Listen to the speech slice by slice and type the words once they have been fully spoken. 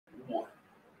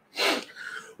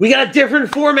We got a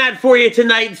different format for you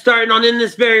tonight, starting on In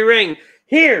This Very Ring.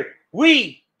 Here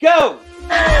we go.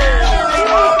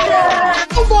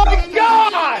 Oh my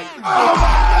God!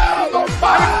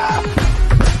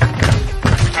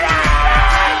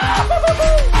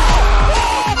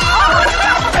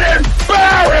 I'm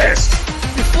embarrassed!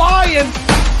 He's flying!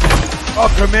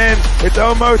 Welcome in. It's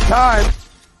almost time.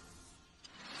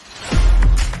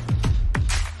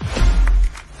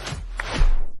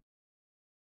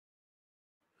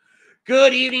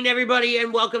 Good evening, everybody,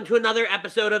 and welcome to another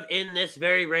episode of In This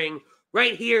Very Ring,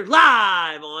 right here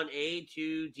live on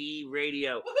A2D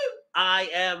Radio. I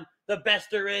am the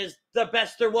best there is, the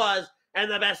best there was,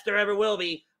 and the best there ever will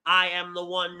be. I am the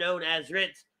one known as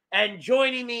Ritz, and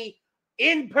joining me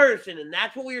in person, and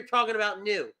that's what we were talking about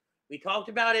new. We talked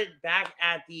about it back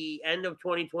at the end of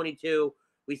 2022.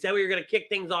 We said we were going to kick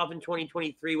things off in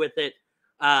 2023 with it.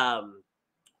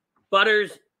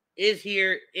 Butters is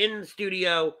here in the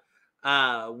studio.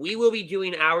 We will be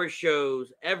doing our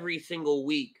shows every single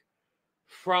week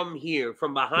from here,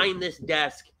 from behind this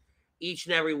desk, each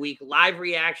and every week. Live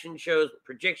reaction shows,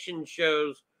 prediction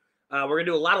shows. We're going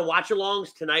to do a lot of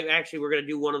watch-alongs tonight. Actually, we're going to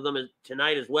do one of them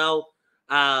tonight as well.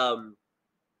 So,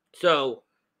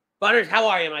 Butters, how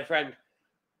are you, my friend?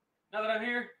 Now that I'm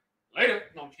here, later.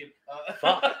 No, I'm kidding.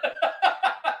 Fuck.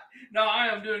 No,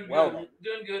 I am doing good. Well,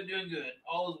 doing good.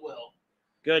 All is well.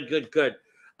 Good.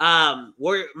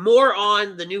 We're more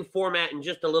on the new format in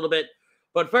just a little bit.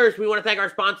 But first, we want to thank our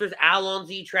sponsors,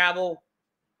 Allons-y Travel.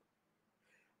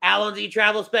 Allons-y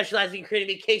Travel specializes in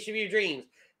creating vacation of your dreams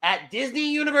at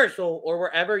Disney, Universal, or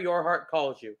wherever your heart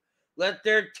calls you. Let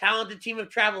their talented team of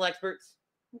travel experts,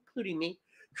 including me,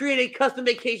 create a custom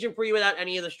vacation for you without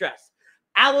any of the stress.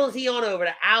 Allons-y on over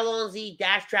to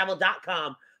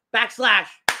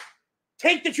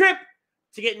allonsy-travel.com/take the trip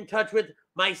to get in touch with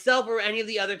myself or any of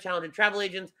the other talented travel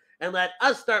agents and let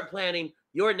us start planning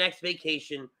your next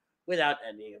vacation without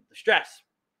any of the stress.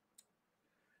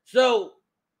 So,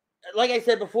 like I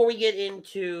said, before we get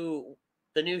into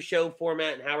the new show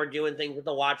format and how we're doing things with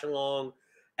the watch along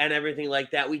and everything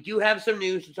like that, we do have some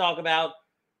news to talk about.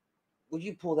 Would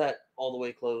you pull that all the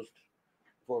way closed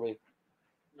for me?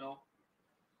 No.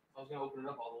 I was going to open it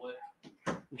up all the way.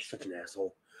 You're such an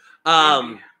asshole.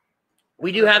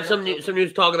 We do have some news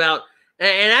to talk about.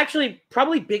 And actually,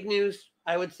 probably big news,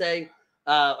 I would say.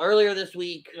 Earlier this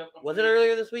week. Was it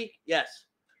earlier this week? Yes.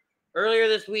 Earlier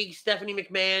this week, Stephanie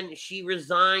McMahon, she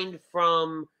resigned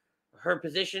from her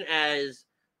position as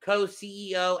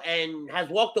co-CEO and has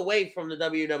walked away from the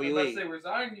WWE. I was about to say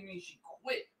resigned, you mean she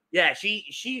quit? Yeah,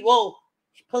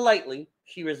 politely,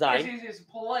 she resigned. Yes,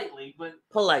 politely, but...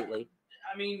 Politely.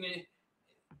 I mean,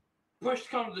 push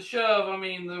comes to shove, I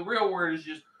mean, the real word is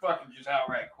just fucking just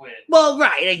outright quit. Well,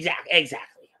 right,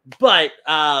 exactly. But,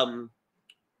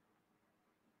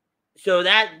 so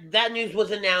that news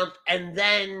was announced, and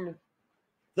then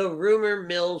the rumor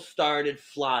mill started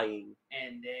flying.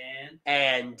 And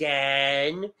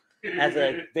then, as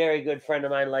a very good friend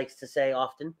of mine likes to say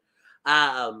often,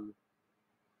 the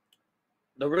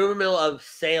rumor mill of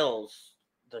sales,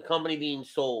 the company being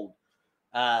sold,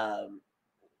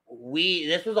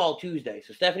 this was all Tuesday.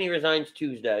 So Stephanie resigns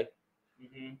Tuesday.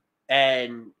 Mm-hmm.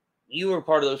 And you were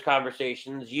part of those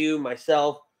conversations. You,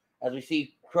 myself, as we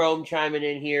see Chrome chiming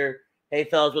in here. Hey,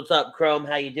 fellas, what's up? Chrome,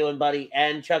 how you doing, buddy?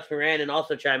 And Chuck Moran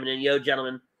also chiming in. Yo,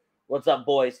 gentlemen, what's up,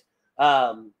 boys?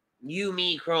 You,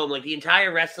 me, Chrome, like the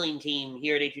entire wrestling team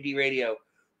here at A2D Radio,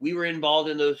 we were involved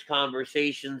in those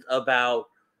conversations about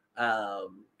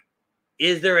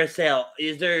is there a sale?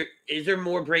 Is there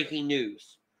more breaking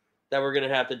news that we're going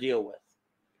to have to deal with?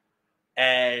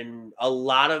 And a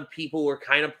lot of people were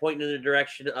kind of pointing in the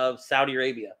direction of Saudi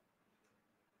Arabia.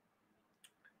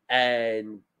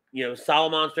 And, you know,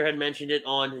 Solomonster had mentioned it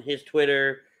on his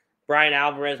Twitter. Brian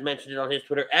Alvarez mentioned it on his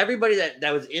Twitter. Everybody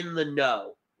that was in the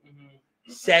know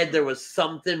said there was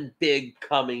something big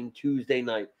coming Tuesday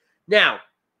night. Now,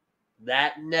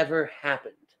 that never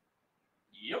happened.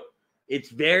 Yep. It's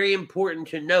very important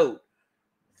to note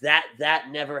that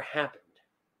never happened.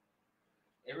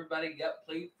 Everybody got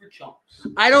played for chumps.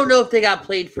 I don't know if they got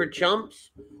played for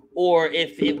chumps or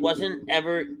if it wasn't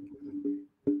ever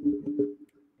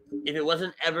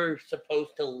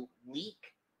supposed to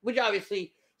leak, which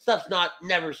obviously stuff's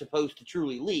never supposed to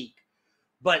truly leak.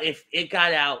 But if it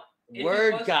got out,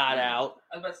 word got out.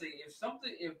 I was about to say,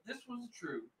 if this was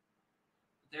true,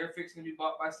 they're fixing to be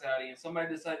bought by Saudi, and somebody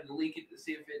decided to leak it to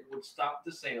see if it would stop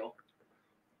the sale.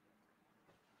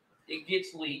 It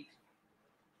gets leaked.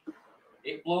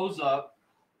 It blows up.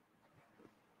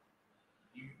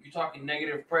 You're talking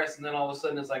negative press, and then all of a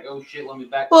sudden it's like, oh shit, let me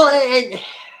back. Well, and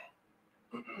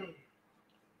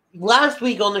last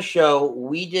week on the show,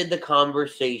 we did the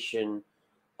conversation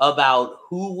about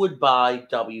who would buy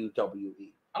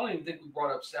WWE. I don't even think we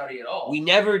brought up Saudi at all. We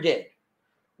never did.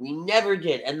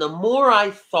 And the more I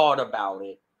thought about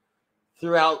it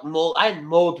throughout, I had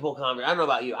multiple conversations. I don't know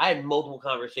about you. I had multiple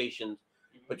conversations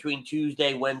between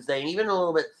Tuesday, Wednesday, and even a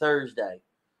little bit Thursday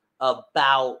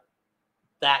about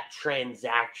that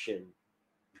transaction.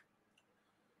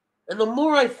 And the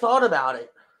more I thought about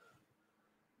it,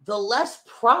 the less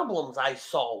problems I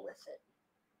saw with it.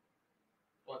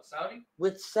 What, Saudi?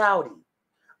 With Saudi.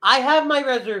 I have my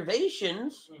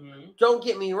reservations. Don't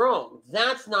get me wrong.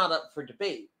 That's not up for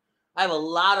debate. I have a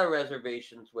lot of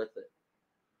reservations with it.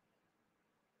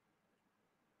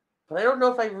 But I don't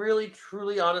know if I really,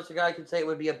 truly, honest to God, could say it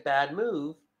would be a bad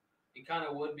move. It kind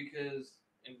of would because...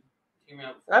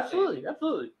 Absolutely.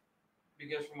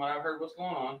 Because from what I've heard what's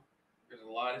going on, there's a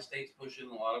lot of states pushing,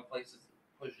 a lot of places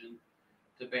pushing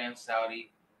to ban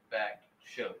Saudi-backed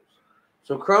shows.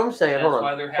 So Chrome's saying, That's hold on.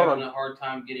 why they're having a hard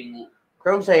time getting...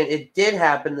 Chrome saying it did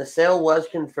happen. The sale was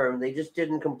confirmed. They just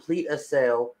didn't complete a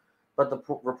sale, but the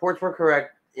reports were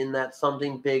correct in that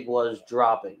something big was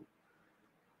dropping.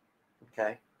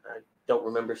 Okay. I don't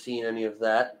remember seeing any of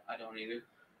that. I don't either.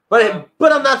 But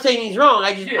I'm not saying he's wrong.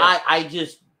 I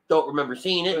just don't remember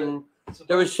seeing it. And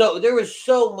there was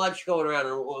so much going around.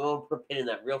 And I'll put a pin in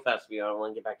that real fast for you. I don't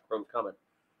want to get back to Chrome's comment.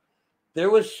 There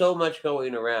was so much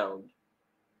going around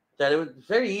that it was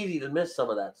very easy to miss some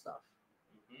of that stuff.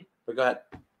 But go ahead.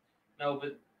 No,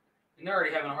 but they're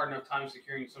already having a hard enough time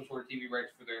securing some sort of TV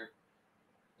rights for their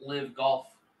live golf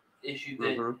issue.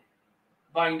 That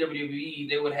buying WWE,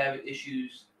 they would have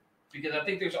issues because I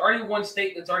think there's already one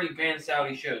state that's already banned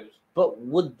Saudi shows. But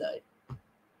would they?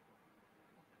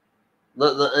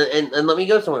 And let me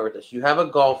go somewhere with this. You have a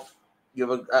golf. You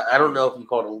have I don't know if you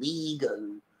call it a league,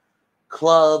 a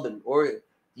club, or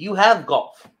you have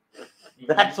golf.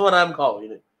 That's what I'm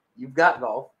calling it. You've got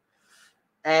golf.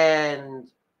 And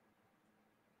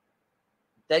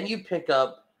then you pick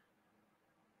up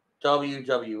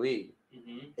WWE,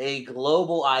 a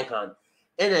global icon,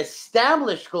 an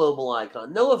established global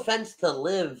icon. No offense to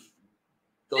Live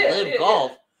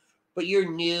Golf, but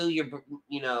you're new, you're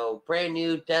brand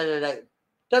new. WWE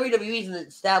is an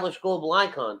established global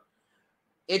icon.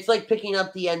 It's like picking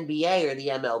up the NBA or the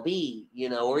MLB,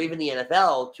 or even the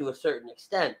NFL to a certain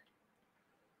extent.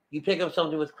 You pick up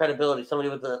something with credibility, somebody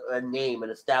with a name, an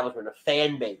establishment, a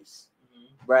fan base,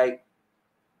 right?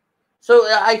 So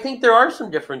I think there are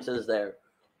some differences there.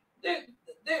 There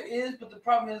is, but the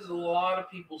problem is a lot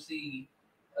of people see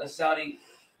the Saudi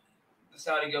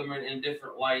government in a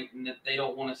different light, and that they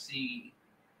don't want to see,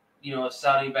 a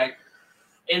Saudi back.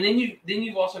 And then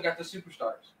you've also got the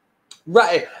superstars,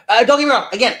 right? Don't get me wrong.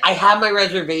 Again, I have my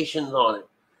reservations on it,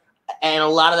 and a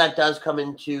lot of that does come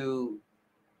into.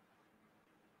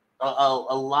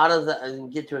 A lot of that,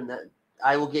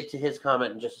 I will get to his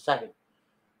comment in just a second.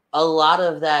 A lot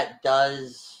of that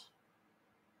does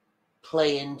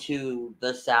play into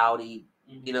the Saudi,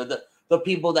 the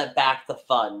people that back the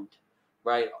fund,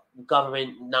 right?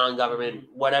 Government, non-government,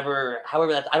 whatever,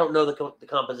 however that's. I don't know the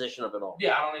composition of it all.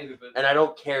 Yeah, I don't either. And I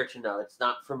don't care to know. It's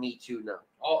not for me to know.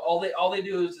 All they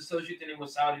do is associate the name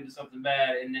with Saudi to something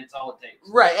bad, and that's all it takes.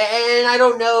 Right, and I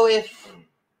don't know if.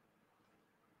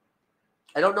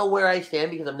 I don't know where I stand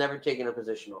because I've never taken a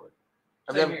position on it.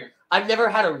 I've never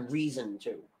had a reason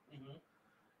to.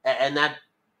 And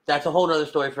that's a whole other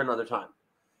story for another time.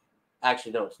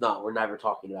 Actually, no, it's not. We're never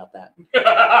talking about that.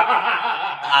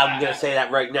 I'm going to say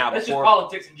that right now. That's just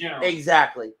politics in general.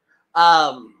 Exactly.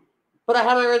 But I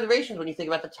have my reservations when you think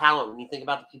about the talent, when you think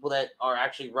about the people that are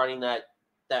actually running that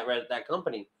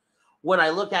company. When I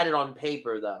look at it on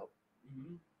paper, though,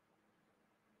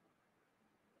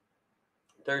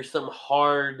 there are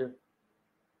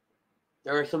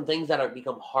some things that have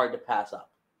become hard to pass up.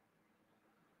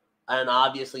 And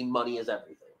obviously money is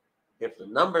everything. If the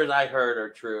numbers I heard are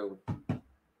true,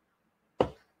 if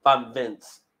I'm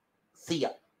Vince, see ya.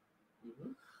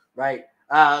 Right?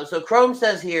 So Chrome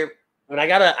says here, and I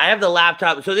have the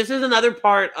laptop. So this is another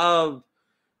part of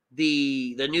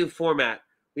the new format.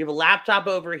 We have a laptop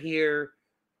over here.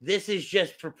 This is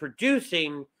just for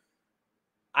producing.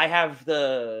 I have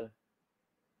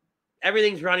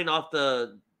everything's running off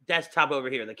the desktop over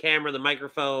here. The camera, the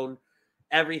microphone,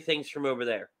 everything's from over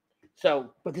there.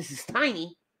 So, but this is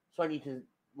tiny, so I need to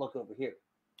look over here.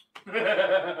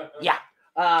 Yeah.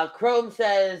 Chrome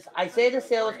says, I say the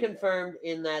sale is confirmed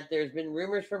in that there's been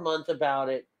rumors for months about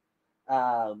it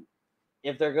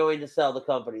if they're going to sell the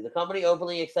company. The company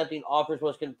openly accepting offers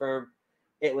was confirmed.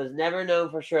 It was never known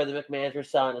for sure the McMahons were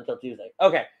selling until Tuesday.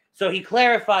 Okay, So he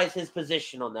clarifies his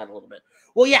position on that a little bit.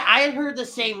 Well, yeah, I had heard the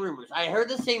same rumors. I heard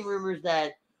the same rumors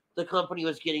that the company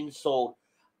was getting sold.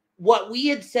 What we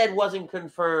had said wasn't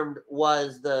confirmed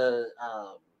was the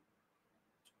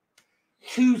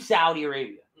to Saudi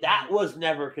Arabia. That was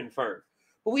never confirmed.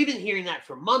 But we've been hearing that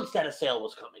for months that a sale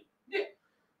was coming. Yeah.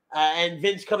 And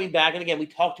Vince coming back. And again, we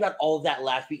talked about all of that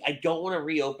last week. I don't want to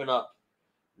reopen up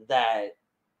that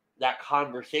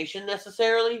conversation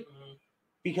necessarily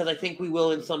because I think we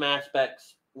will in some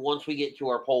aspects once we get to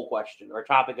our poll question, our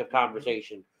topic of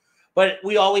conversation. But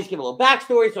we always give a little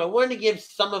backstory. So I wanted to give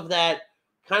some of that,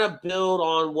 kind of build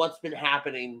on what's been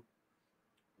happening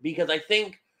because I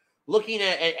think looking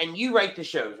at, and you write the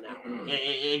shows now. And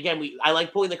again, I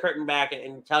like pulling the curtain back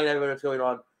and telling everybody what's going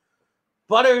on.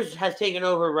 Butters has taken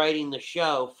over writing the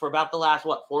show for about the last,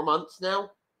 4 months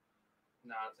now?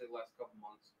 No, I'd say the last couple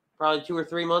months. Probably 2 or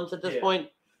 3 months at this point.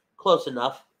 Close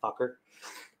enough, fucker.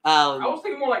 I was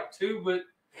thinking more like 2, but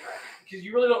because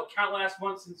you really don't count last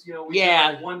month since, we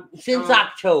yeah, one since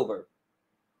October.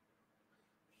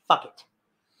 Fuck it.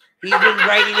 He's been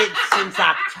writing it since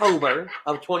October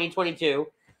of 2022.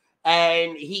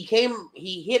 And he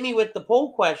hit me with the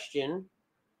poll question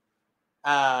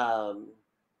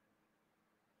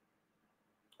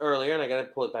earlier, and I got to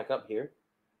pull it back up here.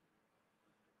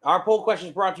 Our poll question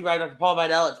is brought to you by Dr. Paul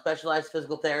Vidal at Specialized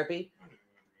Physical Therapy.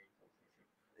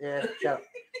 Yeah, shut up.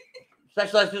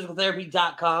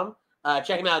 SpecializedPhysicalTherapy.com.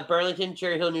 Check him out at Burlington,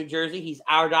 Cherry Hill, New Jersey. He's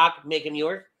our doc, making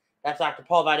yours. That's Dr.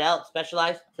 Paul Vidal at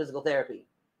Specialized Physical Therapy.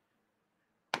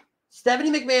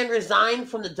 Stephanie McMahon resigned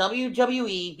from the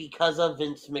WWE because of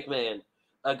Vince McMahon.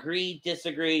 Agree,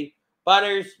 disagree?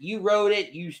 Butters, you wrote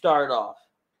it. You start off.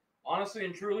 Honestly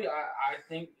and truly, I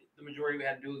think the majority of it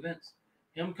had to do with Vince.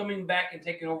 Him coming back and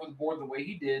taking over the board the way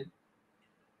he did,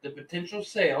 the potential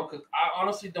sale, because I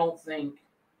honestly don't think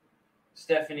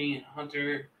Stephanie,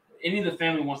 Hunter, any of the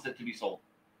family wants that to be sold.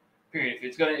 Period.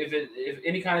 If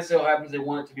any kind of sale happens, they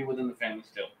want it to be within the family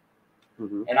still.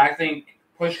 Mm-hmm. And I think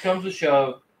push comes to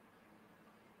shove,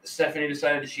 Stephanie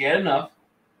decided that she had enough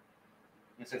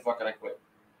and said, fuck it, I quit.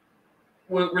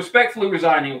 Respectfully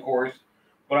resigning, of course,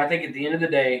 but I think at the end of the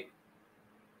day,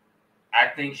 I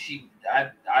think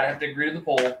I'd have to agree to the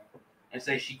poll and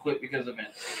say she quit because of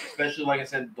Vince. Especially, like I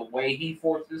said, the way he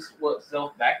forces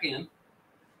himself back in.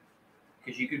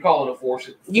 Because you could call it a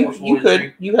forceful You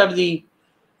could. You have the...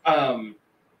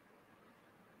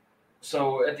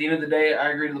 So, at the end of the day, I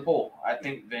agree to the poll. I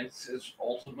think Vince is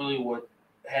ultimately what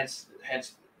has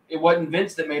it wasn't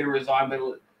Vince that made her resign,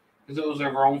 but because it was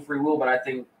of her own free will, but I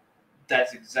think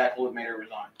that's exactly what made her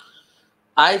resign.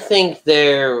 I think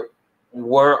there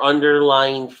were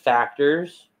underlying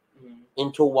factors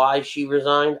into why she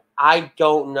resigned. I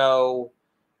don't know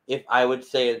if I would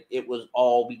say it was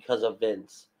all because of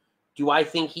Vince. Do I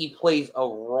think he plays a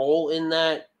role in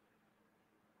that?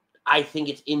 I think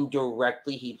it's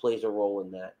indirectly he plays a role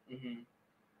in that. Mm-hmm.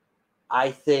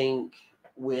 I think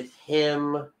with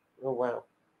him... Oh, wow.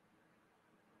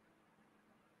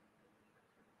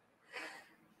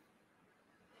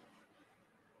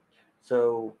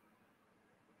 So,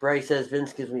 Bryce says,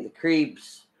 Vince gives me the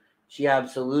creeps. She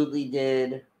absolutely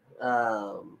did.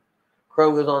 Crow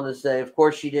goes on to say, of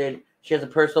course she did. She has a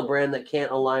personal brand that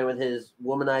can't align with his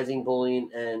womanizing, bullying,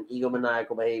 and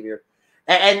egomaniacal behavior.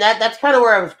 And that's kind of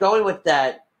where I was going with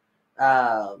that.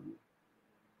 That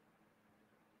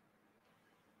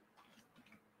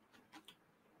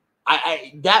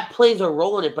plays a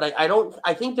role in it, but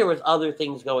I think there was other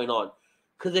things going on.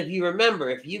 Because if you remember,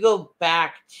 if you go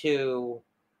back to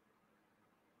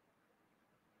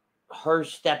her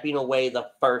stepping away the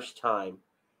first time,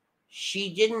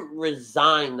 she didn't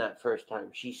resign that first time.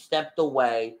 She stepped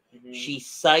away. Mm-hmm. She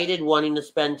cited wanting to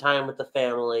spend time with the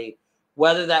family,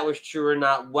 whether that was true or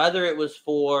not, whether it was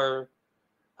for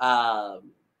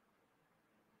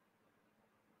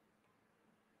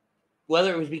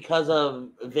whether it was because of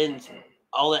Vince,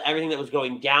 everything that was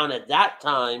going down at that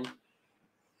time.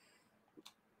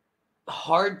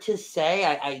 Hard to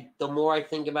say. The more I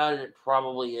think about it, it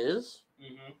probably is.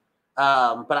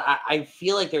 Mm-hmm. But I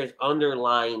feel like there's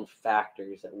underlying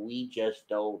factors that we just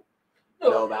don't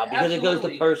know about because it goes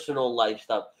to personal life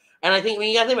stuff. And I think when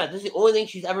you got to think about it, this is the only thing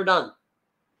she's ever done.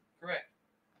 Correct.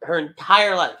 Her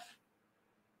entire life.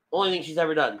 Only thing she's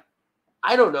ever done.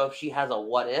 I don't know if she has a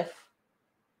what if.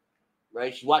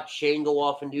 Right? She watched Shane go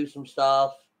off and do some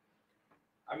stuff.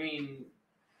 I mean,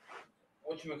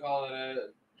 whatchamacallit,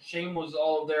 Shane was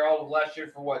all there all of last year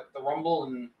for what? The Rumble,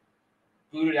 and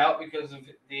booted out because of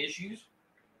the issues.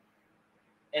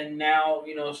 And now,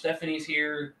 Stephanie's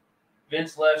here.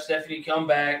 Vince left. Stephanie come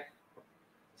back.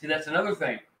 See, that's another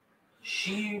thing.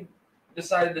 She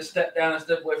decided to step down and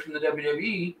step away from the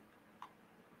WWE.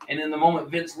 And in the moment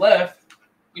Vince left,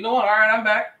 you know what? All right, I'm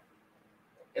back.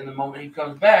 And the moment he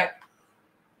comes back,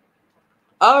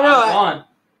 Oh no, I'm gone.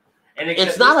 And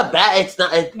it's not a bad. It's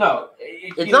not.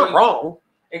 It's not wrong.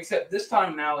 Except this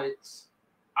time now,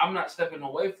 I'm not stepping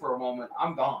away for a moment.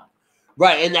 I'm gone.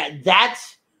 Right, and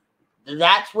that's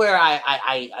where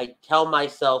I tell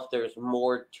myself there's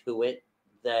more to it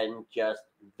than just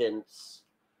Vince.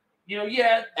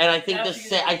 Yeah. And I think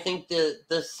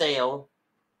the sale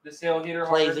hit her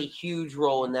plays hard. a huge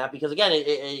role in that because again,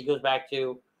 it goes back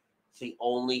to it's the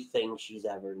only thing she's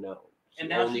ever known. It's And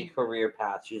the now only career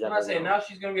path she's ever known. now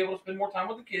she's going to be able to spend more time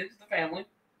with the kids, the family.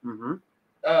 Mm-hmm.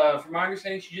 From my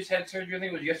understanding, she just had surgery. I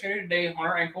think it was yesterday or today on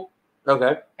her ankle.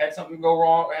 Okay. Had something go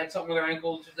wrong. Had something with her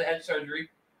ankle. Just had surgery.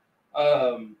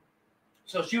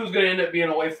 So she was going to end up being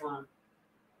away for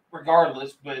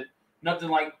regardless, but nothing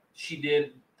like she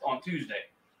did on Tuesday.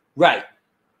 Right.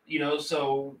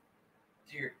 So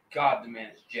dear God, the man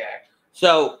is jacked.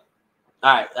 So,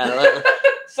 all right.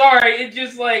 Sorry, it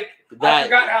just I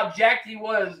forgot how jacked he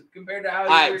was compared to how he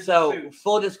was. All right, so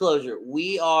full disclosure,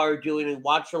 we are doing a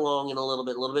watch along in a little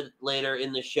bit later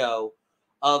in the show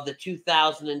of the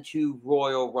 2002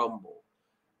 Royal Rumble.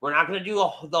 We're not going to do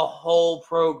the whole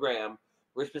program.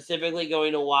 We're specifically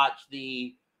going to watch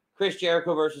the Chris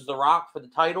Jericho versus The Rock for the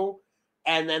title,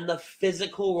 and then the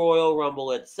physical Royal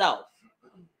Rumble itself.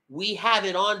 We have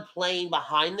it on playing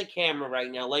behind the camera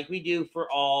right now, like we do for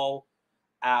all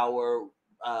our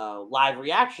live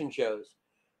reaction shows.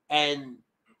 And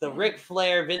the Ric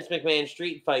Flair Vince McMahon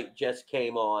street fight just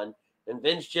came on, and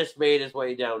Vince just made his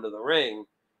way down to the ring,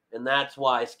 and that's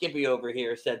why Skippy over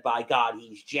here said, by God,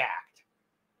 he's jacked.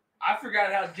 I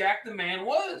forgot how jacked the man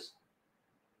was.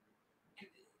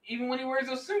 Even when he wears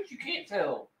those suits, you can't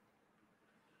tell.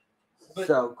 But,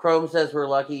 so Chrome says we're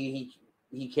lucky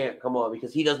he can't come on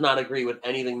because he does not agree with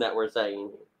anything that we're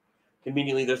saying.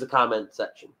 Conveniently, there's a comment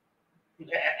section.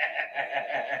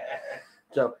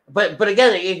 So, but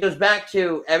again, it goes back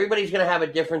to everybody's going to have a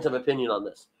difference of opinion on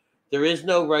this. There is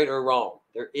no right or wrong.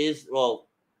 There is,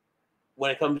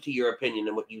 when it comes to your opinion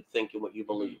and what you think and what you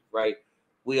believe, right?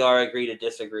 We are agree to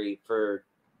disagree for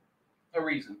a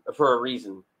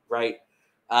reason. Right?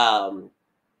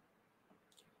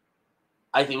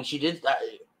 I think she did.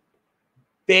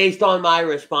 Based on my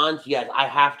response, yes, I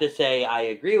have to say I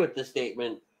agree with the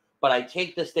statement, but I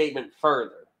take the statement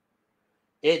further.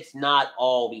 It's not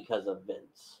all because of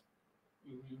Vince.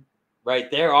 Mm-hmm.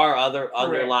 Right? There are other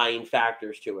underlying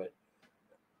factors to it.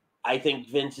 I think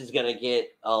Vince is going to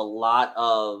get a lot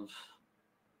of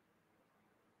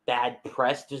bad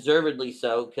press, deservedly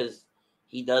so, because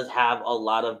he does have a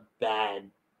lot of bad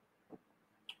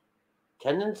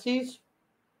tendencies,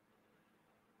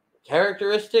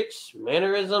 characteristics,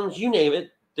 mannerisms, you name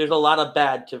it. There's a lot of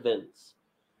bad to Vince.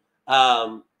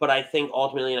 But I think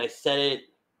ultimately, and I said it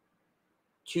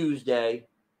Tuesday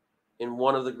in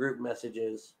one of the group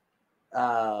messages,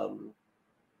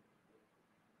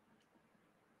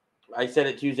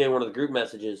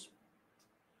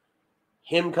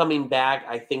 him coming back,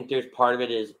 I think there's part of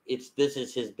it is this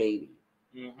is his baby.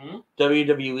 Mm-hmm.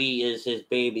 WWE is his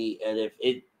baby, and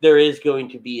if there is going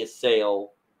to be a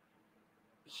sale,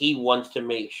 he wants to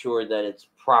make sure that it's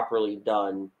properly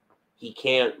done. He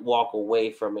can't walk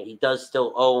away from it. He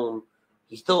still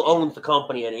owns the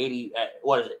company at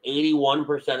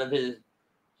 81% of his.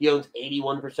 He owns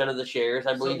 81% of the shares,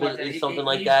 I believe, something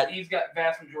like that. He's got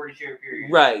vast majority share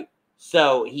period. Right.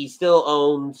 So he still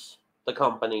owns the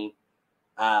company.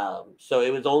 So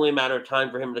it was only a matter of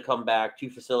time for him to come back to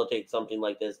facilitate something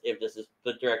like this, if this is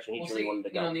the direction he truly wanted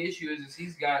to go. The issue is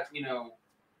he's got,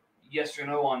 yes or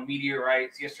no on media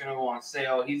rights, yes or no on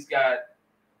sale. He's got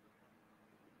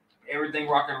everything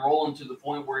rock and rolling to the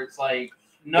point where it's like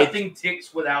nothing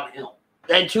ticks without him.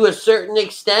 And to a certain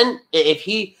extent, if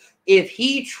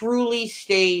he truly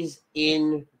stays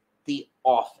in the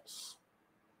office,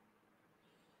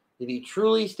 if he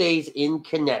truly stays in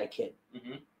Connecticut,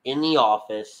 mm-hmm. in the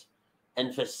office,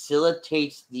 and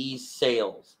facilitates these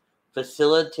sales,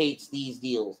 facilitates these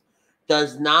deals,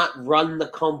 does not run the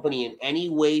company in any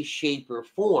way, shape, or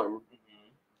form,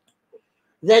 mm-hmm.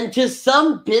 then to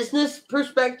some business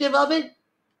perspective of it,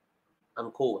 I'm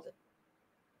cool with it.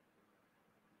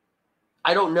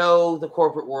 I don't know the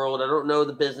corporate world. I don't know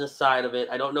the business side of it.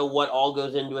 I don't know what all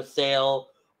goes into a sale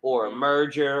or a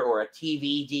merger or a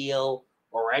TV deal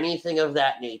or anything of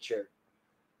that nature.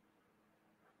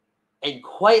 And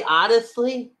quite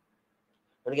honestly,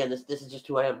 and again, this is just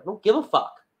who I am. I don't give a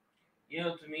fuck.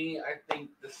 To me, I think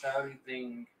the Saudi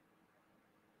thing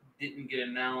didn't get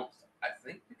announced, I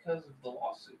think because of the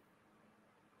lawsuit.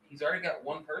 he's already got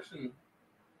one person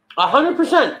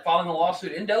 100%. filing a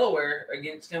lawsuit in Delaware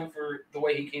against him for the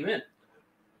way he came in.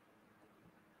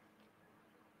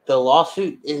 The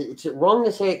lawsuit, it's wrong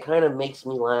to say it kind of makes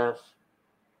me laugh.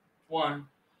 One.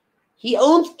 He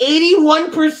owns 81%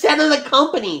 of the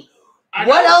company.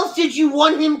 What else did you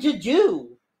want him to do?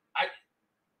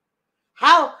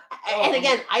 How? And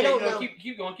again, I don't know.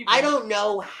 Keep going. I don't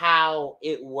know how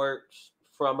it works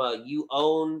from you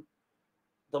own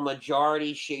the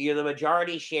majority share. You're the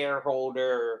majority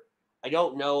shareholder. I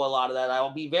don't know a lot of that. I will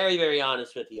be very, very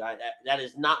honest with you. That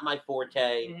is not my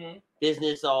forte. Mm-hmm.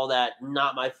 Business, all that,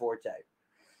 not my forte.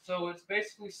 So it's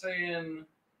basically saying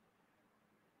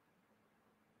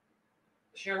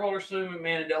shareholder suing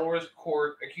McMahon in Delaware's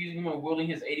court, accusing him of wielding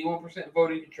his 81%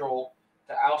 voting control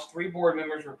to oust 3 board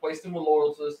members, replace them with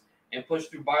loyalists, and push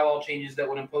through bylaw changes that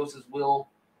would impose his will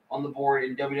on the board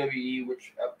in WWE,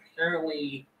 which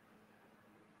apparently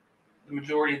the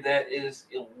majority of that is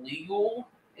illegal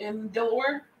in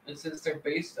Delaware. And since they're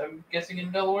based, I'm guessing,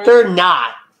 in Delaware? They're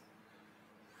not.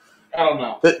 I don't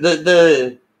know.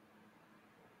 The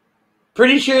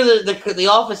pretty sure the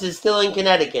office is still in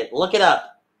Connecticut. Look it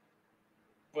up.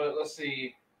 But let's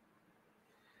see.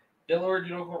 Delaware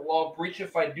General Court Law, breach of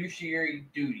fiduciary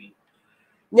duty.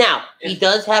 Now, he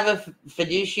does have a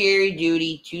fiduciary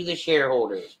duty to the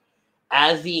shareholders.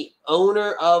 As the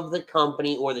owner of the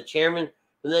company or the chairman,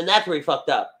 and then that's where he fucked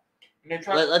up. Let's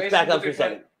back up for a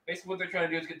second. Basically, what they're trying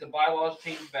to do is get the bylaws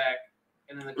changed back.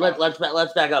 And then let's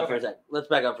back up for a second. Let's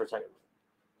back up for a second.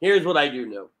 Here's what I do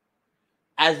know.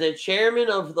 As the chairman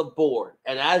of the board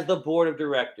and as the board of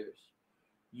directors,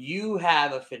 you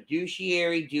have a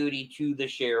fiduciary duty to the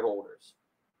shareholders.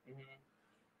 Mm-hmm.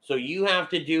 So you have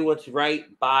to do what's right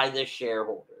by the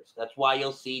shareholders. That's why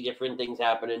you'll see different things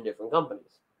happen in different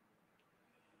companies.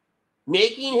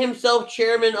 Making himself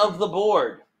chairman of the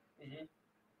board, mm-hmm.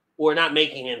 or not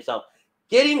making himself,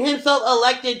 getting himself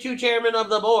elected to chairman of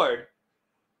the board,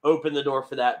 opened the door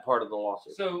for that part of the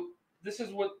lawsuit. So this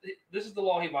is the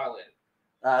law he violated.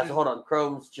 So hold on,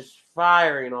 Chrome's just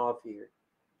firing off here.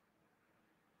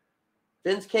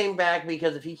 Vince came back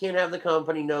because if he can't have the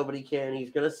company, nobody can.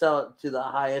 He's going to sell it to the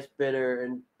highest bidder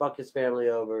and fuck his family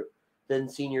over. Then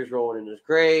Senior's rolling in his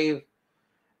grave.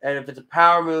 And if it's a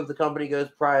power move, the company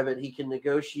goes private. He can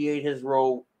negotiate his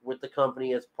role with the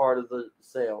company as part of the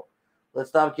sale. Let's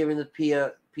stop giving the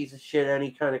piece of shit any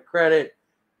kind of credit.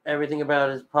 Everything's about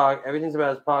his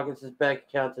pockets, his bank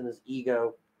accounts, and his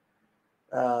ego.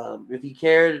 If he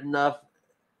cared about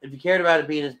it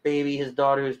being his baby, his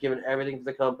daughter who's given everything to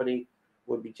the company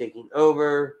would be taking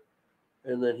over.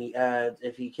 And then he adds,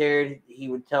 if he cared, he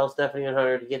would tell Stephanie and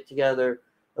Hunter to get together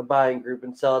a buying group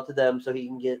and sell it to them so he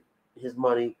can get his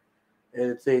money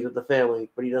and it stays with the family.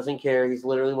 But he doesn't care. He's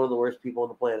literally one of the worst people on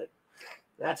the planet.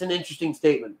 That's an interesting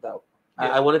statement, though. Yeah.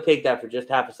 I want to take that for just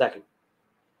half a second.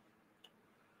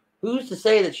 Who's to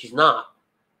say that she's not?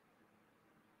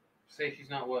 Say she's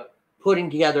not what? Putting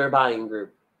together a buying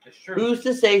group. It's true. Who's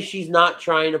to say she's not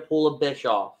trying to pull a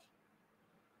Bischoff?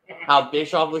 How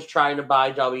Bischoff was trying to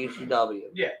buy WCW.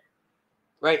 Yeah.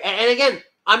 Right. And again,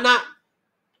 I'm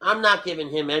not giving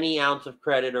him any ounce of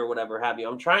credit or whatever have you.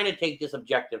 I'm trying to take this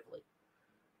objectively.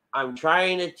 I'm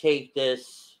trying to take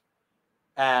this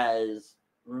as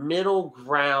middle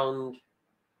ground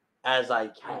as I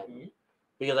can. Mm-hmm.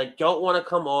 Because I don't want to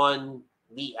come on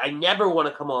I never want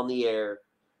to come on the air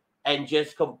and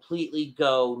just completely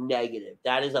go negative.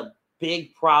 That is a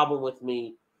big problem with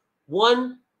me.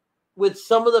 One, with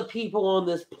some of the people on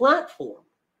this platform.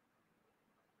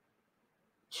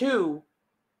 Two,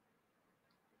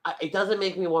 it doesn't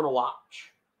make me want to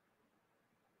watch.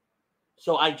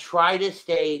 So I try to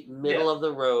stay middle of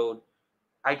the road.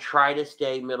 I try to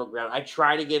stay middle ground. I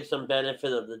try to give some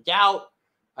benefit of the doubt.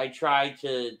 I try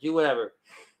to do whatever.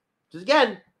 Because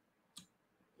again,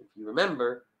 if you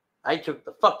remember, I took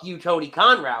the fuck you Tony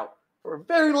Khan route for a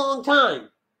very long time.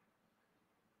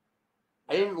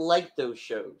 I didn't like those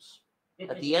shows.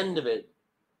 At the end of it,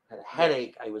 I had a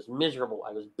headache. I was miserable.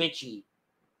 I was bitchy.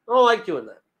 I don't like doing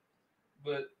that.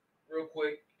 But real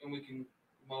quick, and we can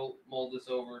mold this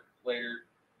over later,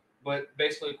 but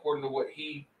basically according to what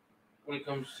when it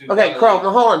comes to... Okay, Chrome, no,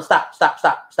 hold on. Stop.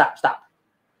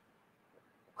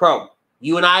 Chrome,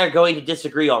 you and I are going to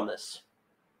disagree on this.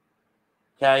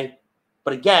 Okay?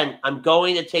 But again, I'm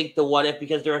going to take the what if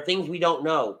because there are things we don't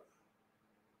know.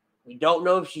 We don't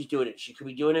know if she's doing it. She could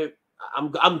be doing it.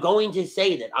 I'm going to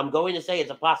say that. I'm going to say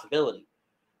it's a possibility.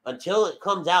 Until it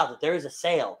comes out that there is a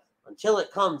sale. Until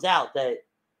it comes out that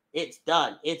it's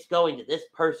done. It's going to this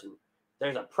person.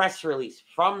 There's a press release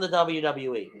from the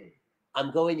WWE. I'm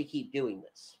going to keep doing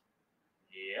this.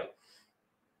 Yep.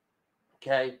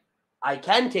 Okay? I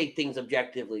can take things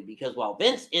objectively because while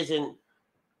Vince isn't,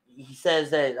 he says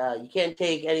that you can't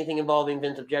take anything involving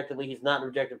Vince objectively. He's not an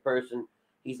objective person.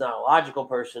 He's not a logical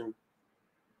person.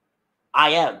 I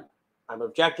am. I'm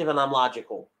objective and I'm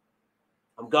logical.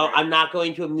 I'm not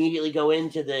going to immediately go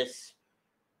into this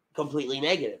completely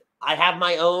negative. I have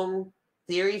my own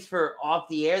theories for off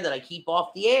the air that I keep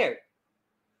off the air.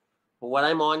 But when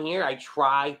I'm on here, I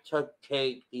try to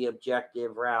take the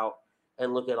objective route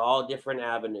and look at all different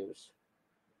avenues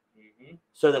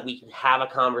so that we can have a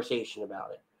conversation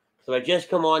about it. So I just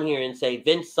come on here and say,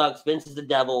 Vince sucks, Vince is the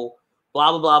devil,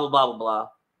 blah, blah, blah, blah, blah, blah, blah.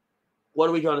 What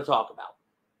are we going to talk about?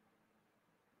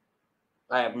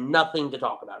 I have nothing to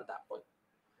talk about at that point.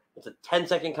 It's a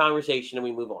 10-second conversation and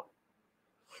we move on.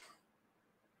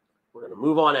 We're going to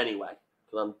move on anyway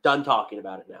because I'm done talking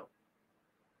about it now.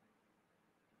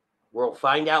 We'll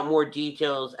find out more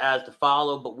details as to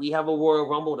follow, but we have a Royal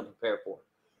Rumble to prepare for.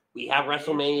 We have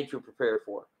WrestleMania to prepare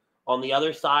for. On the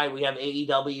other side, we have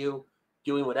AEW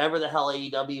doing whatever the hell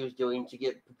AEW is doing to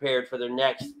get prepared for their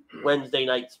next Wednesday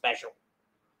night special,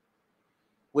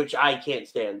 which I can't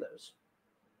stand those.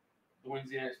 The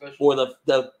Wednesday night special? Or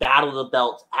the Battle of the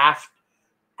Belts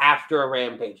after a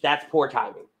Rampage. That's poor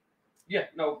timing. Yeah,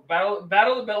 no, Battle of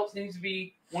the Belts needs to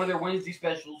be one of their Wednesday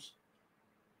specials.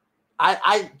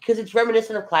 Because it's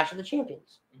reminiscent of Clash of the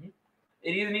Champions. Mm-hmm.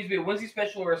 It either needs to be a Wednesday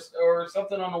special or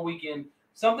something on a weekend.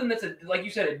 Something that's, like you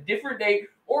said, a different date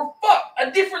or a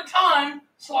different time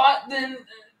slot than.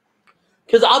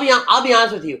 Because I'll be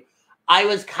honest with you, I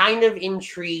was kind of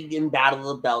intrigued in Battle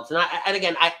of the Belts, and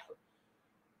I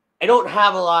don't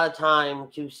have a lot of time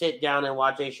to sit down and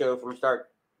watch a show from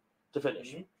start to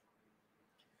finish. Mm-hmm.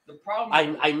 The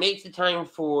problem I make the time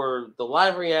for the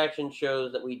live reaction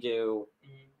shows that we do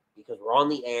because we're on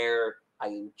the air. I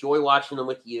enjoy watching them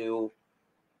with you,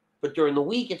 but during the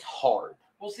week it's hard.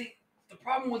 Well, see. The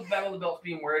problem with Battle of the Belts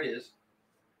being where it is,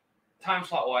 time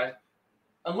slot wise,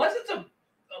 unless it's a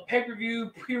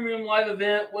pay-per-view, premium live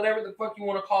event, whatever the fuck you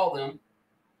want to call them,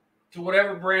 to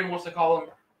whatever brand wants to call them,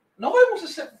 nobody wants to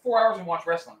sit for 4 hours and watch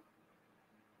wrestling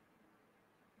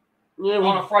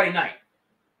on a Friday night.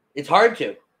 It's hard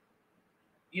to.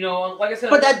 You know, like I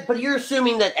said, but you're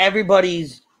assuming that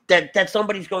that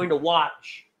somebody's going to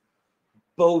watch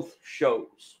both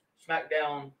shows,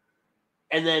 SmackDown.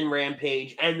 And then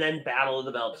Rampage, and then Battle of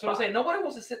the Belts. So I'm saying nobody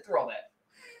wants to sit through all that.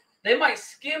 They might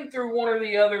skim through one or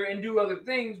the other and do other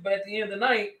things, but at the end of the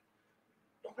night,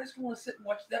 nobody's going to want to sit and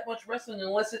watch that much wrestling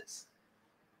unless it's,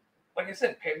 like I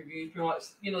said, pay-per-views,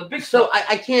 the big so stuff.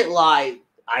 I can't lie.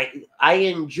 I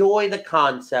enjoy the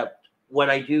concept when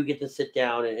I do get to sit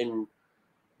down and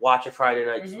watch a Friday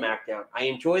night SmackDown. I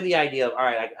enjoy the idea of, all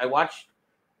right, I watched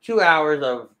 2 hours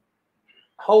of,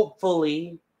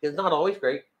 hopefully, it's not always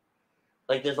great.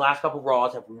 Like this last couple of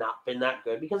Raws have not been that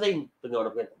good because they've been going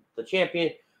to win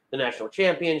the national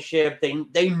championship.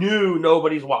 They knew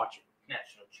nobody's watching.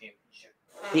 National championship.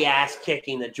 The ass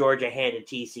kicking that Georgia handed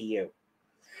TCU.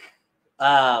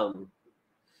 But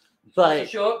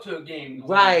show up to a game,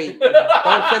 right?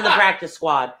 Don't send the practice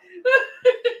squad.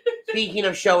 Speaking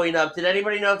of showing up, did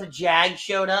anybody know if the Jags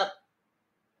showed up?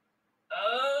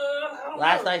 I don't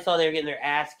Last know. I saw, they were getting their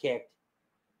ass kicked.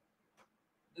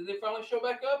 Did they finally show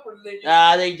back up, or did they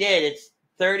just... They did. It's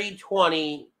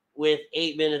 30-20 with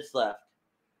 8 minutes left.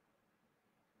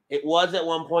 It was at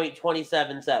one point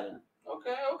 27-7.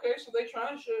 Okay, so they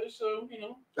trying to show, so,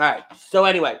 All right, so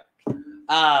anyway,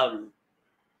 where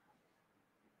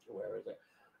was it?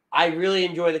 I really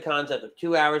enjoy the concept of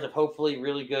 2 hours of hopefully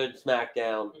really good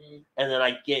SmackDown, and then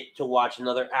I get to watch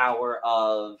another hour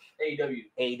of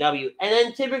AEW. And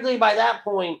then typically by that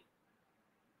point,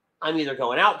 I'm either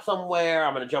going out somewhere,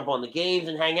 I'm going to jump on the games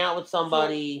and hang out with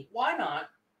somebody. So why not?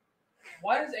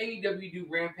 Why does AEW do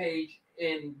Rampage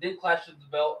and then Clash of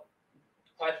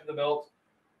the Belts,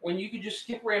 when you could just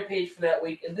skip Rampage for that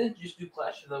week and then just do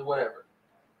Clash of the whatever?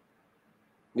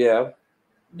 Yeah.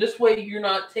 This way you're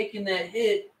not taking that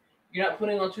hit, you're not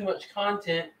putting on too much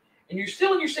content, and you're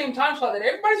still in your same time slot that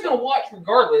everybody's going to watch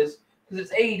regardless because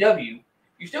it's AEW.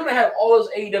 You're still going to have all those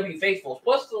AEW faithfuls,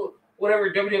 plus the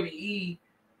whatever WWE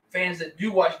fans that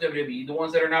do watch WWE, the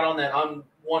ones that are not on that on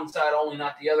one side only,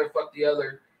 not the other, fuck the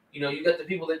other. You know, you got the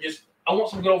people that just, I want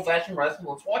some good old-fashioned wrestling,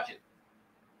 let's watch it.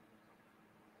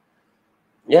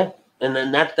 Yeah, and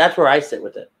then that's where I sit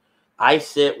with it. I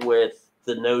sit with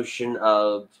the notion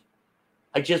of,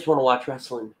 I just want to watch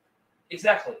wrestling.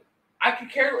 Exactly. I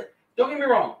could care less. Don't get me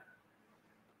wrong.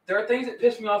 There are things that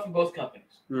piss me off in both companies.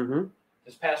 Mm-hmm.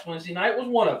 This past Wednesday night was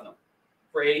one of them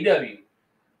for AEW.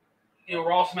 You know,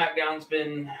 Raw SmackDown's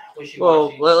been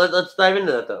wishy-washy. Well, let's dive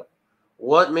into that, though.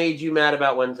 What made you mad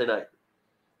about Wednesday night?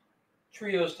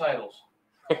 Trios titles.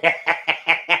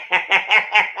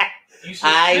 You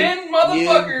I suspend knew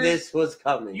motherfuckers. this was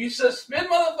coming. You suspend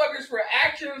motherfuckers for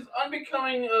actions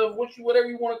unbecoming of whatever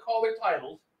you want to call their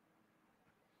titles,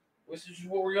 which is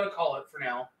what we're going to call it for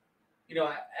now. You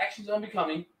know, actions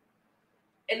unbecoming.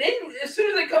 And then as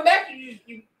soon as they come back,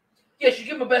 you give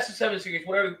them a best of 7 series,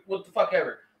 what the fuck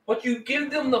ever. But you give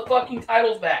them the fucking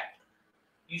titles back.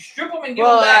 You strip them and give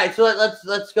them back. All right, so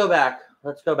let's go back.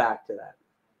 Let's go back to that.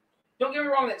 Don't get me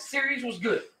wrong, that series was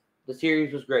good. The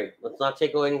series was great. Let's not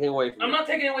take anything away from it. I'm not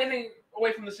taking anything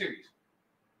away from the series.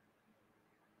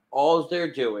 All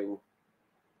they're doing,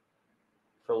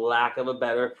 for lack of a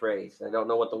better phrase, I don't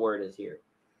know what the word is here,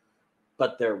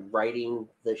 but they're righting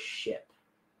the ship.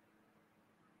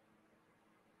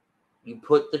 You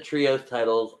put the trios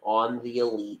titles on the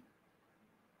Elite.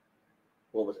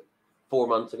 What was it? 4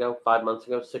 months ago? 5 months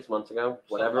ago? 6 months ago?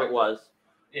 Whatever it was.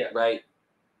 Yeah. Right?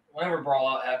 Whenever Brawl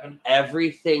Out happened.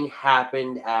 Everything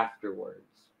happened afterwards.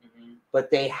 Mm-hmm. But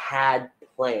they had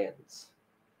plans.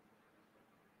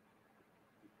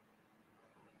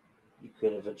 You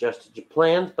could have adjusted your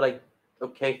plans, but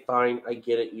okay, fine, I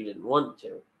get it. You didn't want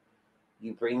to.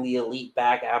 You bring the Elite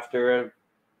back after an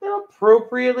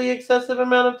appropriately excessive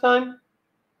amount of time.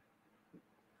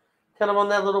 Kind of on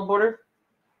that little border.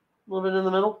 A little bit in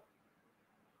the middle.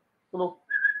 Little.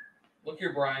 Look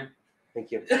here, Brian.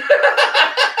 Thank you.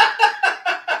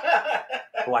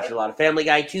 I watch a lot of Family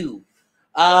Guy too.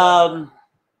 And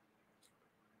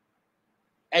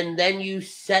then you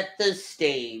set the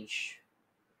stage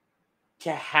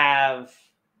to have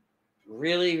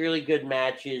really, really good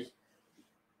matches.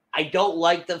 I don't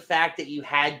like the fact that you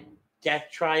had Death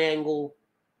Triangle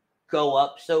go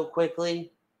up so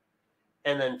quickly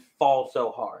and then fall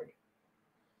so hard.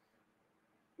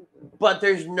 But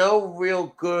there's no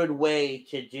real good way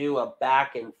to do a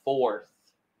back and forth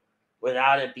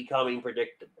without it becoming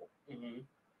predictable. Mm-hmm.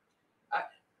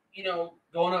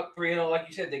 Going up 3-0, like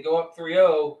you said, they go up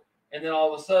 3-0, and then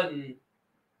all of a sudden,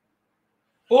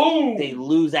 boom! They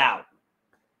lose out.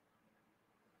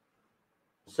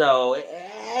 So,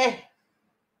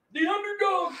 The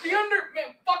underdogs!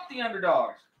 Man, fuck the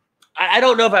underdogs! I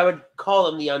don't know if I would call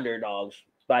them the underdogs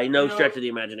by no stretch of the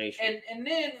imagination. And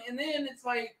then it's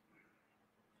like,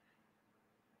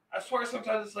 I swear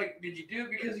sometimes it's like, did you do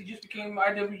it because he just became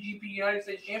IWGP United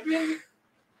States Champion?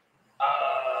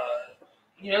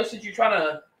 Since you're trying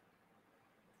to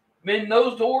mend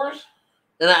those doors.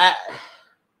 And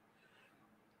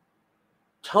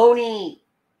Tony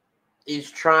is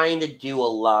trying to do a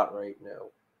lot right now.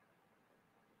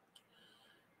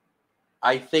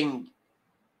 I think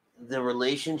the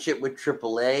relationship with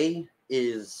AAA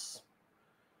is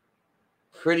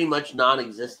pretty much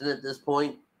non-existent at this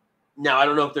point. Now, I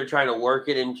don't know if they're trying to work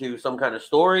it into some kind of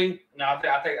story. No, I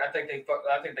think they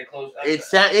closed.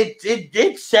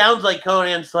 It sounds like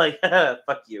Conan's like,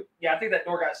 fuck you. Yeah, I think that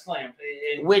door got slammed.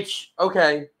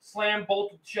 Okay. Slammed,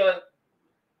 bolted shut,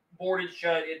 boarded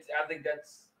shut. I think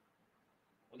that's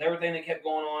with everything that kept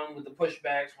going on with the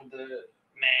pushbacks, with the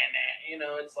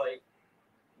it's like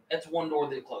that's one door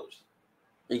that closed.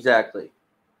 Exactly.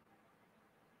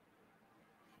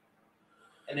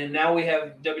 And then now we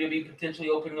have WWE potentially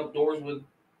opening up doors with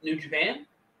New Japan.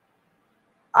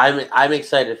 I'm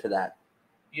excited for that.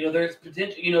 There's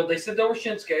potential. They said there was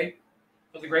Shinsuke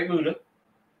for the Great Muta.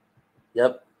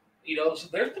 Yep. So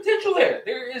there's potential there.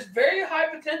 There is very high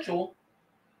potential.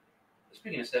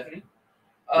 Speaking of Stephanie,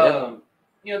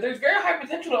 there's very high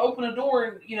potential to open a door,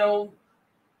 and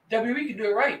WWE could do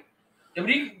it right.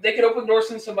 WWE, they could open the door,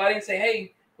 send somebody, and say,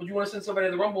 "Hey, would you want to send somebody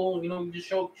to the Rumble? And just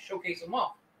showcase them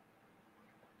off."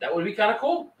 That would be kind of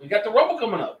cool. We got the Rumble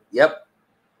coming up. Yep.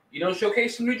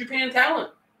 Showcase some New Japan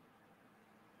talent.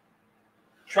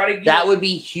 That would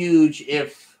be huge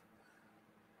if,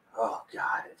 oh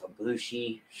God, if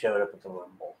Ibushi showed up at the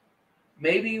Rumble.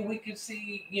 Maybe we could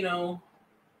see,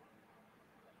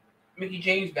 Mickie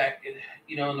James back,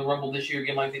 in the Rumble this year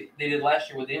again, like they did last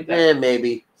year with the Impact.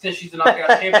 Maybe. Since she's the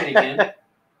knockout champion again.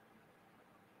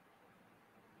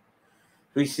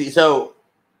 We see, so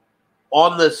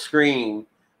on the screen,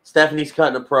 Stephanie's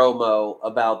cutting a promo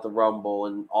about the Rumble,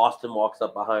 and Austin walks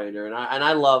up behind her, and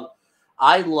I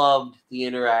loved the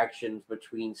interactions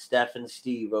between Steph and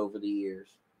Steve over the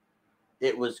years.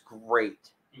 It was great.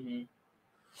 Mm-hmm.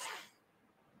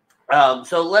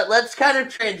 So let's kind of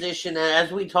transition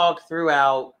as we talk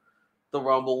throughout the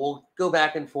Rumble. We'll go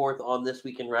back and forth on This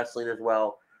Week in Wrestling as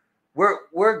well.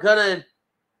 They're gonna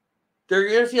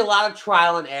see a lot of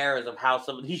trial and errors of how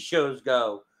some of these shows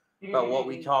go. About what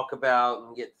we talk about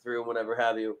and get through and whatever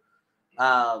have you.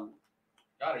 Got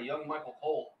a young Michael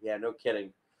Cole. Yeah, no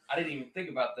kidding. I didn't even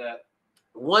think about that.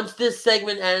 once this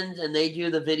segment ends and they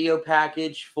do the video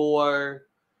package for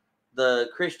the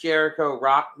Chris Jericho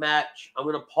Rock match, I'm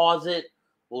going to pause it.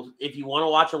 Well, if you want to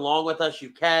watch along with us, you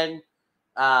can.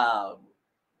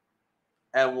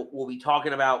 And we'll be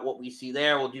talking about what we see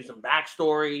there. We'll do some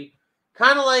backstory,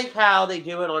 kind of like how they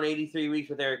do it on 83 Weeks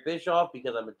with Eric Bischoff,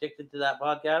 because I'm addicted to that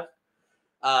podcast.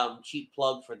 Cheap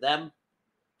plug for them.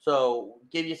 So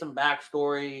give you some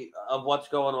backstory of what's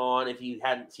going on if you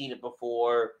hadn't seen it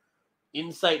before.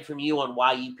 Insight from you on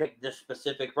why you picked this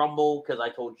specific Rumble, because I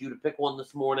told you to pick one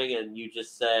this morning and you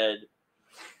just said,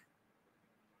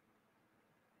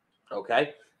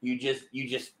 okay. You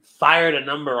just fired a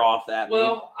number off that.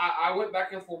 Well, I went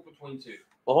back and forth between two.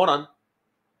 Well, hold on.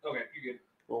 Okay, you're good.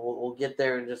 We'll get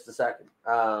there in just a second.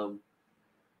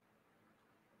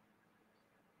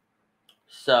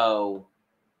 So,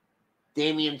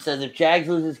 Damian says if Jags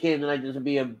lose this game tonight, this would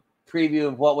be a preview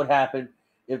of what would happen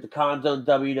if the Cons own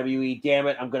WWE. Damn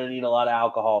it, I'm going to need a lot of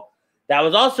alcohol. That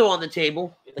was also on the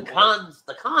table. The Cons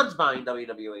buying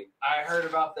WWE. I heard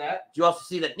about that. Did you also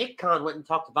see that Nick Khan went and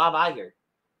talked to Bob Iger?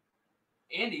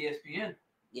 And ESPN.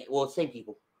 Yeah, well, same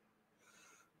people.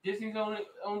 Disney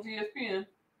owns ESPN.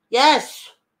 Yes.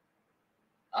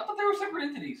 I thought they were separate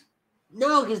entities.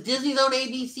 No, because Disney's on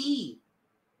ABC.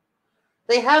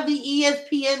 They have the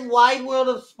ESPN Wide World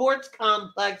of Sports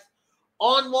complex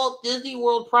on Walt Disney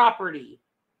World property.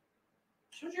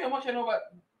 Shows you how much I know about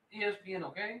ESPN,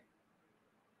 okay?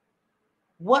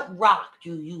 What rock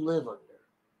do you live under?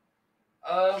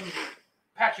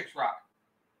 Patrick's Rock.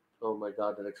 Oh my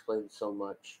God, that explains so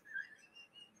much.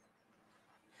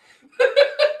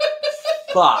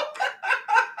 Fuck.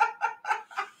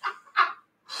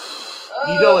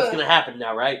 You know what's going to happen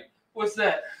now, right? What's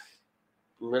that?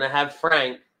 I'm going to have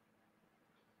Frank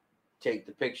take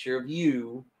the picture of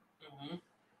you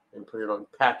and put it on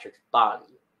Patrick's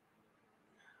body.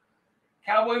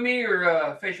 Cowboy me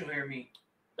or facial hair me?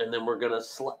 And then we're going to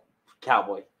slap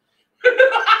Cowboy.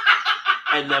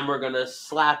 And then we're going to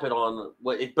slap it on,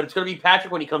 but it's going to be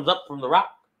Patrick when he comes up from the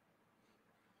rock.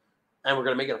 And we're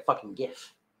going to make it a fucking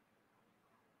GIF.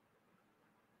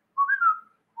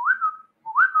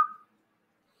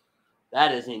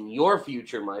 That is in your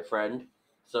future, my friend.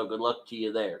 So good luck to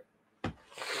you there.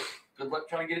 Good luck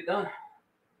trying to get it done.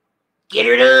 Get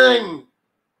her done.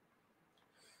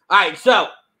 All right, so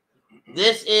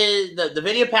this is the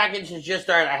video package has just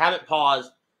started. I have it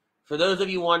paused. For those of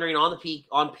you wondering, on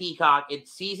Peacock,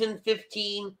 it's season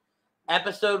 15,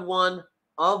 episode 1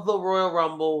 of the Royal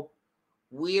Rumble.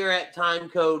 We're at time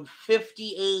code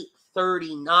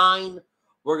 5839.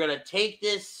 We're going to take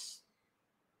this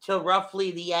to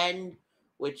roughly the end,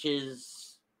 which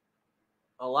is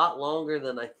a lot longer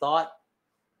than I thought.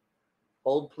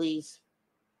 Hold, please.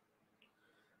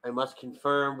 I must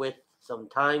confirm with some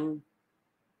time,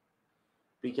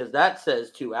 because that says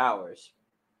 2 hours.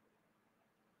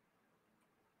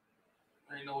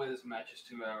 There ain't no way this match is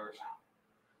 2 hours.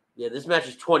 Yeah, this match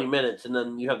is 20 minutes, and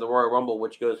then you have the Royal Rumble,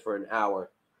 which goes for an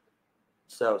hour.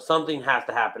 So something has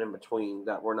to happen in between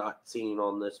that we're not seeing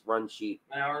on this run sheet.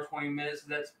 An hour, 20 minutes,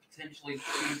 that's potentially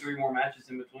 2-3 more matches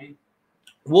in between.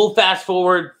 We'll fast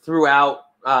forward throughout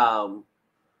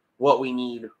what we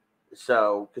need.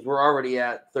 So, because we're already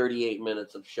at 38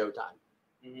 minutes of showtime.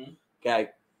 Mm-hmm. Okay.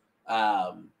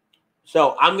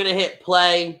 So I'm going to hit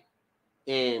play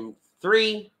in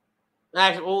 3.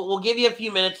 Actually, we'll give you a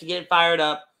few minutes to get it fired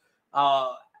up.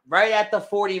 Right at the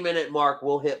 40-minute mark,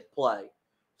 we'll hit play.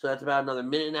 So that's about another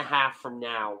minute and a half from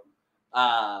now.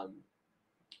 But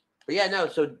yeah, no.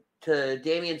 So to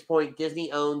Damian's point,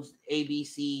 Disney owns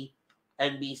ABC,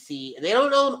 NBC. And they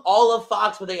don't own all of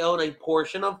Fox, but they own a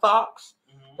portion of Fox.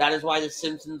 Mm-hmm. That is why The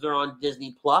Simpsons are on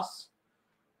Disney Plus.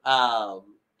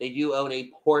 They do own a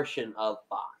portion of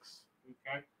Fox.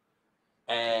 Okay.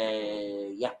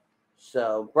 And yeah.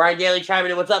 So Brian Daly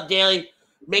chiming in. What's up, Daly?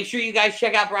 Make sure you guys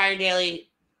check out Brian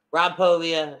Daly, Rob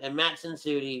Povia, and Matt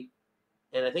Sinsuti.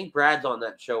 And I think Brad's on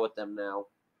that show with them now.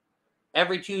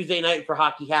 Every Tuesday night for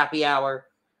Hockey Happy Hour.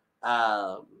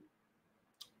 Can't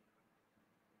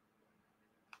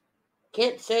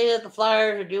say that the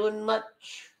Flyers are doing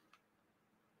much.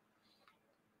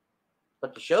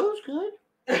 But the show's good.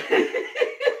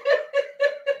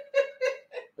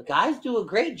 The guys do a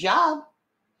great job.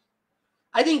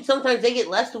 I think sometimes they get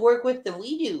less to work with than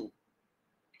we do.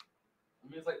 I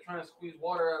mean, it's like trying to squeeze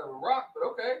water out of a rock, but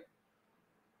okay.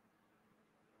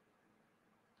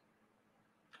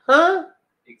 Huh?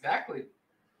 Exactly.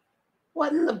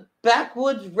 What in the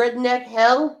backwoods redneck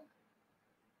hell?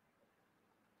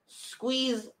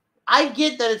 Squeeze. I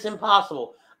get that it's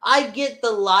impossible. I get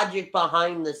the logic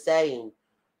behind the saying.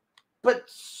 But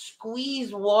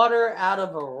squeeze water out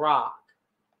of a rock.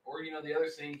 Or, the other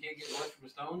saying, can't get blood from a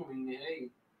stone. I mean, hey.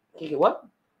 Can't get what?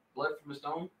 Blood from a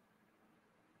stone.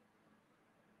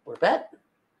 Or bet.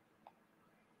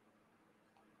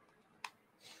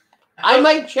 I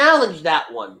might challenge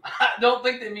that one. I don't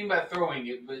think they mean by throwing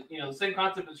it, but, the same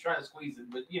concept as trying to squeeze it,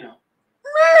 but,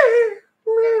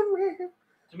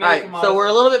 All right, so we're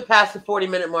a little bit past the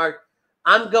 40-minute mark.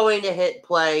 I'm going to hit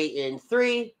play in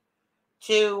 3,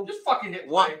 2, just fucking hit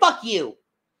play. 1. Fuck you.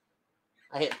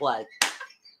 I hit play.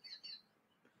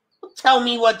 Tell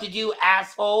me what to do,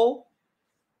 asshole.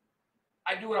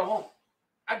 I do what I want.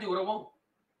 I do what I want.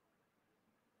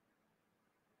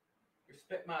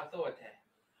 Respect my authority.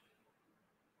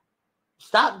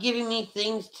 Stop giving me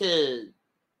things to...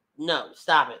 No,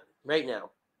 stop it. Right now.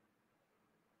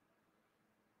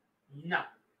 No.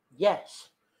 Yes.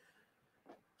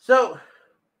 So,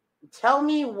 tell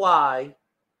me why...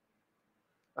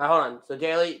 All right, hold on. So,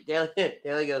 Daly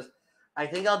goes, I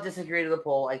think I'll disagree to the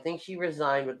poll. I think she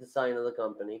resigned with the sign of the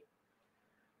company.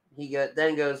 He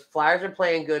then goes, Flyers are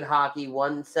playing good hockey.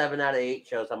 7 out of 8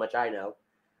 shows how much I know.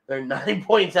 They're 9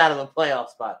 points out of a playoff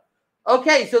spot.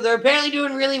 Okay, so they're apparently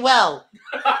doing really well.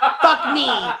 Fuck me.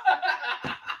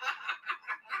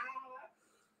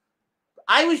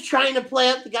 I was trying to play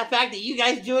up the fact that you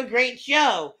guys do a great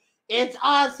show. It's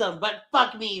awesome, but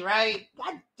fuck me, right?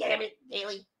 God damn it,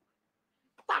 Daly.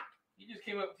 Fuck. He just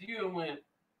came up to you and went,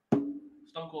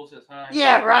 Stone Cold says hi.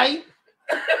 Yeah, right?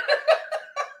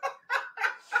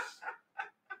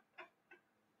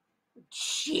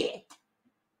 Shit.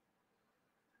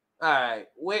 All right,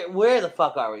 where the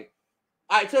fuck are we?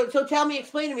 All right, so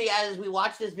explain to me as we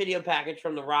watch this video package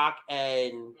from The Rock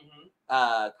and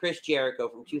Chris Jericho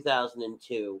from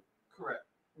 2002. Correct.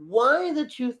 Why the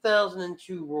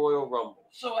 2002 Royal Rumble?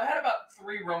 So I had about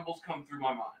 3 Rumbles come through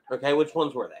my mind. Okay, which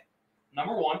ones were they?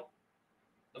 Number 1,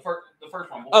 the first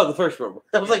Rumble. Oh, the first Rumble.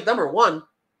 That was like number 1.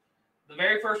 The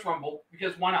very first Rumble,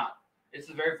 because why not? It's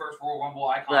the very first Royal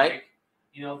Rumble, iconic. Right.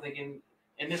 Thinking,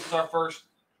 and this is our first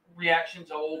reaction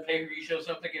to old pay-per-view shows,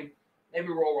 so I'm thinking maybe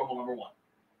Royal Rumble number 1.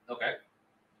 Okay.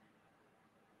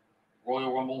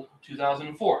 Royal Rumble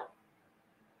 2004.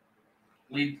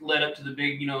 Led up to the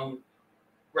big,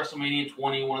 WrestleMania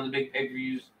 20, one of the big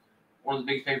pay-per-views, one of the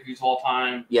biggest pay-per-views of all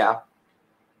time. Yeah.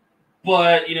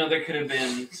 But, there could have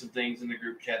been some things in the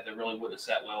group chat that really would have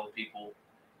sat well with people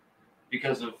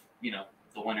because of, the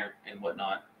winner and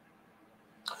whatnot.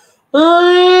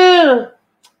 Oh, yeah.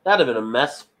 That'd have been a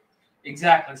mess.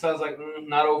 Exactly. So I was like,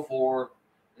 not 04.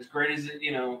 As great as it,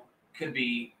 could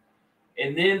be.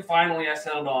 And then finally I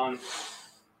settled on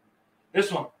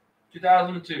this one,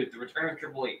 2002, The Return of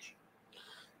Triple H.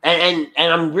 And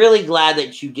I'm really glad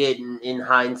that you did in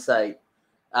hindsight.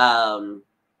 I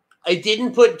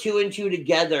didn't put 2 and 2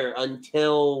 together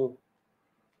until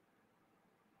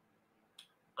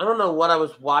I don't know what I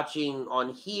was watching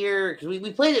on here because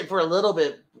we played it for a little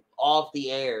bit off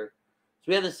the air. So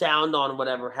we had the sound on,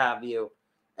 whatever have you.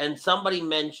 And somebody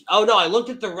mentioned, I looked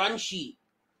at the run sheet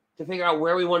to figure out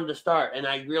where we wanted to start. And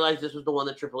I realized this was the one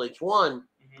that Triple H won.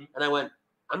 Mm-hmm. And I went,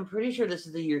 I'm pretty sure this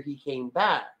is the year he came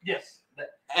back. Yes.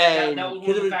 That was one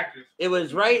of the factors. It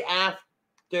was right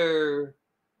after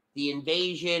the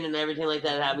invasion and everything like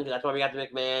that happened. That's why we got the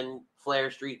McMahon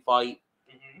Flair Street fight,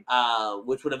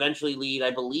 which would eventually lead, I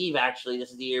believe, actually,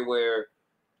 this is the year where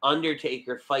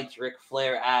Undertaker fights Ric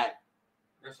Flair at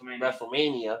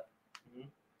WrestleMania. Mm-hmm.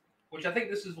 Which I think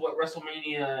this is what,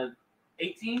 WrestleMania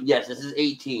 18? Yes, this is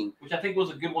 18. Which I think was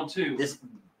a good one, too.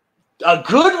 A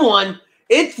good one?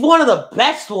 It's one of the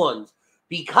best ones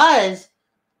because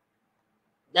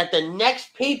at the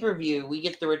next pay-per-view, we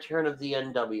get the return of the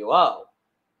NWO.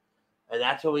 And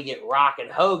that's when we get Rock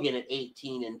and Hogan at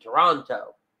 18 in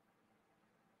Toronto.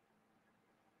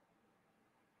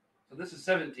 So this is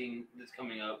 17 that's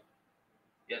coming up.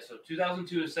 Yeah, so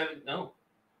 2002 is 7. No.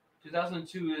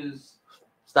 2002 is...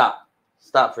 Stop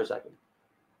for a second.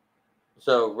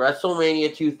 So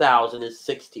WrestleMania 2000 is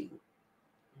 16.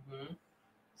 Mm-hmm.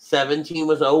 17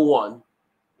 was 01.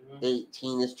 Mm-hmm.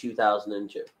 18 is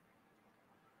 2002.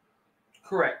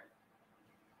 Correct.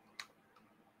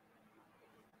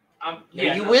 Are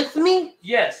you with me?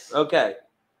 Yes. Okay.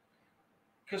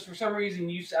 Because for some reason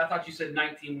I thought you said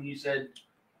 19 when you said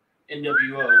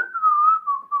NWO.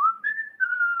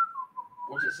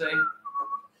 What's it say?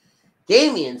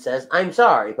 Damien says, I'm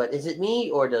sorry, but is it me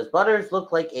or does Butters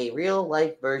look like a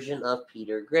real-life version of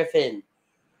Peter Griffin?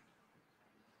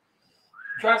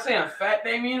 Trying to say I'm fat,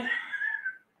 Damien?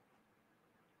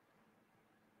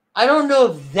 I don't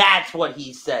know if that's what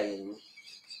he's saying.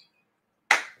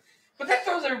 But that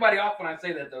throws everybody off when I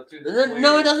say that, though, too.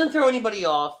 No, it doesn't throw anybody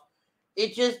off.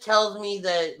 It just tells me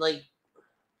that, like...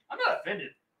 I'm not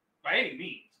offended by any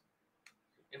means.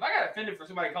 If I got offended for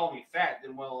somebody calling me fat,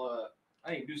 then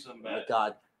I need to do something Oh about my it.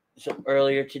 God. So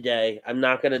earlier today, I'm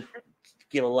not going to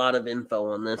give a lot of info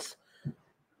on this,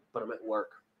 but I'm at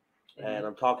work. And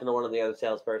I'm talking to one of the other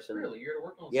salesperson. Really? You're at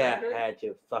work on Yeah, Saturday? I had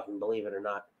to. Fucking believe it or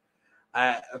not.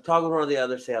 I'm talking to one of the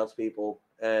other salespeople,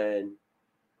 and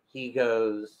he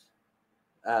goes,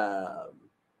 how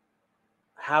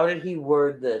did he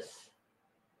word this?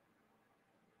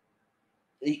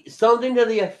 Something to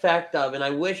the effect of, and I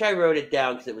wish I wrote it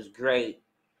down because it was great,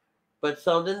 but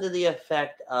something to the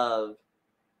effect of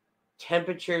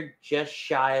temperature just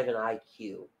shy of an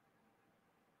IQ.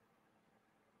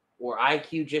 Or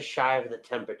IQ just shy of the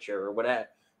temperature, or whatever.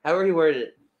 However he worded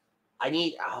it.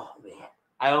 Oh man.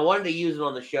 I wanted to use it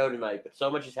on the show tonight, but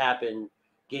so much has happened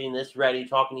getting this ready,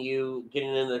 talking to you,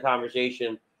 getting into the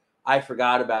conversation. I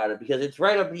forgot about it because it's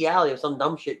right up the alley of some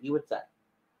dumb shit you would say.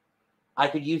 I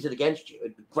could use it against you.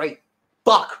 It'd be great.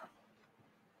 Fuck.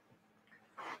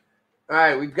 All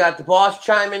right, we've got the boss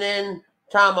chiming in.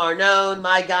 Tom Arnone,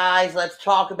 my guys, let's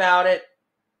talk about it.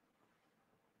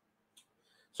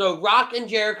 So Rock and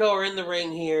Jericho are in the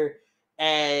ring here,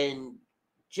 and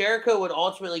Jericho would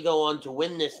ultimately go on to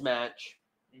win this match.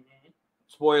 Mm-hmm.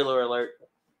 Spoiler alert.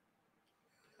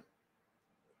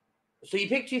 So you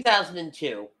picked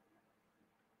 2002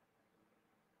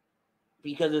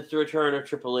 because it's the return of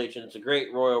Triple H, and it's a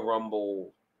great Royal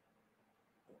Rumble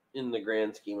in the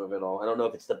grand scheme of it all. I don't know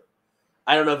if it's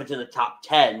in the top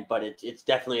 10, but it's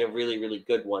definitely a really, really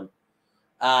good one.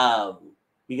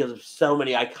 Because of so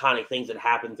many iconic things that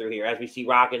happen through here. As we see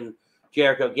Rock and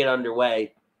Jericho get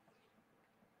underway.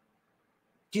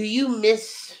 Do you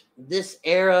miss this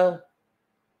era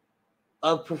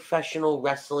of professional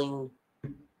wrestling?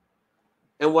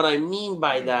 And what I mean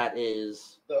by that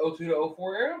is... The 02 to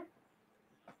 04 era?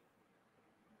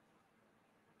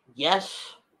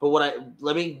 Yes, but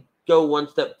let me go one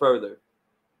step further.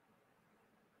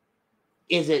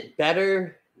 Is it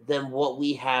better than what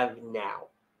we have now?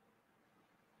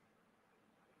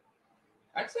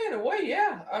 I'd say in a way,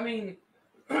 yeah. I mean,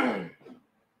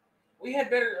 we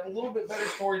had a little bit better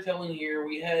storytelling here.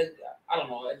 We had, I don't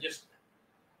know,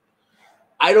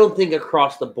 I don't think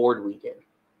across the board we did.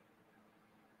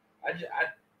 I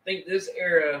think this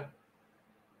era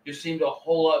just seemed a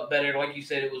whole lot better. Like you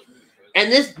said, it was.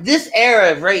 And this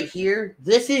era right here,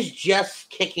 this is just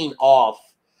kicking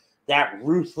off that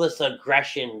ruthless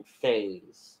aggression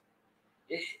phase.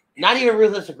 Not even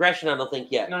ruthless aggression, I don't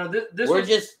think yet. No, this was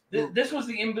the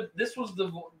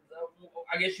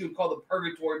I guess you would call the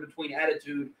purgatory between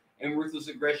Attitude and Ruthless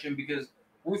Aggression, because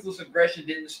Ruthless Aggression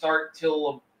didn't start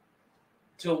till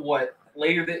what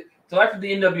later till after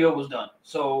the NWO was done.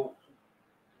 So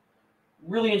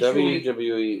really and truly,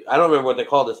 WWE. I don't remember what they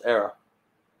call this era.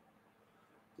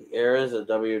 The eras of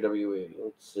WWE.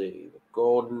 Let's see, the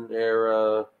golden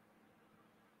era.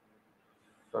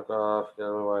 Fuck off, get out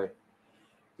of the way.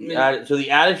 So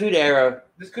the Attitude Era.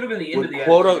 This could have been the end of the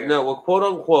quote Attitude Era. No, well, quote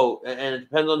unquote, and it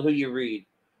depends on who you read,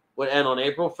 would end on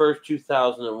April 1st,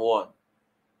 2001.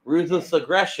 Ruthless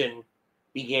Aggression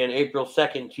began April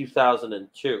 2nd,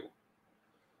 2002.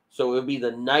 So it would be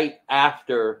the night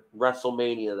after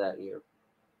WrestleMania that year.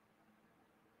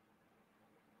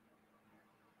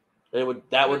 And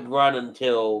that would run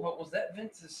until... What was that,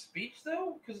 Vince's speech,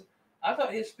 though? Because I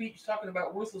thought his speech talking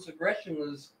about Ruthless Aggression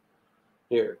was...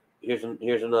 Here's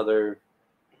another.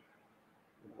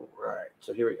 Right.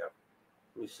 So here we go.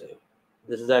 Let me see.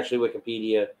 This is actually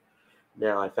Wikipedia.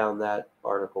 Now I found that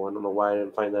article. I don't know why I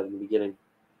didn't find that in the beginning.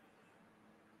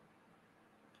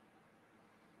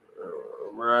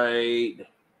 Right.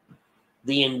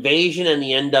 The Invasion and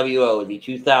the NWO would be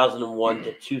 2001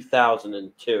 to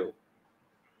 2002.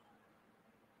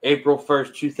 April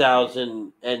 1st,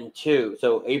 2002.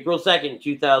 So April 2nd,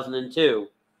 2002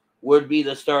 would be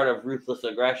the start of Ruthless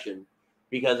Aggression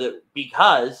because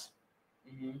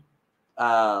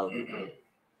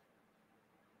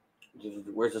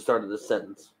where's the start of this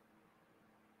sentence?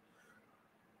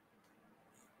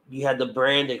 You had the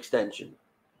brand extension,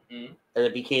 and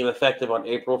it became effective on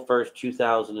April 1st,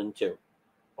 2002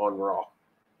 on Raw.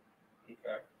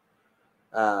 Okay.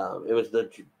 It was the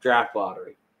draft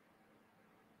lottery.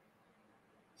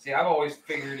 See, I've always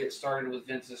figured it started with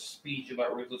Vince's speech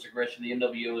about Ruthless Aggression. The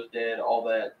NWO is dead, all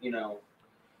that,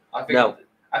 I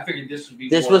figured this would be.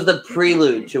 This was the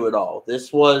prelude to it all.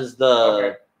 This was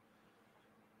the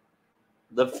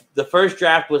first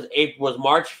draft was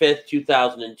March 5th,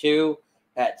 2002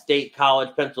 at State College,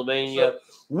 Pennsylvania.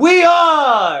 We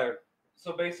are.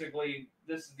 So basically,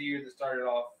 this is the year that started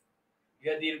off. You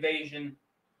had the Invasion.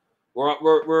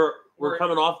 We're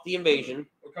coming off the Invasion.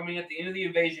 We're coming at the end of the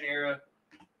Invasion era.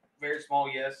 Very small,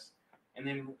 yes. And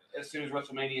then as soon as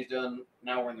WrestleMania is done,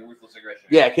 now we're in the Ruthless Aggression.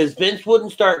 Yeah, because Vince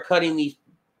wouldn't start cutting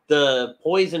the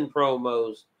Poison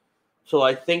promos. So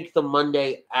I think the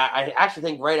Monday, I actually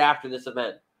think right after this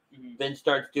event, Vince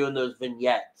starts doing those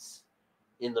vignettes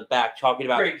in the back, talking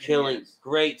about killing,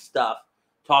 great stuff,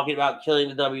 talking about killing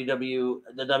the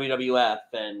WWF,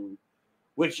 and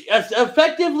which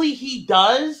effectively he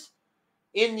does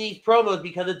in these promos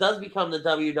because it does become the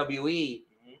WWE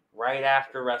right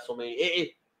after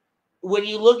WrestleMania. When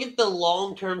you look at the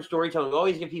long-term storytelling, we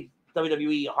always give people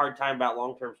WWE a hard time about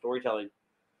long-term storytelling.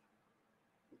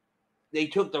 They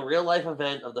took the real-life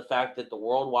event of the fact that the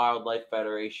World Wildlife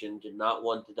Federation did not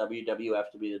want the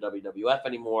WWF to be the WWF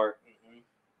anymore.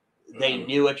 They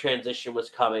knew a transition was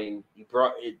coming.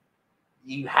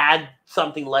 You had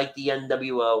something like the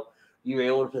NWO. You were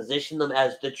able to position them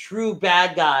as the true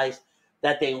bad guys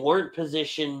that they weren't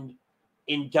positioned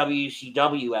in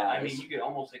WCW as. I mean, you could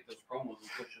almost take those promos and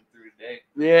push them through today.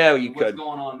 Yeah, you could. What's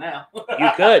going on now?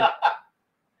 You could.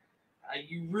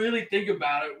 You really think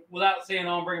about it without saying,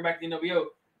 "Oh, I'm bringing back the NWO."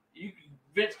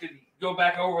 Vince could go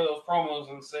back over those promos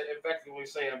and effectively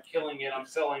say, "I'm killing it. I'm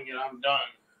selling it. I'm done."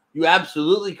 You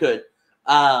absolutely could.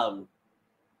 And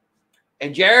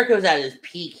Jericho's at his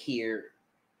peak here.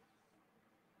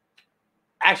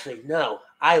 Actually, no,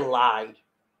 I lied.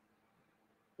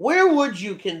 Where would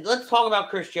you let's talk about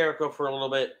Chris Jericho for a little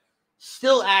bit.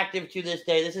 Still active to this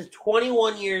day. This is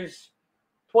 21 years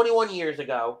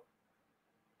ago.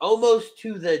 Almost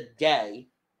to the day.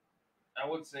 I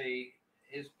would say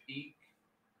his peak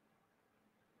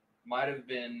might have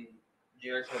been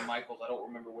Jericho and Michaels. I don't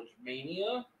remember which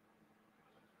Mania.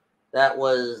 That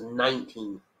was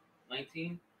 19.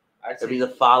 19? It'd be the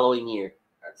following year.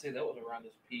 I'd say that was around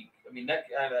his peak. I mean,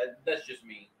 that's just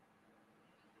me.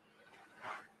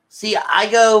 See, I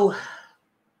go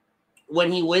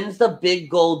when he wins the big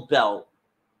gold belt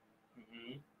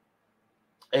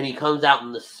and he comes out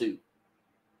in the suit.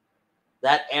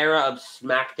 That era of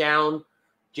SmackDown,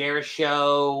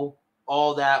 Jericho,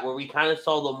 all that, where we kind of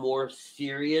saw the more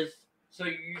serious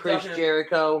Chris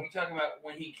Jericho. You're talking about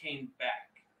when he came back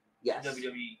yes. to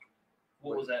WWE.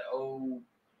 What was that?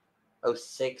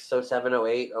 06, 07,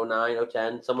 08, 09,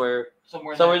 010, somewhere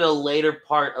in the later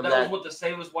part of that. That was what the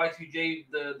Save Us Y2J,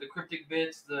 the cryptic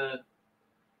bits,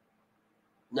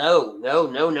 No.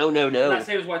 Not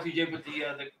Save Us Y2J, but the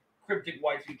cryptic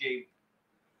Y2J.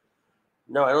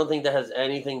 No, I don't think that has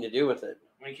anything to do with it.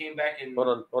 When he came back and...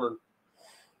 Hold on.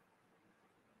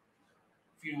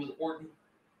 Feud with Orton?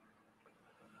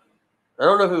 I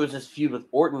don't know if it was his feud with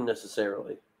Orton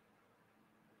necessarily.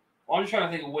 Well, I'm just trying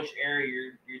to think of which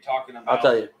area you're talking about.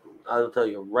 I'll tell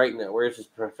you right now. Where's his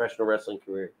professional wrestling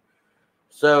career?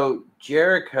 So,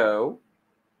 Jericho...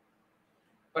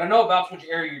 But I know about which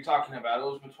area you're talking about. It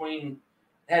was between...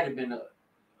 It had to have been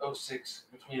 06,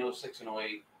 between 06 and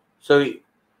 08. So...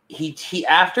 He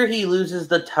after he loses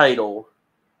the title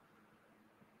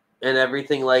and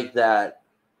everything like that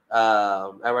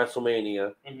at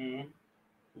WrestleMania,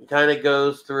 he kind of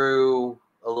goes through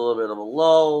a little bit of a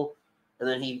lull, and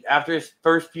then after his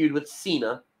first feud with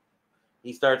Cena,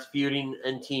 he starts feuding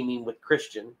and teaming with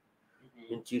Christian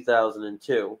in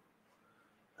 2002.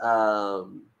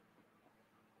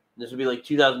 This would be like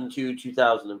 2002,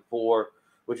 2004,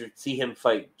 which would see him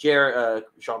fight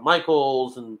Shawn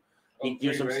Michaels and. He'd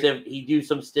do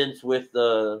some stints with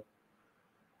the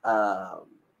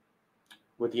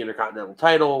Intercontinental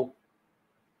title,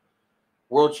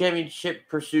 World Championship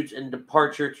pursuits and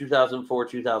departure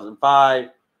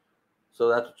 2004-2005. So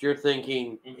that's what you're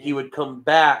thinking. He would come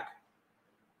back.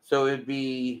 So it'd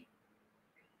be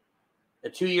a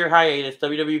 2-year hiatus.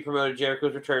 WWE promoted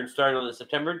Jericho's return starting on the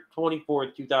September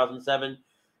 24th, 2007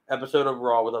 episode of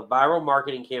Raw with a viral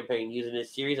marketing campaign using a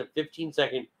series of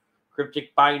 15-second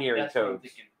cryptic binary codes.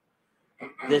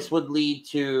 This would lead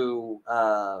to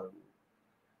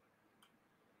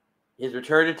his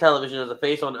return to television as a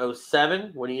face on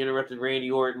 07 when he interrupted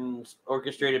Randy Orton's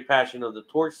orchestrated Passion of the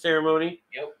Torch ceremony.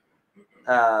 Yep.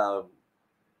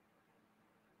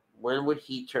 When would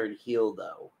he turn heel,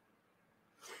 though?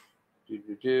 I think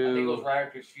it was right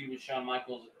after his feud with Shawn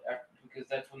Michaels, because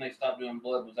that's when they stopped doing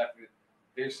blood, was after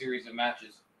their series of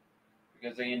matches,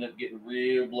 because they ended up getting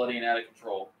real bloody and out of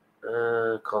control.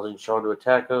 Causing Shawn to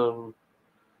attack him.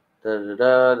 Which they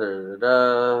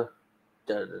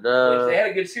had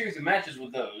a good series of matches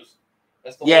with those.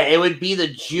 It would be the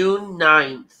June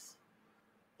 9th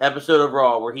episode of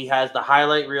Raw where he has the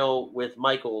highlight reel with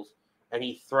Michaels and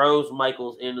he throws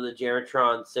Michaels into the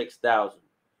Geritron 6000.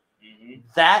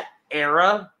 That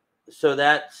era, so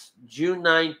that's June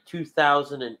 9th,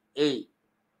 2008.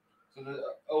 So the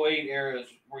 08 era is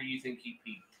where you think he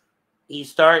peaked. He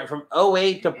started from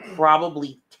 08 to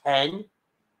probably 10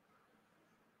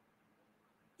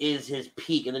 is his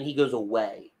peak, and then he goes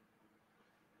away.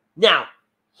 Now,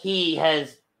 he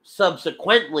has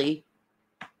subsequently,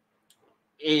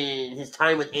 in his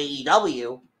time with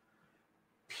AEW,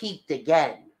 peaked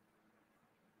again.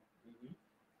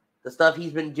 The stuff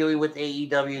he's been doing with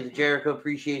AEW, the Jericho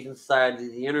Appreciation Society,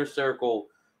 the Inner Circle,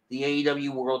 the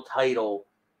AEW World Title,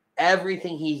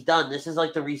 everything he's done. This is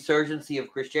like the resurgency of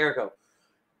Chris Jericho.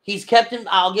 He's kept him,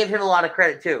 I'll give him a lot of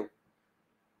credit too.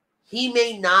 He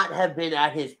may not have been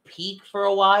at his peak for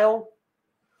a while,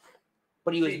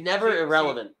 but he was never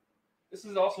irrelevant. This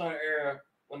is also an era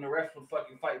when the refs would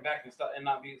fucking fight back and stuff and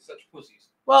not be such pussies.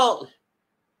 Well,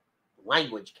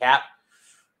 language, Cap.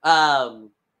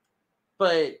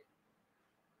 But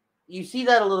you see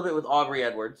that a little bit with Aubrey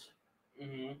Edwards.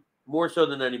 Mm-hmm. More so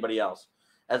than anybody else.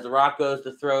 As The Rock goes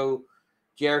to throw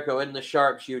Jericho in the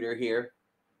sharpshooter here.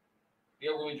 The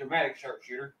overly dramatic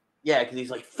sharpshooter. Yeah, because he's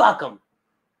like, fuck him.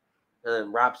 And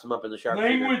then wraps him up in the sharpshooter.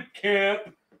 Language,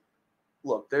 Cap.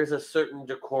 Look, there's a certain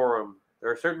decorum.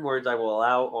 There are certain words I will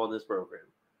allow on this program.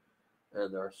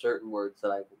 And there are certain words that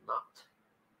I will not.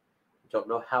 I don't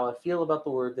know how I feel about the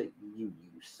word that you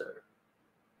use, sir.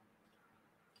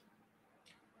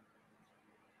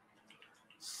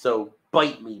 So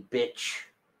bite me, bitch.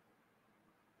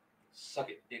 Suck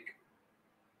it, dick.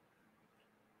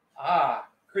 Ah,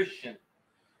 Christian.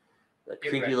 That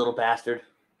creepy little bastard.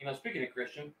 You know, speaking of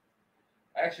Christian,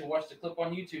 I actually watched a clip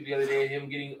on YouTube the other day of him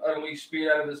getting utterly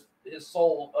speared out of his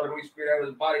soul, utterly speared out of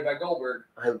his body by Goldberg.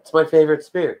 It's my favorite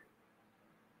spear.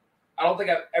 I don't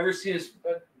think I've ever seen a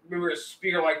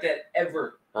spear like that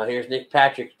ever. Here's Nick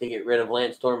Patrick to get rid of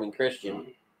Lance Storm and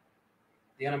Christian.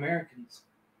 The Un-Americans.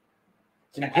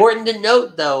 It's important to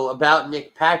note, though, about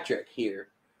Nick Patrick here.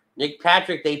 Nick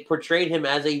Patrick, they portrayed him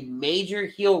as a major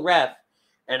heel ref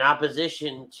in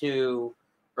opposition to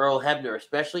Earl Hebner,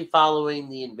 especially following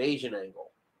the invasion angle.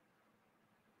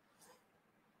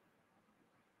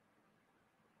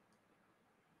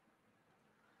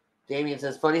 Damien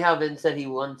says, funny how Vince said he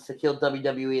wants to kill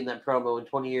WWE in that promo, and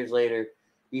 20 years later,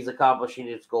 he's accomplishing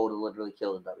his goal to literally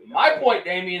kill the WWE. My point,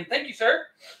 Damien. Thank you, sir.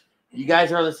 You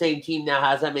guys are on the same team now.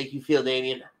 How does that make you feel,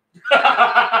 Damien?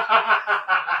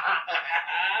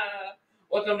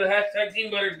 Welcome to hashtag Team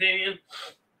Butters, Damien.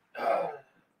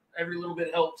 Every little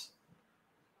bit helps.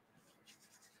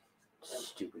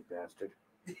 Stupid bastard.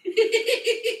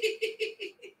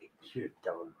 You're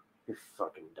dumb. You're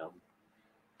fucking dumb.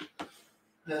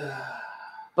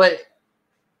 But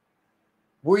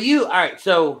were you... All right,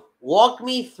 so walk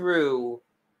me through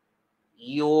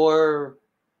your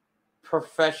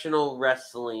professional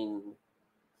wrestling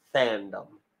fandom.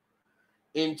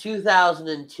 In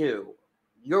 2002,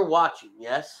 you're watching,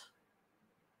 yes?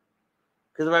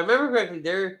 Because if I remember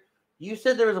correctly, you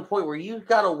said there was a point where you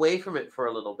got away from it for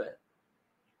a little bit.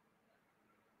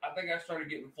 I think I started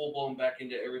getting full-blown back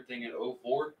into everything in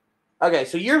 2004. Okay,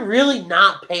 so you're really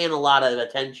not paying a lot of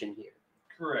attention here.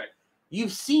 Correct.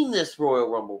 You've seen this Royal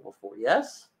Rumble before,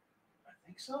 yes? I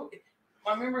think so.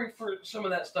 My memory for some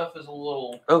of that stuff is a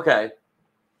little... Okay.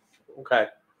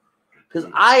 Because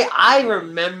I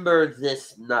remember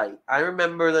this night. I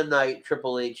remember the night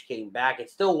Triple H came back.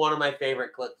 It's still one of my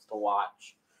favorite clips to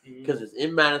watch. Because it's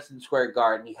in Madison Square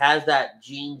Garden. He has that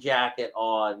jean jacket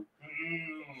on.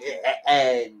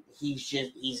 And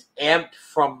he's amped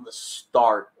from the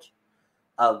start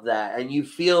of that. And you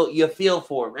feel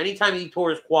for him. Anytime he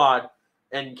tore his quad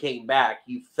and came back,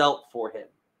 you felt for him.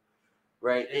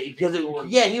 Right? Because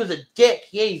he was a dick.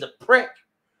 Yeah, he's a prick.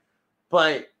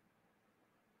 But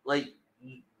like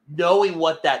knowing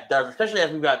what that does, especially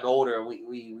as we've gotten older and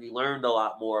we learned a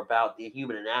lot more about the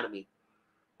human anatomy,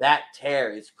 that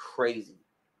tear is crazy.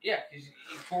 Yeah, he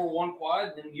tore one quad,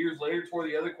 and then years later tore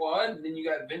the other quad, and then you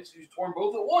got Vince who's torn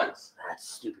both at once. That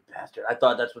stupid bastard. I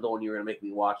thought that's the one you were going to make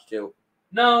me watch too.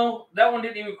 No, that one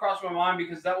didn't even cross my mind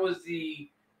because that was the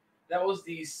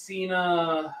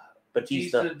Cena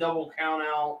Batista double count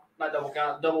out, not double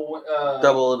count,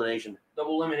 double elimination.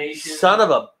 Double elimination. Son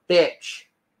of a bitch.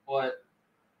 What?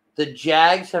 The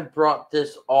Jags have brought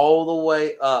this all the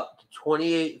way up to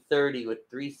 28-30 with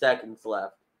 3 seconds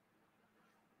left.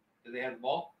 Do they have the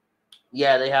ball?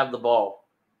 Yeah, they have the ball.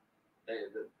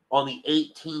 On the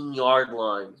 18-yard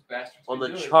line. On the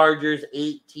Chargers'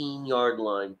 18-yard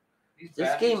line.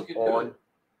 This game on.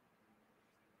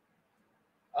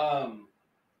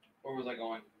 Where was I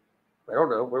going? I don't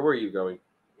know. Where were you going?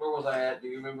 Where was I at? Do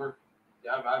you remember?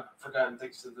 I've forgotten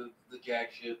thanks to the Jag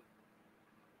shit.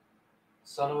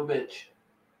 Son of a bitch.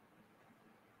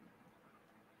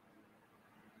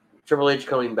 Triple H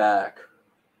coming back.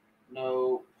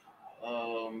 No.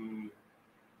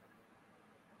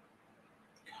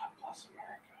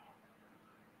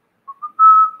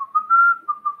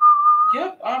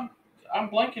 I'm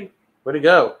blanking. Way to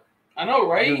go. I know,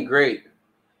 right? You're doing great.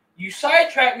 You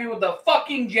sidetracked me with the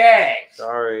fucking Jags.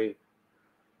 Sorry.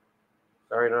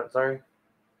 Sorry, not sorry.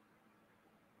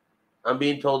 I'm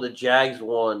being told the Jags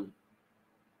won.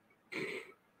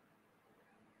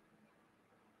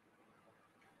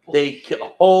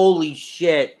 Holy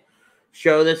shit.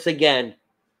 Show this again.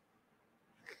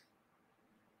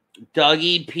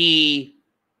 Dougie P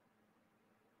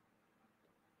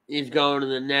is going to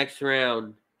the next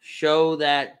round. Show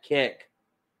that kick.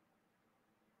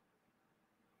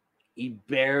 He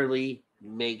barely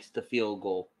makes the field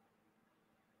goal.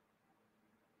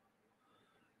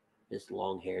 This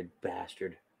long-haired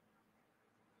bastard.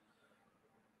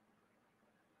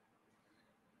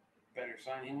 Better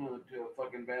sign him to a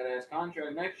fucking badass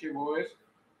contract next year, boys.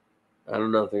 I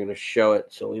don't know if they're going to show it,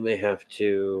 so we may have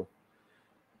to.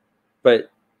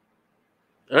 But,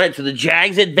 all right, so the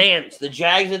Jags advance. The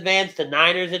Jags advance. The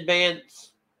Niners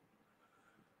advance.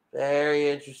 Very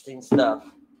interesting stuff.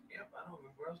 Yep, I don't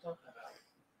remember what I was talking about.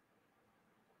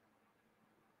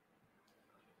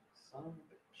 Son of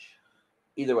a bitch.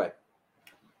 Either way.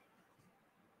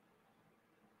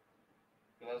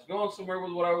 I was going somewhere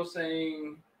with what I was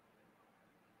saying.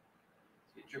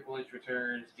 Triple H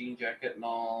returns, Jean Jacket and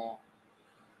all.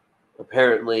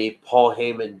 Apparently, Paul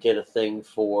Heyman did a thing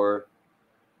for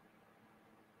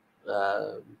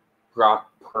Brock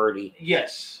Purdy.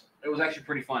 Yes. It was actually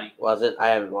pretty funny. Was it? I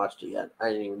haven't watched it yet. I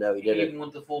didn't even know he did it. Even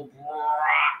with the full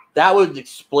That would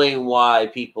explain why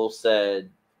people said,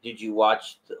 did you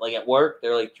watch, like at work?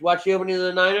 They're like, did you watch the opening of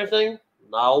the Niner thing?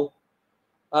 No.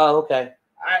 Oh, okay.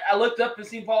 I looked up and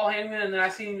seen Paul Heyman, and then I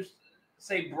seen him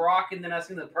say Brock, and then I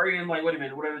seen the Purdy, and I'm like, wait a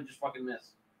minute, what did I just fucking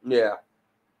miss? Yeah.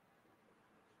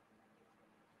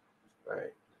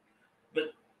 Right.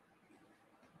 But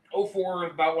 04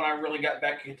 is about when I really got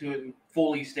back into it and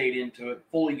fully stayed into it,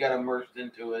 fully got immersed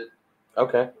into it.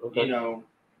 Okay. You know,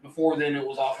 before then it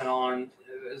was off and on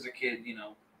as a kid, you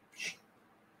know.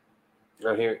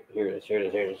 Oh, here it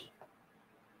is.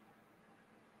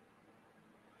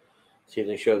 See if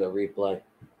they show the replay.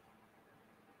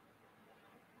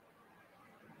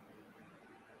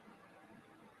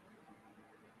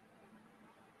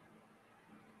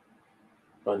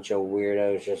 Bunch of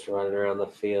weirdos just running around the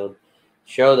field.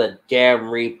 Show the damn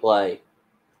replay.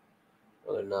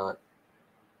 Well, they're not.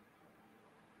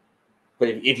 But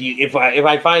if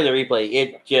I find the replay,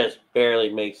 it just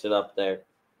barely makes it up there.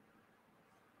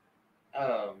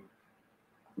 So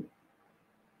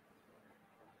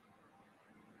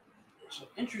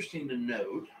interesting to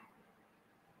note,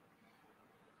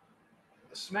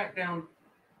 the SmackDown.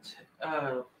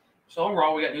 So on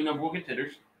Raw, we got new number one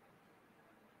contenders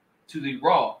to the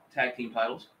Raw tag team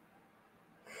titles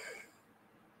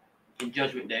in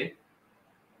Judgment Day.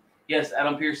 Yes,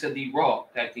 Adam Pearce said the Raw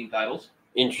tag team titles.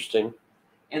 Interesting.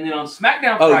 And then on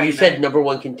SmackDown Oh, Friday you said number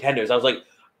one contenders. I was like,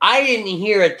 I didn't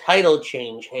hear a title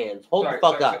change hands. Hold the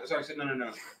fuck up. Sorry,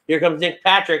 no. Here comes Nick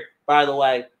Patrick, by the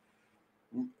way.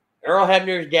 Earl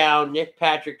Hebner's down. Nick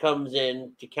Patrick comes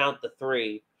in to count the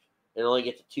 3 and only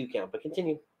gets a 2 count. But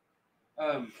continue.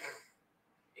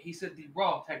 He said the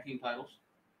Raw tag team titles.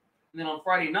 And then on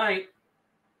Friday night,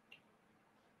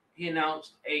 he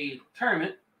announced a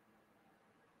tournament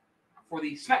for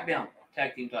the SmackDown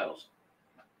tag team titles.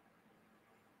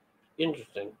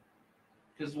 Interesting.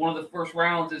 Because one of the first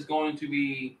rounds is going to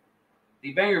be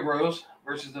the Banger Bros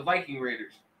versus the Viking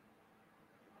Raiders.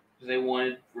 Because they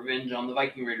wanted revenge on the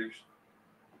Viking Raiders.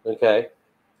 Okay.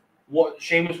 What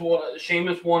Sheamus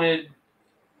wanted,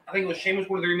 I think it was Sheamus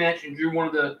wanted the rematch and Drew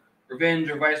wanted the revenge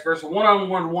or vice versa. One on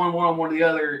one the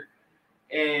other.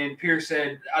 And Pierce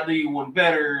said, I'll do you one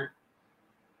better.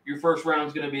 Your first round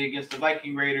is going to be against the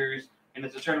Viking Raiders, and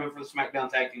it's a tournament for the SmackDown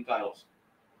tag team titles.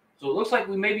 So it looks like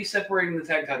we may be separating the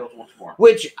tag titles once more.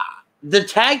 Which, the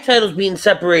tag titles being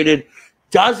separated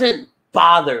doesn't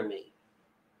bother me.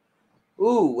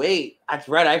 Ooh, wait. That's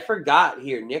right. I forgot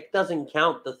here. Nick doesn't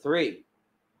count the 3.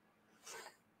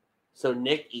 So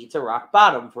Nick eats a rock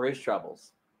bottom for his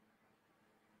troubles.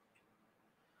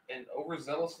 And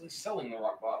overzealously selling the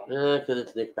rock bottom. Because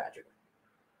it's Nick Patrick.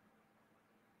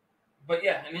 But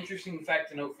yeah, an interesting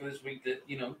fact to note for this week that,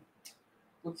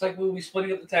 looks like we'll be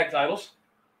splitting up the tag titles.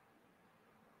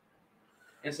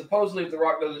 And supposedly if The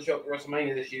Rock doesn't show up at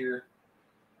WrestleMania this year,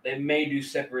 they may do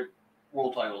separate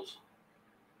world titles.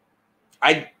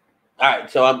 All right,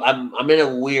 so I'm in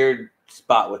a weird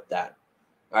spot with that.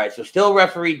 All right, so still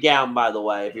referee down, by the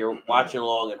way, if you're watching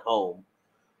along at home.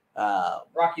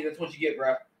 Rocky, that's what you get,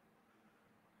 bro.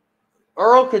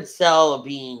 Earl could sell a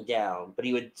being down, but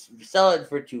he would sell it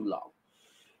for too long.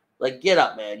 Like, get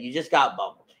up, man. You just got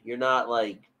bumped. You're not,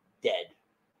 like, dead.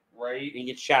 Right. And he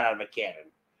gets shot out of a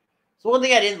cannon. So one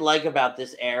thing I didn't like about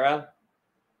this era,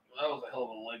 That was a hell of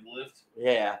a leg lift.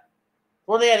 yeah.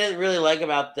 One thing I didn't really like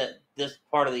about this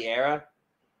part of the era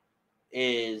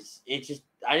is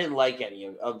I didn't like any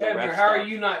of the Hebner, ref how stuff. are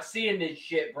you not seeing this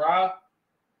shit, brah?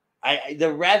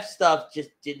 The ref stuff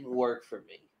just didn't work for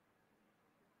me.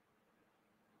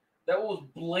 That was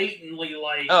blatantly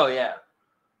like. Oh yeah.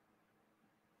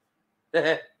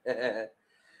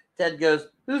 Ted goes,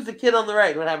 "Who's the kid on the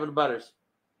right? What happened to Butters?"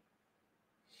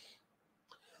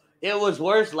 It was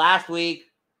worse last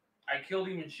week. I killed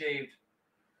him and shaved.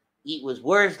 It was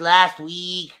worse last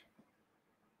week.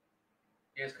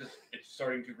 Yes, because it's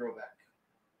starting to grow back.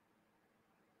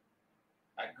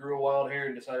 I grew a wild hair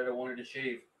and decided I wanted to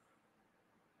shave.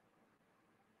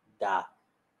 Duh.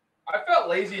 I felt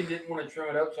lazy and didn't want to trim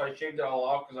it up, so I shaved it all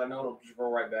off because I know it'll just grow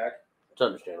right back. It's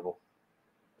understandable.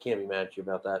 Can't be mad at you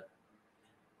about that.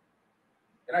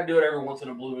 And I do it every once in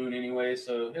a blue moon anyway,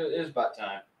 so it's about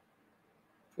time.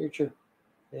 Very true.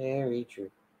 Very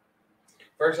true.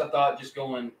 First, I thought just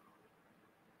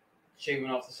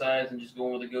shaving off the sides and just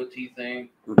going with a goatee thing.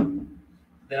 Mm-hmm.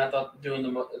 Then I thought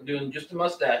doing just a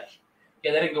mustache.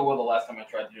 Yeah, that didn't go well the last time I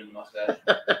tried to do the mustache.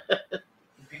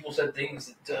 People said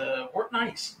things that weren't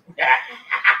nice.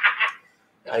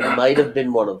 I might have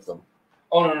been one of them.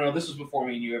 Oh, no. This was before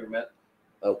me and you ever met.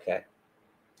 Okay.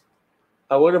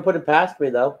 I wouldn't put it past me,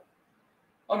 though.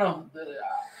 Oh, no.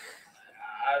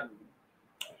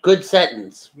 Good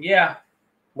sentence. Yeah.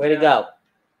 Way to go.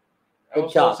 I Good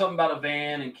was job. told something about a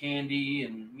van and candy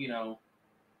and,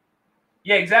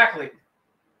 Yeah, exactly.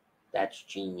 That's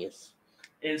genius.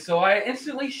 And so I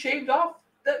instantly shaved off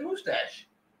that mustache.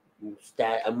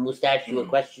 A mustache to a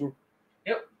question?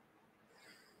 Yep.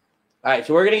 All right,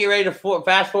 so we're going to get ready to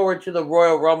fast forward to the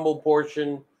Royal Rumble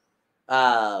portion.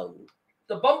 The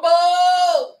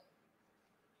Bumble!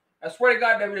 I swear to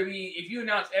God, WWE, if you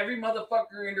announce every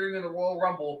motherfucker entering in the Royal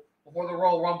Rumble before the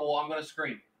Royal Rumble, I'm going to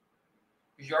scream.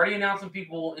 Because you're already announcing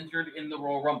people entered in the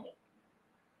Royal Rumble.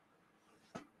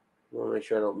 I want to make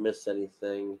sure I don't miss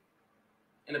anything.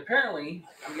 And apparently,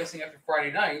 I'm guessing after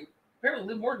Friday night, apparently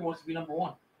Liv Morgan wants to be number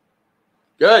one.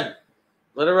 Good.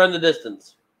 Let her run the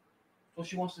distance. That's what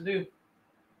she wants to do.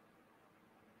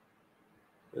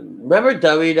 Remember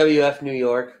WWF New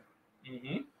York?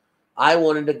 Mm-hmm. I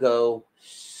wanted to go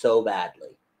so badly.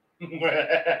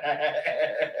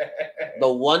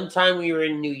 The one time we were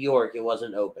in New York, it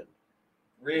wasn't open.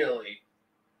 Really?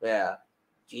 Yeah.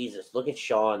 Jesus, look at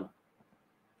Sean.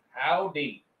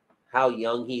 Howdy. How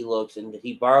young he looks. And did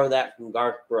he borrow that from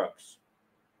Garth Brooks?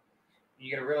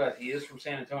 You got to realize he is from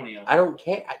San Antonio. I don't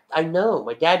care. I know.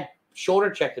 My dad shoulder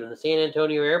checked him in the San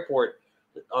Antonio airport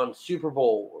on Super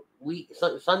Bowl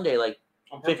Sunday, like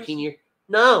On purpose? 15 years.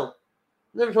 No.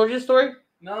 Never told you this story?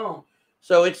 No.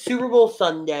 So it's Super Bowl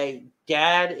Sunday.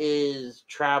 Dad is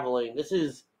traveling.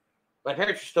 My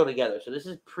parents are still together. So this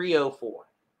is pre-04.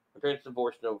 My parents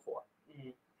divorced in 04.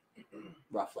 Mm-hmm.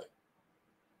 Roughly.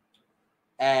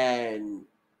 And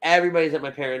everybody's at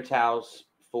my parents' house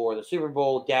for the Super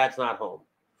Bowl. Dad's not home.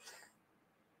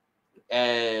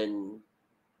 And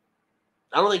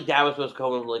I don't think Dad was supposed to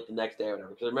come home like the next day or whatever.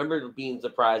 Because I remember being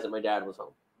surprised that my dad was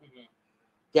home. Mm-hmm.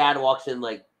 Dad walks in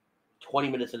like 20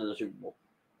 minutes into the Super Bowl.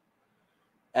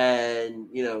 And,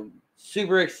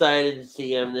 super excited to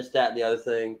see him, this, that, and the other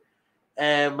thing.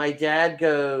 And my dad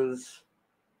goes,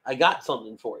 "I got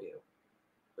something for you."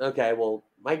 Okay, well,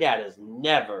 my dad has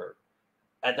never,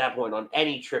 at that point, on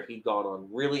any trip he'd gone on,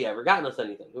 really ever gotten us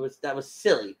anything. That was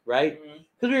silly, right?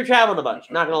 Because we were traveling a bunch,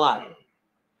 not going to lie.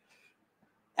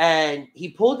 And he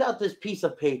pulled out this piece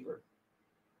of paper.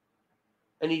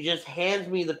 And he just hands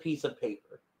me the piece of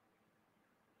paper.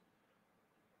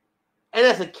 And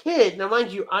as a kid, now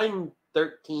mind you, I'm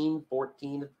 13,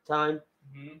 14 at the time.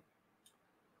 Mm-hmm.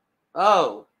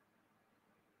 Oh,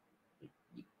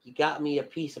 you got me a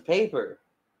piece of paper.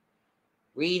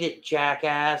 Read it,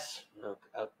 jackass.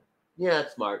 Okay. Yeah,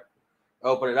 that's smart.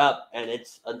 Open it up, and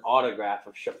it's an autograph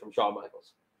from Shawn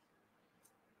Michaels.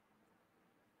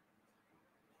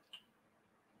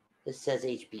 This says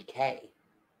HBK.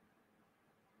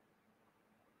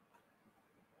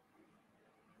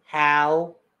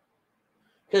 How?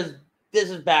 Because this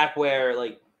is back where,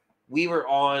 we were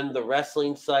on the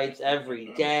wrestling sites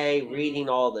every day, reading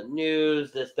all the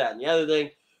news, this, that, and the other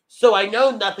thing. So I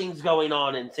know nothing's going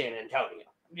on in San Antonio.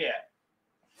 Yeah.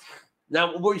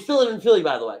 Now, we still live in Philly,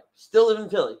 by the way. Still live in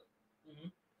Philly. Mm-hmm.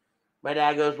 My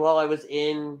dad goes, "Well, I was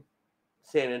in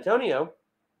San Antonio,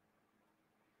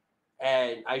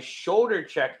 and I shoulder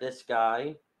checked this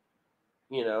guy.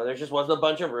 There just wasn't a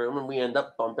bunch of room, and we end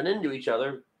up bumping into each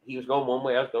other. He was going one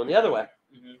way, I was going the other way.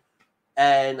 Mm-hmm.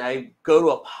 And I go to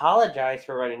apologize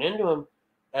for running into him,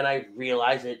 and I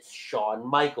realize it's Shawn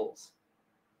Michaels.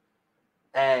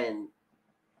 And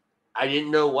I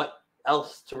didn't know what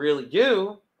else to really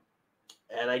do,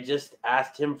 and I just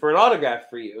asked him for an autograph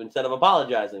for you instead of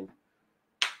apologizing.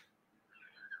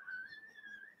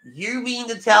 You mean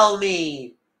to tell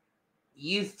me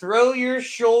you throw your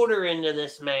shoulder into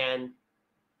this man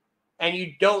and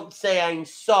you don't say I'm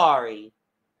sorry?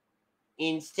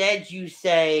 Instead, you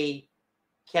say,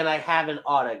 can I have an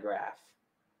autograph?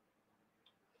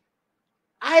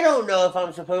 I don't know if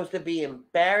I'm supposed to be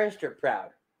embarrassed or proud.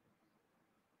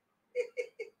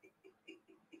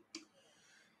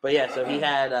 But yeah, so he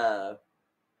had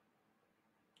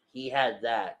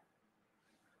that.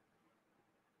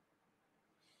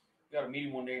 Got to meet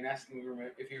him one day and ask him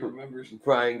if he remembers.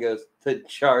 Brian goes, the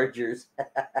Chargers.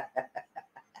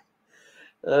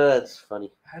 That's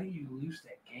funny. How do you lose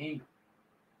that game?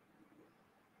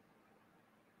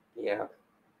 Yeah.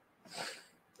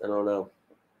 I don't know.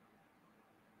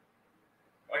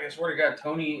 Like I swear to God,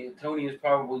 Tony is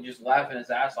probably just laughing his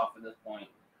ass off at this point.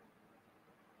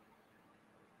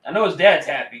 I know his dad's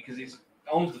happy because he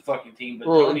owns the fucking team. But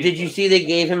well, did you see they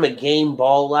gave him a game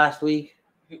ball last week?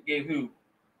 Who gave who?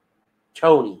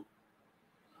 Tony.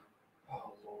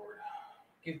 Oh, Lord.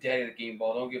 Give Daddy the game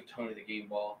ball. Don't give Tony the game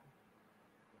ball.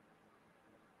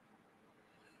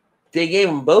 They gave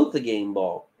them both the game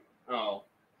ball. Oh.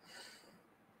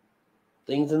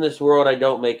 Things in this world I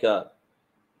don't make up.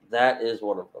 That is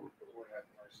one of them. Lord have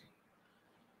mercy.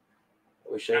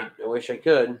 I wish I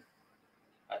could.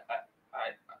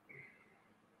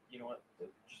 You know what?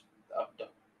 Just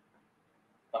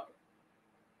up.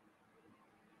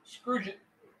 Scrooge it.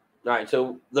 All right,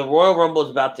 so the Royal Rumble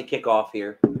is about to kick off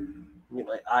here. Get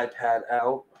my iPad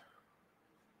out.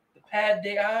 The pad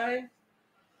day eye.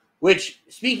 Which,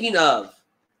 speaking of,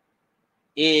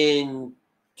 in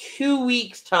 2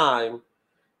 weeks' time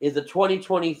is the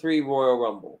 2023 Royal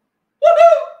Rumble.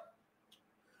 Woohoo!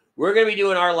 We're going to be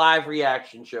doing our live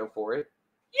reaction show for it.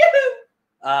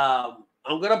 Yahoo!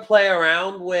 I'm going to play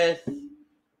around with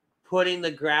putting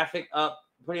the graphic up,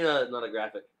 not a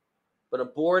graphic, but a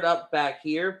board up back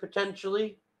here,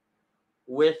 potentially,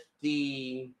 with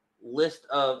the list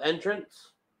of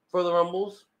entrants for the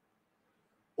Rumbles.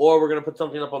 Or we're going to put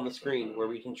something up on the screen where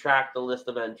we can track the list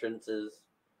of entrances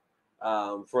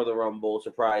for the Rumble,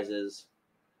 surprises,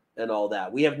 and all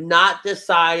that. We have not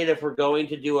decided if we're going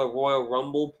to do a Royal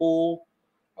Rumble pool.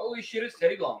 Holy shit, it's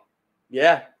Teddy Long.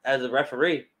 Yeah, as a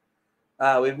referee.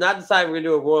 We've not decided we're going to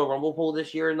do a Royal Rumble pool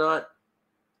this year or not.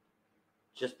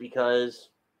 Just because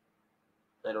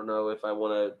I don't know if I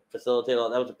want to facilitate all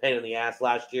that. That was a pain in the ass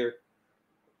last year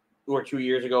or 2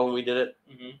 years ago when we did it.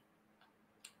 Mm-hmm.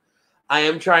 I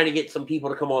am trying to get some people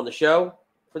to come on the show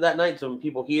for that night. Some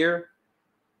people here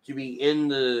to be in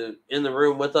the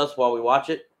room with us while we watch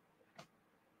it.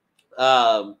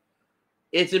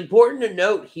 It's important to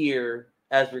note here,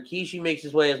 as Rikishi makes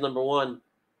his way as number one,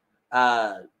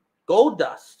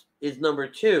 Goldust is number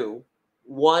 2.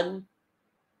 1,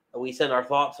 we send our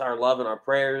thoughts, our love, and our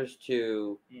prayers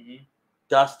to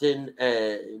Dustin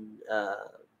and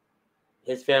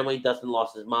his family. Dustin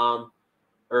lost his mom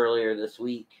earlier this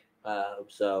week.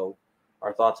 So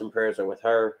our thoughts and prayers are with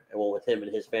her and with him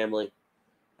and his family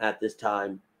at this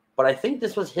time. But I think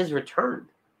this was his return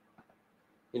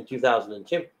in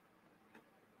 2002.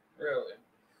 Really?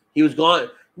 He was gone.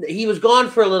 He was gone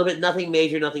for a little bit. Nothing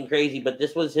major, nothing crazy. But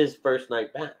this was his first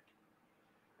night back.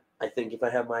 I think if I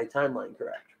have my timeline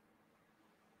correct.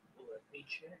 Let me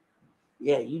check.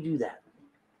 Yeah, you do that.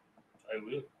 I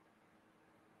will.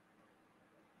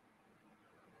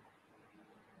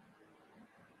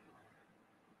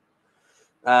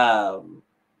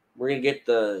 We're gonna get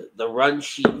the run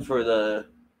sheet for the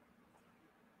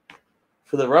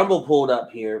Rumble pulled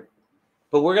up here,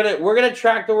 but we're gonna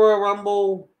track the Royal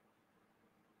Rumble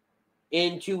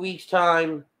in 2 weeks'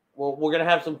 time. We're gonna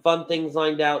have some fun things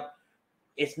lined out.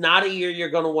 It's not a year you're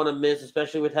gonna want to miss,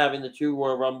 especially with having the 2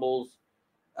 Royal Rumbles.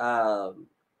 We're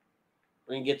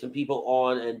gonna get some people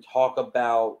on and talk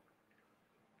about.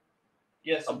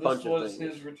 Yes, a bunch of this was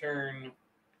things. his return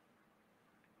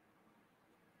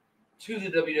to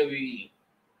the WWE.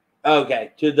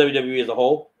 Okay, to the WWE as a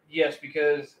whole. Yes,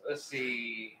 because let's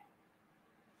see,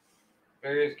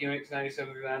 various gimmicks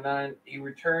 97 through 99. He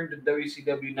returned to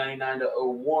WCW 99 to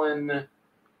 01.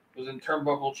 Was in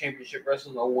Turnbuckle Championship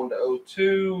Wrestling 01 to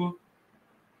 02.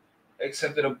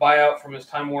 Accepted a buyout from his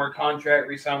Time Warner contract.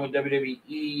 Re-signed with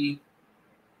WWE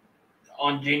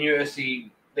on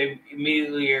January. They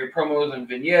immediately aired promos and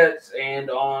vignettes, and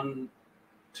on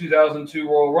 2002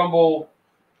 Royal Rumble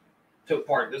took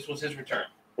part. This was his return.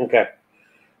 Okay.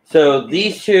 So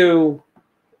these two,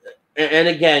 and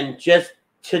again, just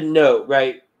to note,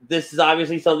 right? This is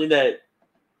obviously something that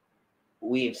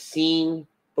we've seen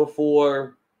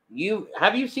before.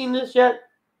 Have you seen this yet?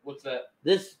 What's that?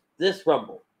 This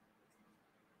Rumble.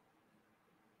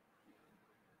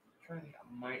 I'm trying to think.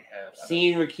 I might have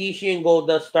Seen Rikishi and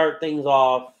Goldust start things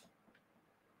off.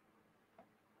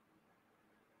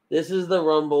 This is the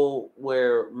Rumble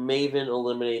where Maven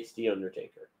eliminates The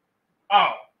Undertaker.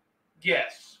 Oh,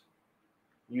 yes.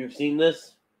 You've seen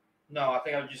this? No, I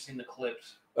think I've just seen the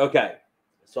clips. Okay.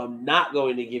 So I'm not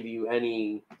going to give you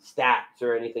any stats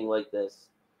or anything like this.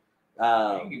 You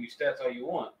can give me stats all you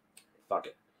want. Fuck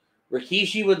it.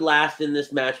 Rikishi would last in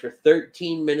this match for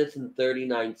 13 minutes and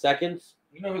 39 seconds.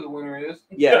 You know who the winner is?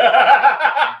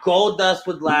 Yeah. Goldust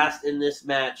would last in this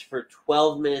match for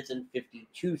 12 minutes and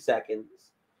 52 seconds.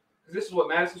 This is what,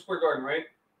 Madison Square Garden, right?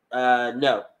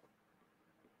 No.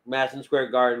 Madison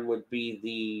Square Garden would be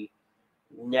the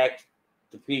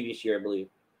previous year, I believe.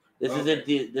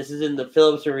 This is in the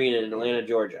Phillips Arena in Atlanta,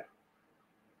 Georgia.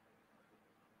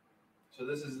 So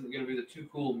this isn't going to be the Too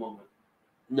Cool moment.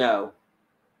 No.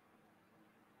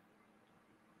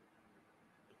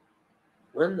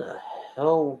 When the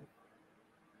hell?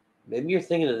 Maybe you're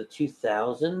thinking of the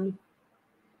 2000?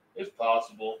 It's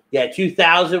possible. Yeah,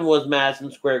 2000 was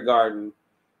Madison Square Garden.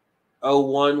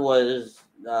 01 was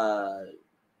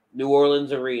New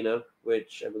Orleans Arena,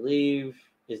 which I believe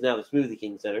is now the Smoothie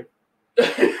King Center.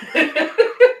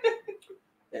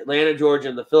 Atlanta, Georgia,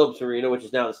 and the Phillips Arena, which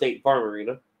is now the State Farm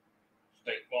Arena.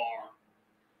 State Farm.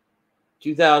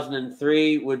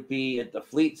 2003 would be at the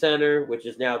Fleet Center, which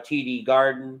is now TD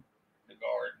Garden. The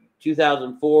Garden.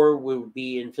 2004 would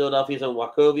be in Philadelphia's own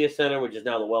Wachovia Center, which is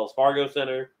now the Wells Fargo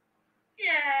Center.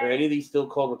 Yeah. Are any of these still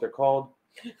called what they're called?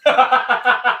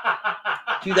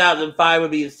 2005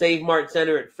 would be the Save Mart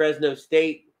Center at Fresno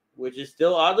State, which is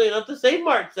still, oddly enough, the Save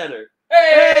Mart Center.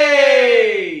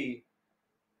 Hey!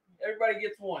 Everybody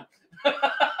gets one.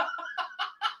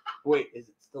 Wait, is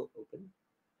it still open?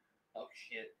 Oh,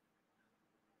 shit.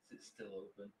 Is it still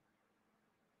open?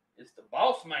 It's the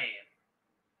Boss Man.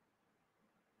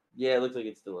 Yeah, it looks like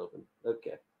it's still open.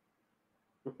 Okay.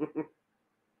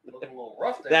 Looking a little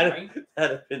rough there, That'd man.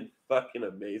 have been fucking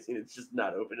amazing. It's just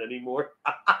not open anymore.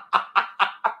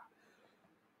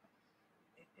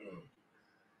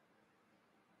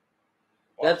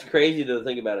 That's crazy to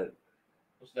think about it.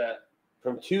 What's that?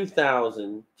 From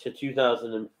 2000 to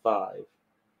 2005,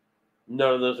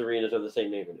 none of those arenas are the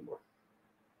same name anymore.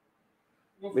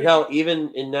 Hell, even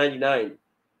in 99,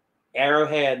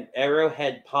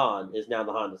 Arrowhead Pond is now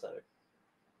the Honda Center.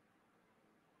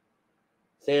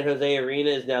 San Jose Arena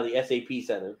is now the SAP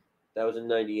Center. That was in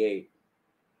 98.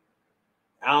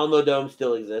 Alamo Dome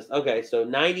still exists. Okay, so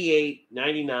 98,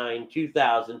 99,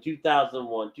 2000,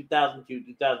 2001, 2002,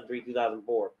 2003,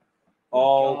 2004.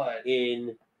 All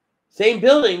in same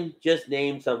building, just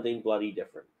named something bloody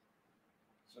different.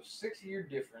 So 6-year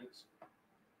difference.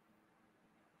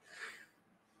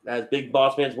 As Big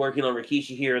Boss Man's working on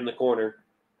Rikishi here in the corner.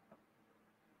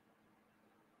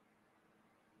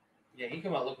 Yeah, he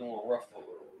come out looking a little rough.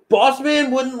 Boss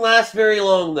Man wouldn't last very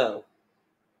long, though.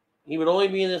 He would only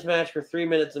be in this match for 3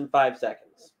 minutes and 5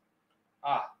 seconds.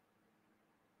 Ah.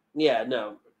 Yeah,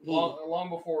 no. Long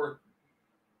before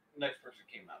the next person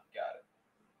came out. Got it.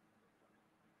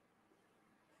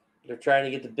 They're trying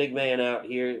to get the big man out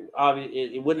here.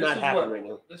 Obviously, it would not happen right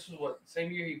now. This is what,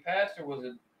 same year he passed, or was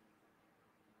it?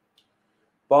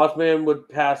 Boss Man would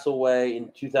pass away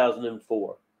in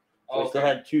 2004. So he still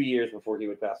had 2 years before he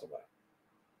would pass away.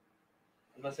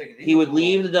 He would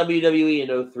leave the WWE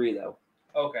in 03, though.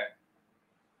 Okay.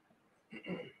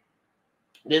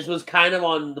 This was kind of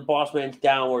on the Boss Man's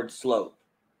downward slope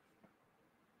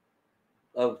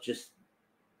of just,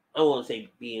 I don't want to say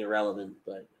being irrelevant,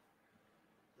 but.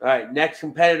 All right, next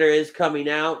competitor is coming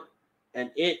out,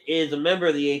 and it is a member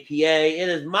of the APA. It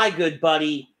is my good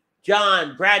buddy,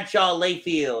 John Bradshaw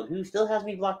Layfield, who still has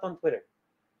me blocked on Twitter.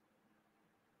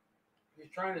 He's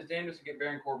trying his damnedest to get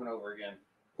Baron Corbin over again.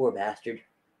 Poor bastard.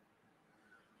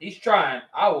 He's trying.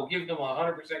 I will give him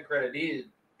 100% credit. He is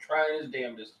trying his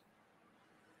damnedest.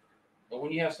 But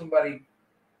when you have somebody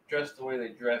dress the way they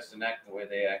dress and act the way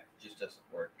they act, it just doesn't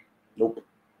work. Nope.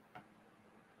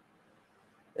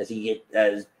 As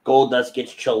Goldust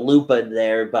gets chalupa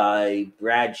there by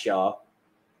Bradshaw.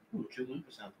 Ooh,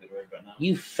 chalupa sounds good right about now.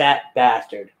 You fat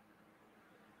bastard.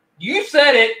 You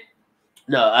said it.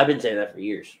 No, I've been saying that for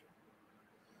years.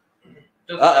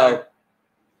 Uh-oh.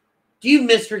 Do you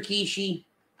miss Rikishi?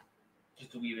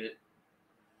 Just a wee bit.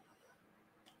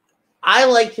 I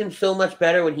liked him so much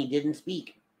better when he didn't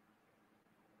speak.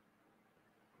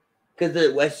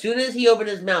 Because as soon as he opened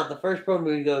his mouth, the first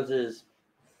promo he goes is,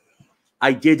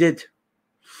 I did it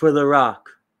for The Rock.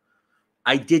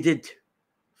 I did it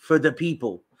for the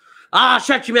people. Ah,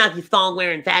 shut your mouth, you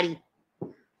thong-wearing fatty.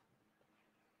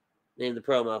 Name the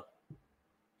promo.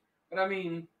 But I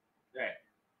mean, right.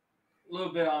 A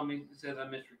little bit on me says I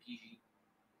miss Rikishi.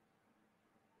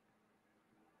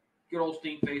 Good old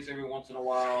stink face every once in a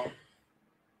while.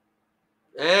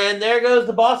 And there goes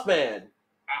the boss man.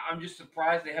 I'm just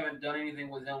surprised they haven't done anything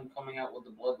with him coming out with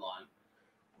the bloodline.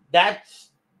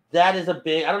 That is a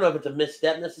big, I don't know if it's a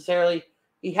misstep necessarily.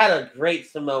 He had a great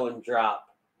Samoan drop.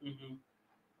 Mm-hmm.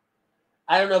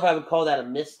 I don't know if I would call that a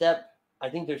misstep. I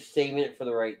think they're saving it for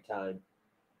the right time.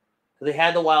 Because they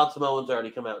had the Wild Samoans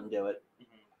already come out and do it.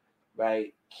 Mm-hmm.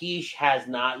 Right? Quiche has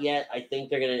not yet. I think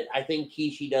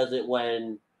Kishi does it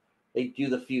when they do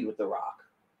the feud with The Rock.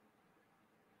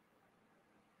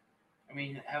 I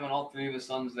mean, having all three of his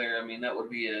sons there, I mean, that would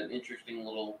be an interesting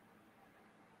little...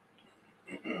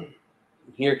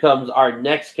 Here comes our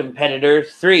next competitor.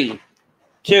 3,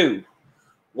 2,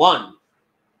 1.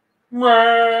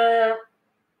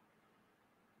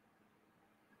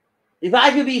 If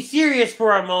I could be serious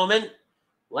for a moment,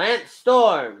 Lance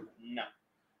Storm. No.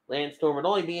 Lance Storm would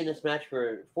only be in this match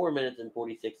for 4 minutes and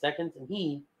 46 seconds, and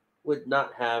he would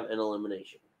not have an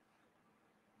elimination.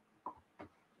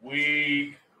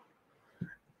 Weak.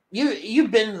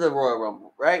 You've been to the Royal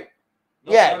Rumble, right?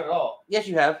 No, yeah. Not at all. Yes,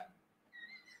 you have.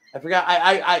 I forgot.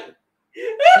 I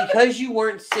because you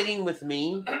weren't sitting with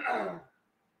me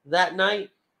that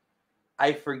night,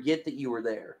 I forget that you were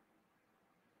there.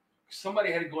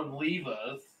 Somebody had to go and leave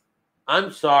us.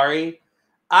 I'm sorry.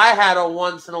 I had a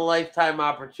once-in-a-lifetime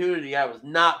opportunity I was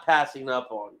not passing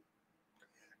up on.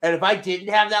 And if I didn't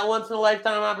have that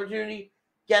once-in-a-lifetime opportunity,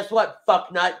 guess what,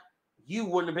 fucknut? You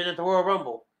wouldn't have been at the Royal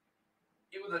Rumble.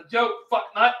 It was a joke,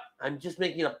 fucknut. I'm just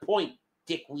making a point,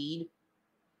 dickweed.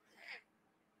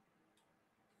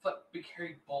 Fuck big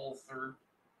hairy ball, sir.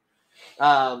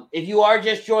 If you are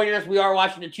just joining us, we are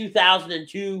watching the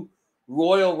 2002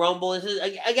 Royal Rumble.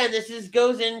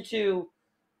 Goes into,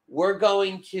 we're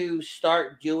going to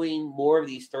start doing more of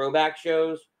these throwback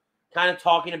shows, kind of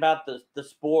talking about the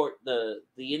sport, the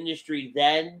industry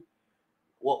then,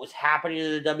 what was happening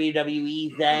in the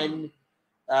WWE then.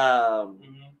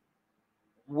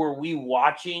 Were we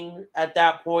watching at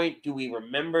that point? Do we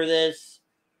remember this?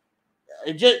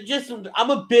 I'm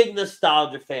a big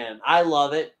nostalgia fan. I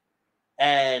love it.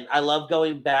 And I love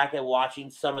going back and watching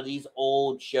some of these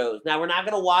old shows. Now, we're not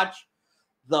going to watch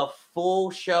the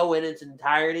full show in its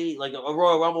entirety. Like a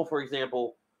Royal Rumble, for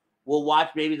example, we'll watch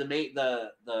maybe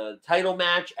the title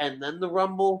match and then the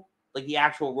Rumble, like the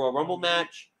actual Royal Rumble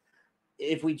match.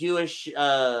 If we do a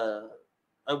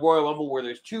Royal Rumble where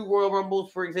there's 2 Royal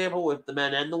Rumbles, for example, with the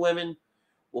men and the women,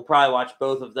 we'll probably watch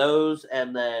both of those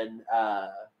and then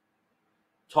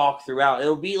talk throughout.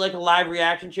 It'll be like a live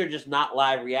reaction show, just not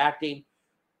live reacting.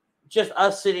 Just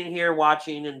us sitting here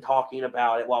watching and talking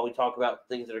about it while we talk about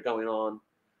things that are going on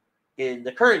in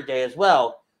the current day as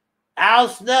well. Al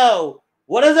Snow,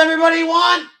 what does everybody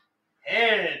want?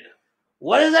 Head.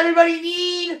 What does everybody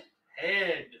need?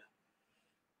 Head.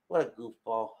 What a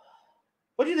goofball.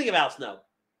 What do you think of Al Snow?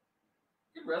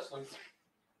 Good wrestling.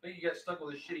 I think you got stuck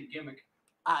with a shitty gimmick.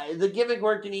 The gimmick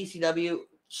worked in ECW.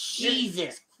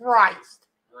 Jesus Christ.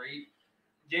 Right.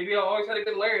 JBL always had a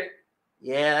good lariat.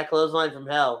 Yeah, that clothesline from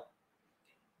hell.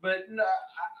 But no,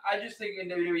 I just think in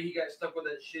WWE he got stuck with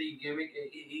that shitty gimmick.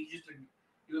 He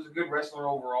was a good wrestler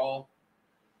overall.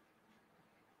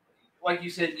 Like you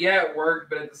said, yeah, it worked,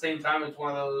 but at the same time, it's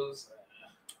one of those.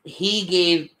 He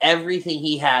gave everything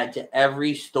he had to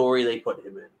every story they put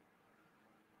him in.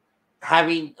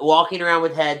 Walking around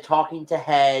with Head, talking to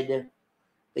Head,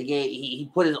 the game, he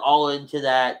put his all into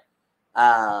that.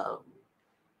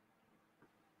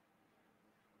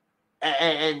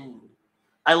 And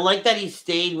I like that he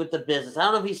stayed with the business. I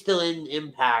don't know if he's still in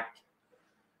Impact,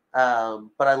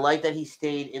 but I like that he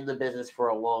stayed in the business for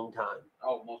a long time.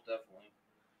 Oh, most definitely.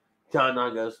 John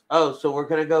Nunn goes, so we're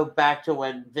going to go back to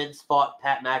when Vince fought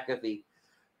Pat McAfee.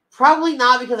 Probably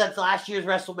not, because that's last year's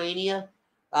WrestleMania.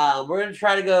 We're going to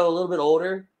try to go a little bit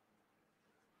older.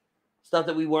 Stuff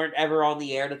that we weren't ever on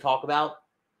the air to talk about.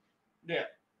 Yeah.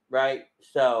 Right?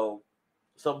 So,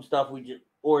 some stuff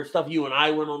or stuff you and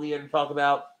I went on the air to talk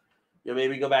about.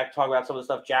 Maybe go back and talk about some of the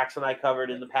stuff Jackson and I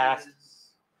covered in the past.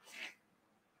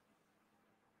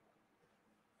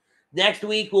 Next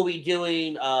week, we'll be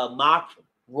doing mock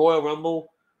Royal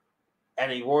Rumble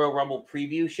and a Royal Rumble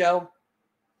preview show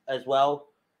as well.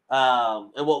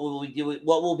 And what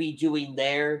we'll be doing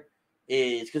there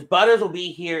is, because Butters will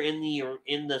be here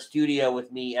in the studio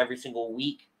with me every single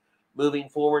week moving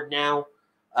forward now.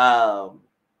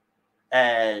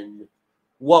 And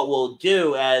what we'll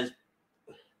do as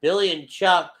Billy and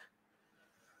Chuck,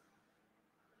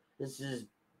 this is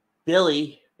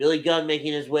Billy Gunn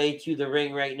making his way to the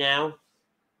ring right now.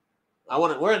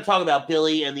 We're going to talk about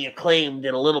Billy and the Acclaimed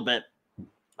in a little bit.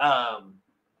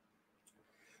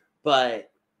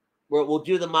 But we'll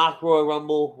do the mock Royal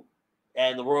Rumble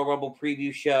and the Royal Rumble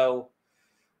preview show.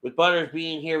 With Butters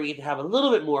being here, we get to have a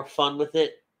little bit more fun with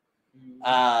it.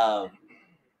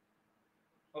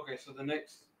 Okay, so the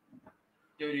next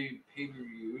WWE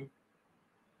pay-per-view,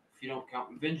 if you don't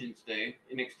count Vengeance Day,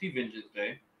 NXT Vengeance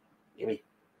Day.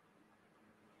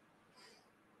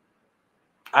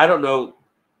 I don't know.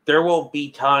 There won't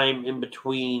be time in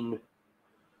between.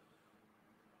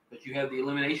 But you have the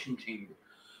Elimination Chamber.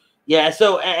 Yeah,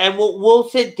 so and we'll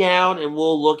sit down and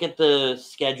we'll look at the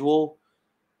schedule.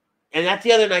 And that's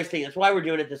the other nice thing. That's why we're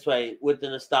doing it this way with the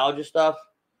nostalgia stuff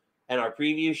and our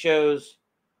preview shows.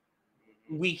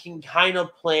 We can kind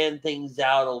of plan things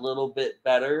out a little bit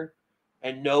better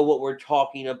and know what we're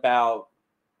talking about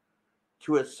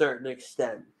to a certain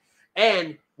extent.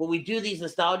 And when we do these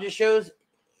nostalgia shows,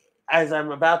 as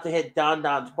I'm about to hit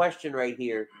Don's question right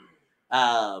here,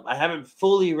 I haven't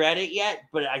fully read it yet,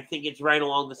 but I think it's right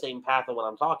along the same path of what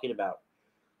I'm talking about.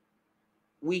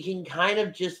 We can kind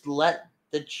of just let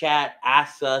the chat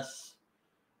ask us,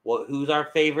 who's our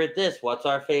favorite this? What's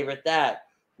our favorite that?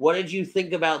 What did you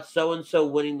think about so-and-so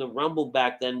winning the Rumble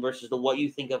back then versus what you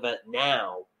think of it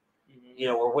now? You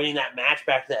know, we're winning that match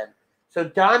back then. So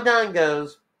Don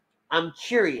goes, I'm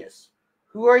curious,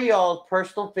 who are y'all's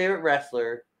personal favorite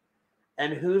wrestler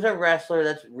and who's a wrestler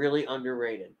that's really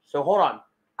underrated? So hold on.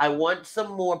 I want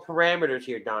some more parameters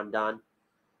here, Don.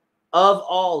 Of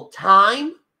all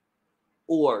time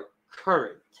or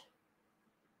current?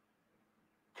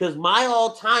 Because my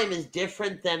all time is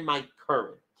different than my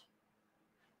current.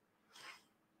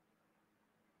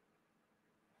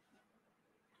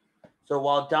 So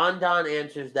while Don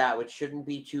answers that, which shouldn't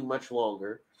be too much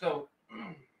longer. So,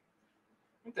 I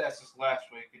think that's this last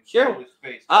week. Sure.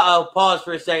 Pause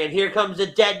for a second. Here comes the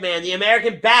dead man, the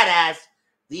American badass,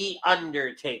 The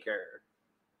Undertaker.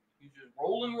 He's just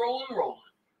rolling. All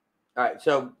right,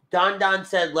 so Don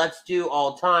said, let's do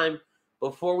all time.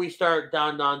 Before we start,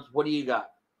 Don's, what do you got?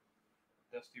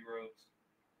 Dusty Rhodes.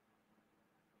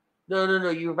 No.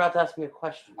 You were about to ask me a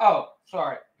question. Oh,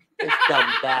 sorry. This dumb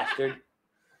bastard.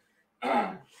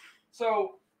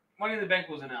 So, Money in the Bank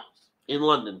was announced. In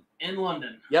London.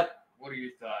 Yep. What are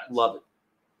your thoughts? Love it.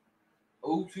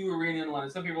 O2 Arena in London.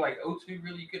 Some people are like, O2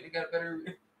 really couldn't have got a better.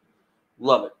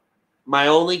 Love it. My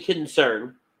only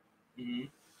concern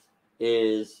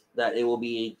is that it will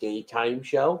be a daytime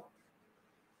show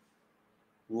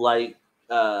like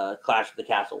Clash of the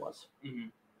Castle was.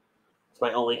 It's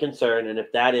my only concern. And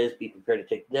if that is, be prepared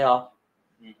to take the day off.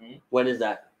 When is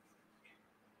that?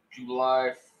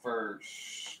 July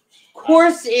 1st. Of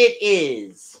course it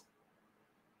is.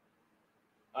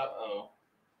 Uh-oh.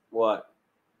 What?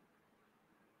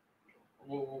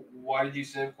 Well, why did you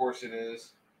say of course it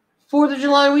is? 4th of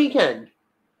July weekend.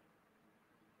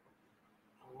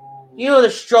 Oh. You know the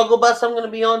struggle bus I'm going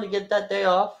to be on to get that day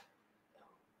off?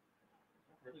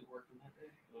 Really working that day?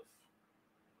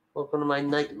 Welcome to my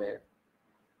nightmare.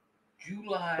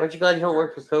 July. Aren't you glad you don't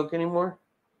work for Coke anymore?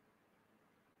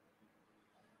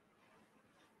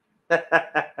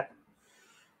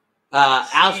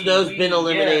 Al Snow's been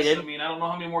eliminated. Yes. I mean, I don't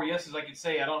know how many more yeses I can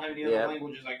say. I don't have any other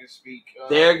languages I can speak.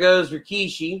 There goes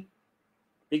Rikishi.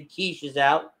 Big Quiche is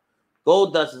out.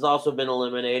 Goldust has also been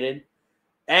eliminated.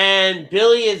 And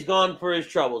Billy is gone for his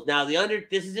troubles. Now,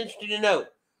 this is interesting to note.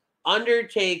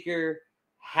 Undertaker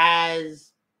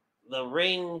has the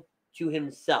ring to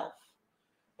himself.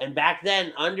 And back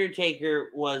then,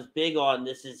 Undertaker was big on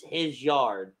this is his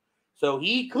yard. So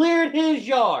he cleared his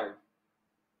yard.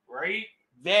 Right?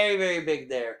 Very, very big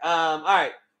there. All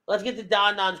right. Let's get to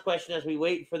Don's question as we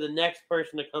wait for the next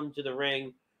person to come to the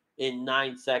ring in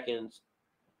 9 seconds.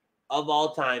 Of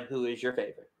all time, who is your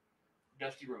favorite?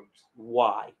 Dusty Rhodes.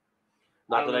 Why?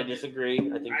 Not that I disagree.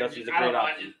 I think Dusty's a great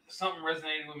option. Something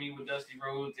resonated with me with Dusty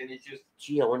Rhodes, and it's just...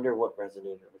 Gee, I wonder what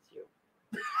resonated with you.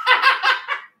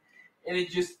 And it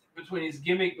just, between his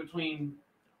gimmick,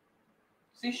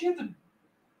 See, she had to...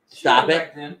 Stop it.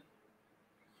 Back then.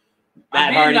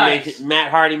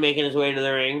 Matt Hardy making his way to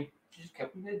the ring. She just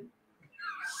kept him hidden.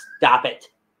 Stop it.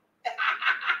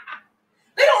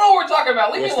 They don't know what we're talking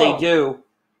about. Leave me alone. Yes, they do.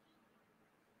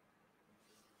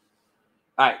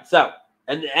 All right, so,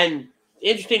 and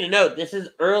interesting to note, this is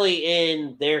early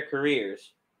in their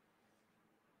careers.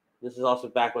 This is also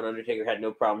back when Undertaker had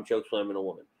no problem chokeslamming a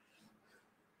woman.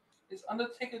 Is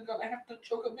Undertaker gonna have to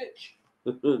choke a bitch?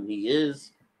 He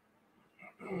is.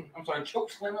 I'm sorry, choke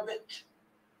slam a bitch.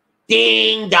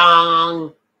 Ding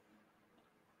dong.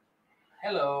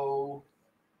 Hello.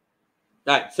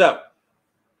 All right, so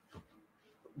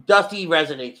Dusty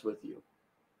resonates with you.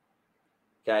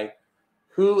 Okay,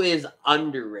 who is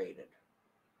underrated?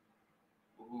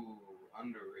 Ooh,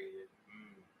 underrated.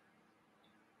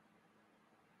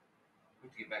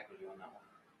 Let's get back with you on that one.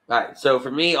 All right, so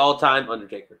for me, all time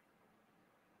Undertaker,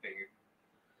 Figured.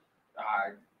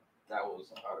 That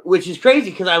was hard. which is crazy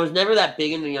because I was never that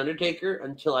big into the Undertaker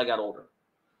until I got older.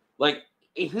 Like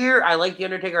here, I like the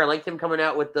Undertaker. I liked him coming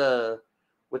out with the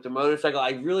motorcycle.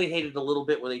 I really hated a little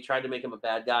bit when they tried to make him a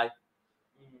bad guy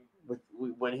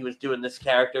when he was doing this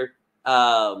character.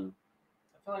 I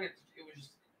feel like it was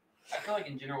just. I feel like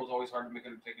in general it was always hard to make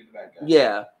Undertaker the bad guy.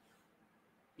 Yeah.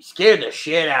 He scared the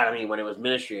shit out of me when it was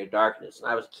Ministry of Darkness,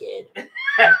 and I was a kid.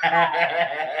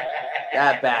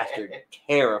 That bastard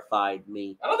terrified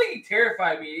me. I don't think he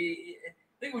terrified me. I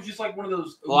think it was just like one of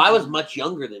those. Well, I was much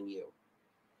younger than you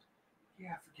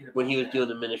Yeah, forget about when he was that. doing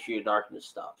the Ministry of Darkness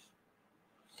stuff.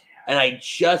 And I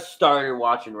just started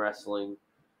watching wrestling.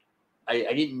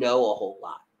 I didn't know a whole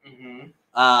lot.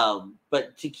 Mm-hmm.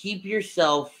 But to keep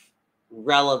yourself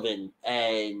relevant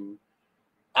and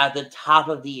at the top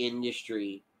of the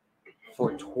industry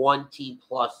for 20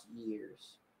 plus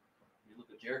years. You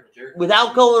look at Jericho.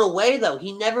 Without going away, though.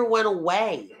 He never went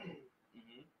away.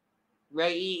 Mm-hmm.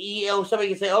 Right? Somebody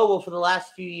can say, oh, well, for the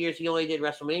last few years, he only did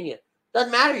WrestleMania.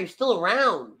 Doesn't matter. He's still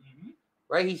around. Mm-hmm.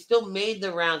 Right? He still made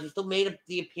the rounds. He still made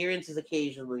the appearances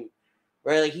occasionally.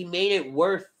 Right? Like, he made it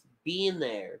worth being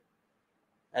there.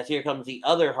 As here comes the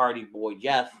other Hardy boy,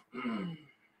 Jeff.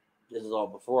 This is all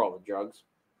before all the drugs.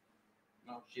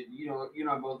 Oh, shit. You know,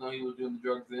 I both know he was doing the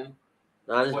drugs then.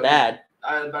 Not as What- bad.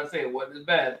 I was about to say, it wasn't as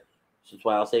bad. That's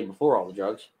why I'll say before all the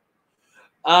drugs.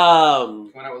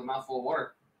 Coming out with a mouthful of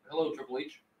water. Hello, Triple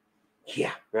H.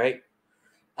 Yeah, right.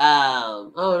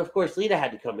 And of course, Lita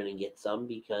had to come in and get some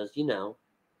because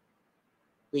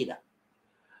Lita.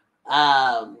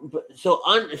 So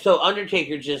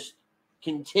Undertaker just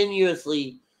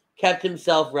continuously kept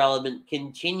himself relevant,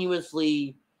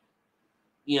 continuously,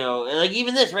 and like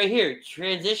even this right here,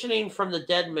 transitioning from the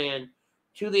Dead Man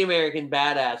to the American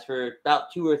Badass for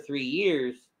about 2 or 3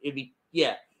 years. It'd be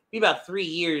about 3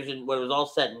 years, and when it was all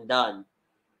said and done,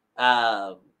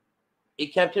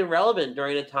 it kept him relevant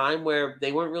during a time where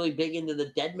they weren't really big into the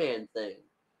Dead Man thing.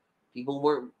 People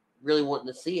weren't really wanting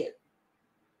to see it.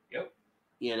 Yep.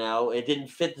 It didn't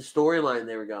fit the storyline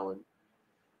they were going.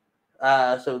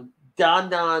 So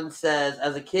Don says,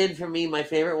 as a kid, for me, my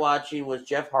favorite watching was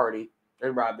Jeff Hardy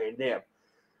and Rob Van Dam.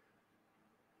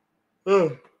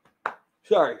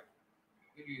 Sorry.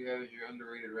 Who do you have as your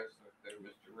underrated wrestler there,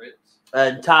 Mr. Ritz?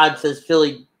 And Todd says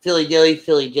Philly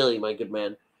Dilly, my good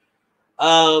man.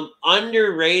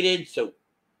 Underrated. So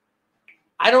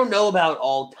I don't know about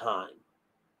all time.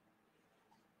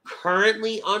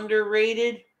 Currently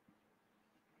underrated.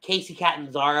 Casey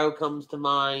Catanzaro comes to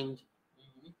mind.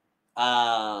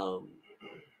 Mm-hmm.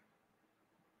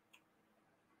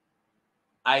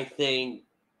 I think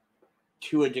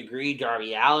to a degree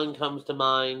Darby Allin comes to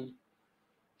mind.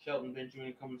 Shelton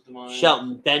Benjamin comes to mind.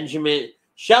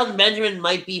 Shelton Benjamin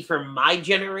might be, for my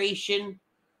generation,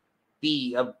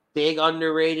 be a big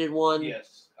underrated one.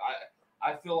 Yes.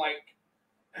 I feel like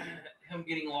him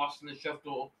getting lost in the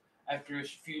shuffle after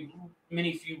his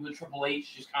mini feud with Triple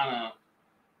H just kind of,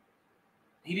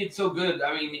 he did so good.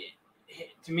 I mean,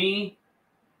 to me,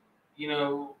 I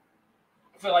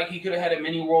feel like he could have had a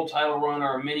mini world title run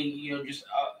or a mini, just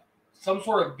some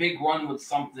sort of big run with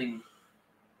something.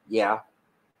 Yeah.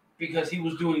 Because he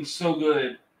was doing so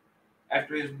good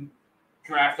after his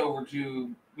draft over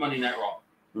to Monday Night Raw.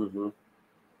 Mm-hmm.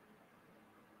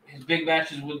 His big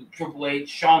matches with Triple H,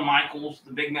 Shawn Michaels,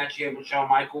 the big match he had with Shawn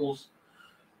Michaels,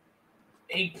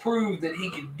 he proved that he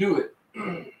could do it.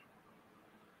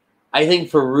 I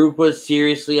think Farouk was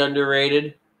seriously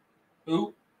underrated.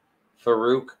 Who?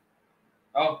 Farouk.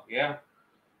 Oh, yeah.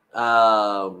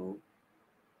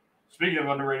 Speaking of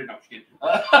underrated, no, I'm just kidding.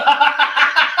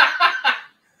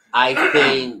 I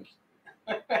think.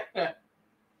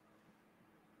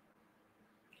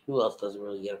 Who else doesn't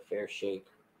really get a fair shake?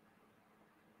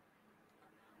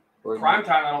 Prime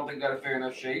Time, I don't think got a fair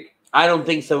enough shake. I don't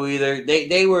think so either.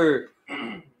 They were.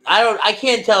 I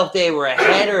can't tell if they were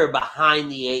ahead or behind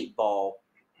the 8 ball.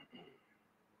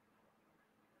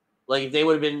 Like if they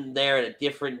would have been there at a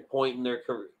different point in their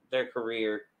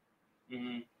career.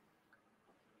 Mm-hmm.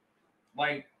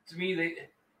 Like, to me, did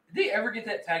they ever get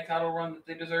that tag title run that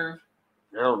they deserved?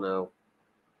 I don't know.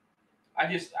 I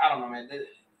don't know, man. I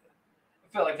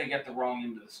felt like they got the wrong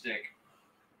end of the stick.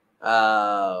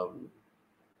 Trying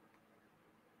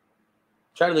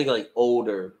to think of like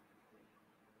older.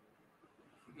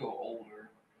 Go older.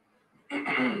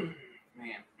 Man.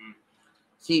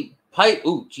 See,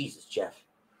 Ooh, Jesus, Jeff.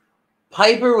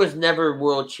 Piper was never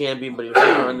world champion, but he was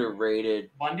never underrated.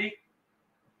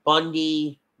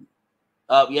 Bundy.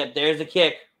 Oh, yep, there's a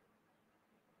kick.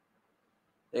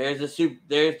 There's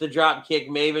the drop kick.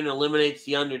 Maven eliminates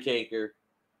the Undertaker.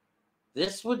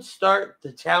 This would start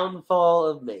the downfall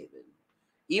of Maven.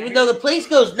 Even though the place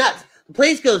goes nuts. The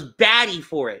place goes batty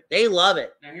for it. They love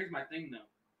it. Now, here's my thing, though.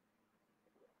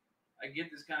 I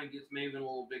get this kind of gets Maven a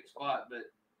little big spot,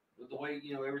 but with the way,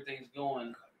 everything's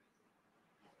going.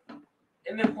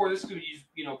 And then, of course, this could be,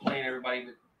 playing everybody,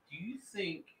 but do you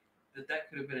think that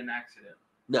could have been an accident?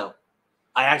 No.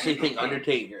 I actually think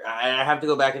Undertaker. I have to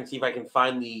go back and see if I can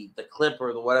find the clip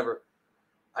or the whatever.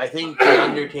 I think the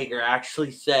Undertaker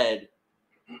actually said,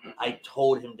 I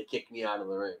told him to kick me out of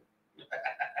the ring.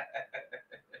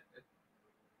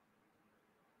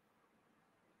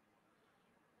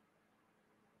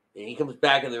 And he comes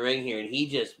back in the ring here, and he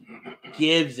just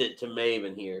gives it to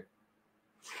Maven here.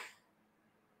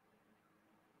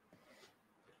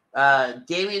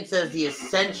 Damien says the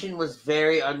Ascension was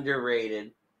very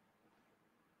underrated.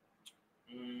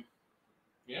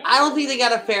 Yeah. I don't think they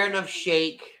got a fair enough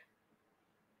shake.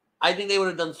 I think they would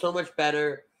have done so much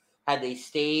better had they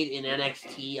stayed in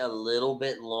NXT a little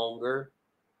bit longer.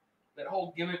 That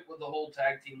whole gimmick with the whole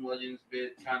tag team legends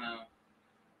bit kind of...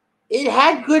 It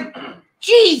had good...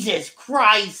 Jesus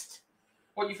Christ!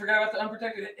 What, you forgot about the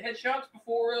unprotected headshots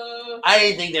before... I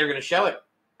didn't think they were going to show it.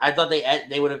 I thought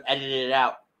they would have edited it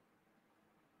out.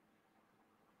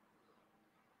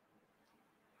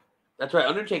 That's right,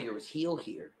 Undertaker was heel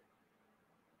here.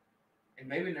 And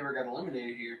maybe never got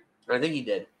eliminated here. I think he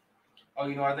did. Oh,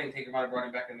 I think Taker might have brought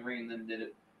him back in the ring and then did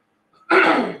it.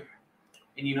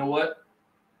 And you know what?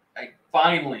 I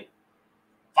finally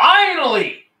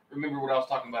remember what I was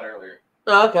talking about earlier.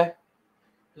 Oh, okay.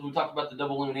 Because we talked about the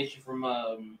double elimination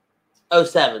from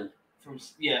 07. From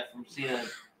Cena.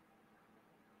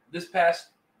 This past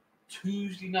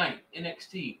Tuesday night,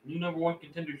 NXT, new number one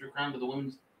contenders were crowned to the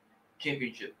women's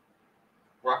championship.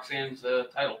 Roxanne's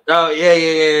title. Oh,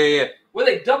 yeah. With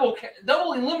a double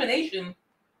elimination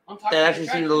on top of that actually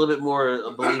seemed a little bit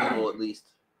more believable, at least.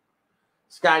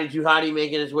 Scotty 2 Hotty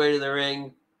making his way to the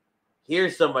ring.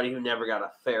 Here's somebody who never got a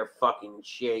fair fucking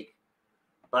shake.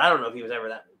 But I don't know if he was ever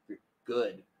that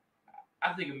good.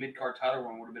 I think a mid-card title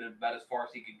run would have been about as far as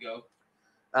he could go.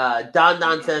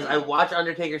 Don says, I watched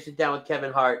Undertaker sit down with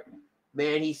Kevin Hart.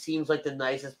 Man, he seems like the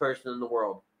nicest person in the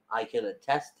world. I can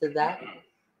attest to that.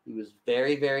 He was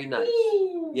very, very nice.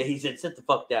 Ooh. Yeah, he said, sit the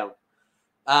fuck down.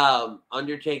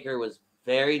 Undertaker was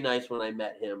very nice when I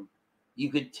met him. You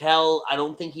could tell, I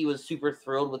don't think he was super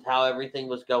thrilled with how everything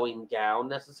was going down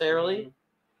necessarily.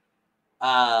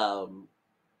 Mm-hmm.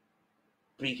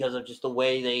 Because of just the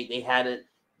way they had it,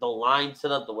 the line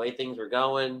set up, the way things were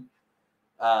going.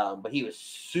 But he was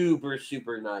super,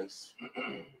 super nice.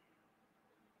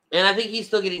 And I think he's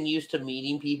still getting used to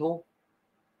meeting people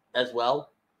as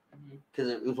well. Because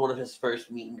it was one of his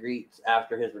first meet and greets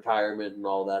after his retirement and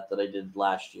all that I did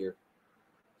last year.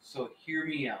 So hear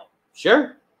me out.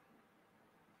 Sure.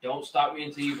 Don't stop me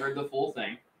until you've heard the full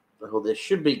thing. Oh, this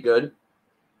should be good.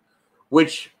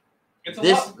 Which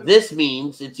this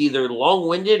means it's either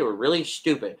long-winded or really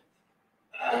stupid.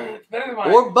 It's better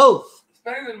than or both. It's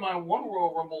better than my one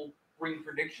Royal Rumble ring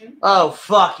prediction. Oh,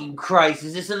 fucking Christ.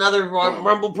 Is this another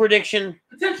Rumble prediction?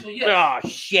 Potentially, yes. Oh,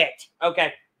 shit.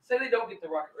 Okay. Say they don't get the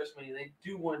Rock at WrestleMania. They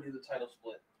do want to do the title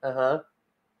split. Uh-huh.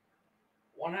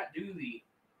 Why not do the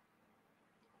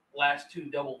last two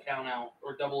double count out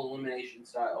or double elimination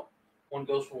style? One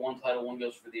goes for one title, one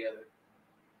goes for the other.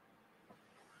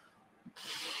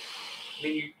 I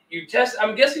mean, you test.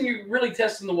 I'm guessing you're really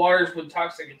testing the waters with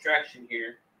Toxic Attraction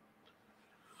here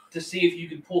to see if you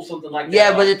can pull something like that.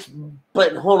 Yeah,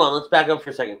 but hold on. Let's back up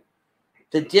for a second.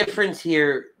 The difference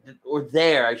here, or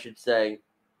there, I should say,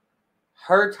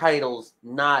 her title's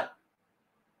not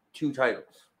two titles.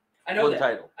 I know one that.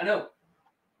 Title. I know,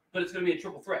 but it's going to be a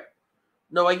triple threat.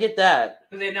 No, I get that.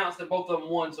 Because they announced that both of them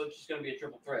won, so it's just going to be a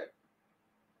triple threat.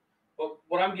 But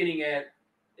what I'm getting at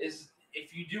is,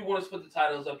 if you do want to split the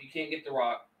titles up, you can't get The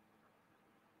Rock.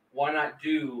 Why not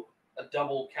do a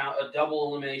double count, a double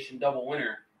elimination, double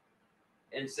winner,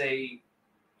 and say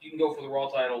you can go for the Raw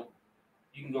title,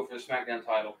 you can go for the SmackDown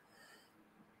title.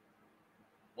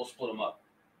 We'll split them up.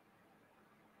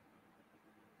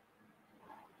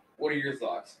 What are your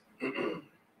thoughts?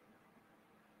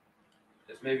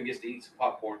 Just Maven gets to eat some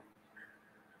popcorn.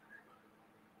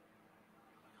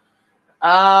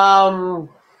 I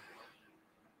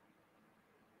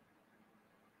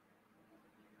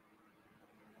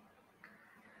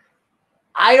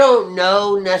don't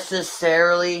know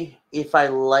necessarily if I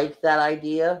like that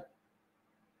idea.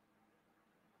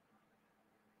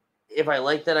 Let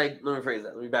me phrase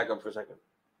that. Let me back up for a second.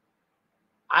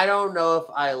 I don't know if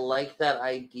I like that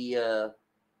idea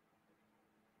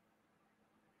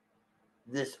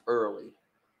this early.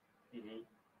 Mm-hmm.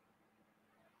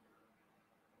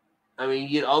 I mean,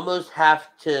 you'd almost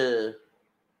have to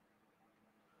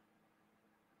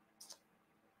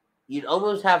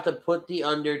put the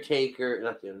Undertaker,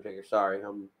 not the Undertaker, sorry,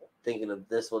 I'm thinking of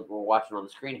this one we're watching on the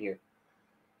screen here.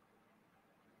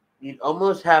 You'd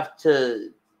almost have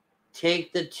to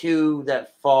take the two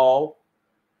that fall,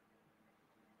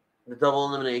 the double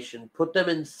elimination, put them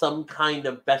in some kind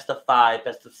of best of 5,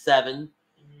 best of 7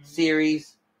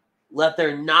 series, let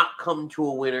there not come to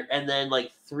a winner, and then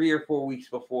like 3 or 4 weeks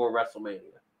before WrestleMania,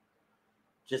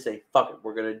 just say, fuck it,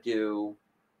 we're going to do,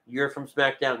 you're from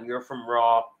SmackDown, you're from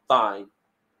Raw, fine.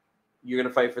 You're going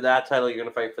to fight for that title, you're going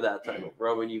to fight for that title.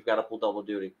 Roman, you've got to pull double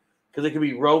duty. Because it could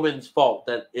be Roman's fault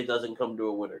that it doesn't come to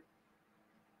a winner.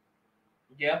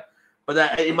 Yeah. But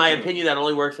that, in my opinion, that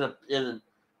only works in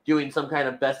doing some kind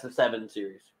of best of 7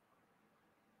 series.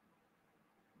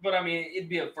 But, I mean, it'd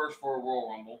be a first for a Royal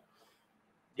Rumble.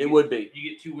 Would be.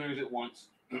 You get 2 winners at once.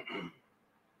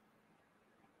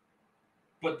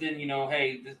 But then,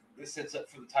 hey, this sets up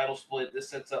for the title split. This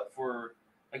sets up for,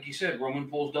 like you said, Roman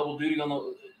pulls double duty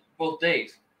on both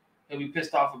days. He'll be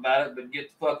pissed off about it, but get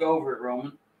the fuck over it,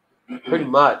 Roman. Pretty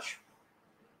much.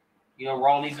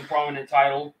 Raw needs a prominent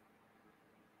title.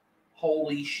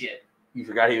 Holy shit. You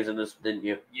forgot he was in this, didn't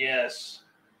you? Yes.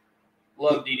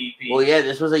 Love DDP. Well, yeah,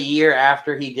 this was a year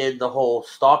after he did the whole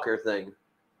stalker thing.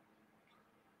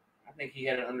 I think he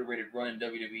had an underrated run in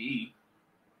WWE.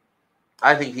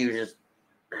 I think he was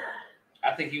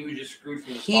just screwed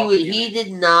from the he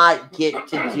did not get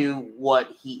to do what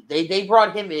they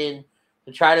brought him in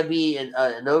to try to be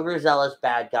an overzealous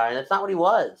bad guy, and that's not what he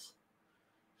was.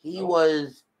 He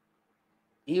was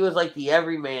like the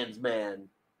everyman's man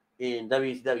in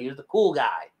WCW. He was the cool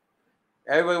guy.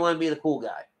 Everybody wanted to be the cool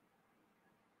guy.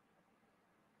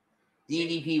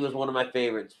 DDP was one of my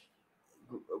favorites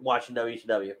watching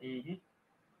WCW. Mm-hmm.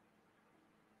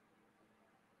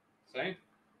 Same.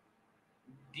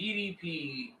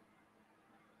 DDP,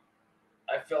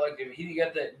 I felt like if he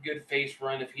got that good face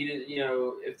run, if he didn't,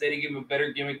 if they didn't give him a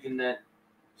better gimmick than that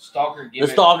stalker gimmick.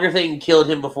 The stalker thing killed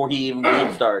him before he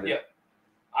even started. Yeah.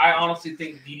 I honestly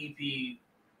think DDP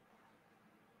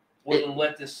wouldn't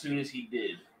left as soon as he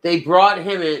did. They brought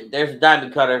him in. There's a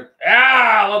diamond cutter.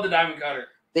 I love the diamond cutter.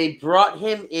 They brought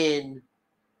him in,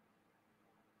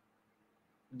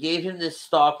 gave him this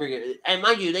stalker gimmick. And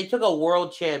mind you, they took a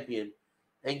world champion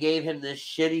and gave him this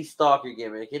shitty stalker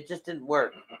gimmick. It just didn't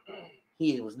work.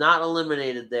 He was not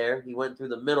eliminated there. He went through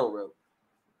the middle rope.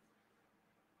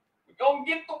 We're going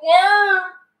to get the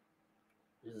worm.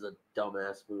 This is a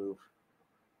dumbass move.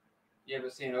 Yeah,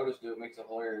 but seeing Otis do it makes it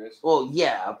hilarious. Well,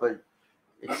 yeah, but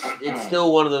it's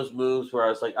still one of those moves where I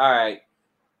was like, all right,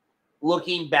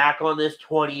 looking back on this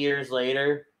 20 years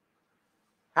later,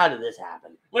 how did this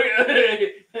happen?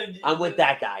 I'm with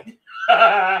that guy.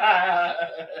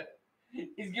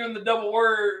 He's giving the double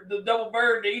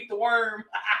bird to eat the worm.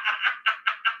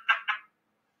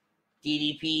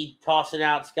 DDP tossing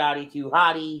out Scotty 2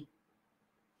 Hotty.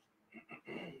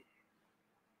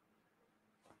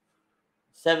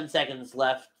 7 seconds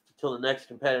left until the next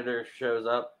competitor shows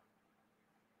up.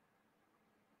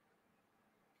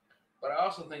 But I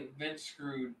also think Vince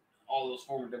screwed all those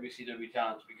former WCW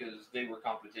talents because they were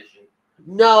competition.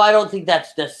 No, I don't think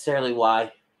that's necessarily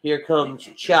why. Here comes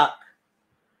Chuck.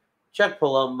 Chuck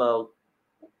Palumbo.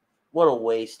 What a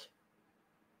waste.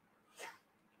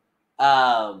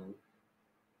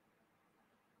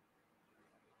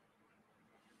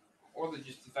 Or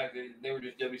just the fact that they were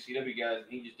just WCW guys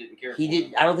and he just didn't care. He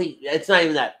didn't. I don't think it's not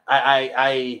even that.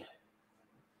 I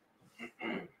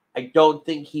don't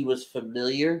think he was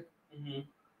familiar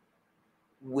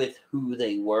with who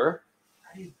they were.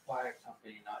 How do you buy a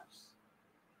company not just...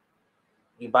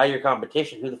 You buy your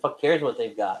competition. Who the fuck cares what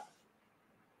they've got?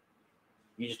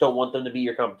 You just don't want them to be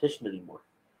your competition anymore.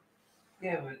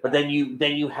 Yeah, but then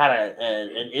you had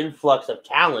an influx of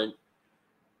talent,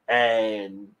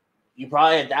 and you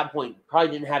probably at that point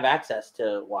didn't have access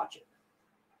to watch it.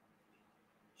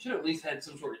 Should have at least had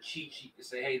some sort of cheat sheet to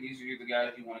say, hey, these are the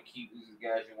guys you want to keep, these are the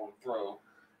guys you want to throw. All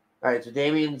right, so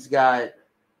Damien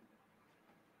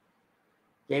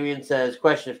says,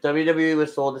 question, if WWE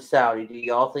was sold to Saudi, do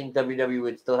y'all think WWE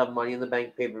would still have Money in the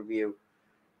Bank pay-per-view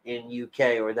in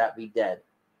UK, or would that be dead?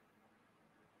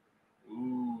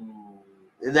 Ooh.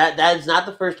 That is not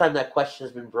the first time that question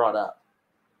has been brought up.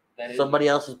 That is Somebody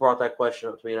else has brought that question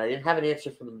up to me, and I didn't have an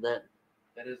answer for them then.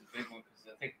 That is a big one because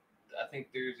I think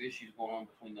there's issues going on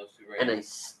between those two right And now. I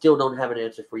still don't have an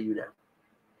answer for you now.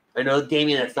 I know,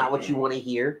 Damien, that's not what you want to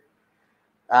hear.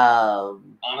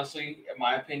 Honestly, in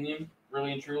my opinion,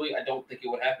 really and truly, I don't think it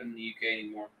would happen in the UK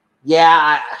anymore.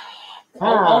 Yeah.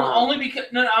 Only because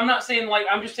no, I'm not saying like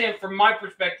I'm just saying from my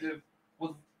perspective,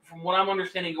 from what I'm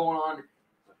understanding going on,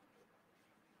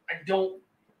 I don't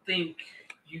think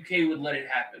UK would let it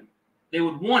happen. They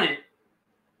would want it,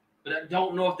 but I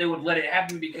don't know if they would let it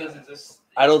happen because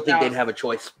I don't think they'd have a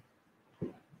choice.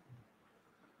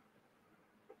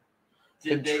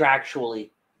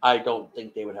 Contractually, I don't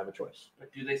think they would have a choice.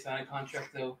 But do they sign a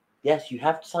contract though? Yes, you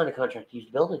have to sign a contract to use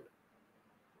the building.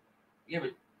 Yeah,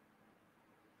 but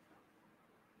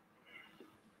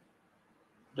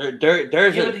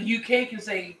there's but the UK can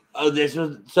say. Oh, this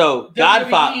was so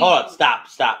Godfather. Hold on,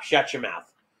 stop, shut your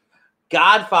mouth.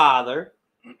 Godfather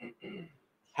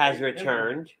has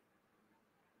returned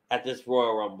at this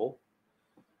Royal Rumble.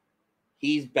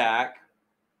 He's back.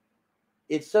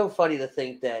 It's so funny to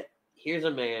think that here's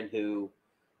a man who,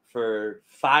 for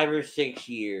 5 or 6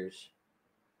 years,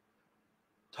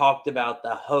 talked about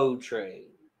the hoe train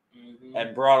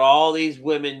and brought all these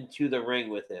women to the ring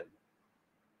with him.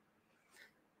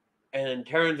 And then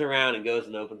turns around and goes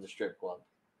and opens a strip club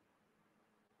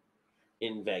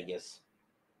in Vegas.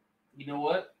 You know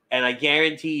what? And I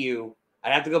guarantee you,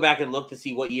 I'd have to go back and look to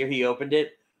see what year he opened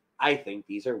it. I think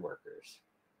these are workers.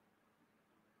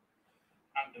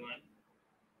 I'm doing it.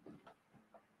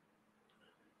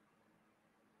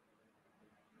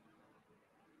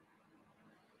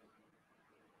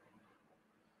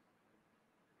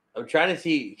 I'm trying to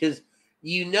see, because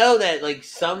you know that like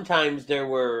sometimes there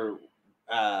were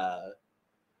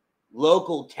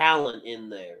local talent in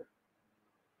there.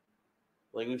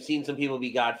 Like we've seen some people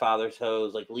be Godfather's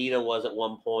hoes, like Lita was at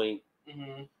one point.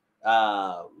 Mm-hmm.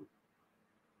 I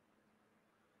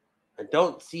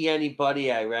don't see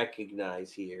anybody I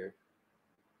recognize here.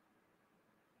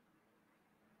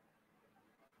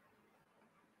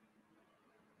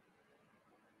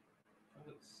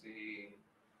 Let's see.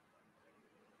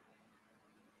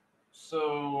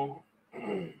 So,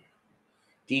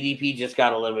 DDP just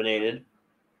got eliminated.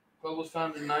 club was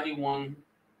founded in 91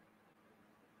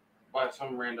 by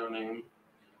some random name.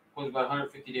 Was about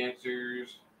 150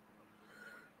 dancers.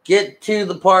 Get to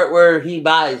the part where he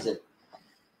buys it.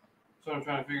 So I'm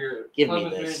trying to figure. Give club me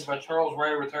was this. managed by Charles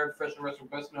Ryder, retired professional wrestler,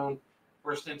 best known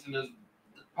for his stints in as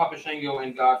Papa Shango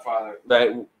and Godfather.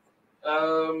 Right.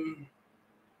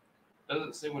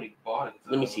 Doesn't say when he bought it.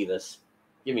 Let me see this.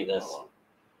 Give me this.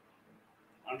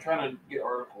 I'm trying to get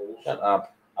articles. Shut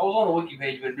up. I was on the wiki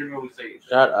page, but it didn't really say it.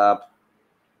 Shut up.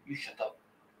 You shut up.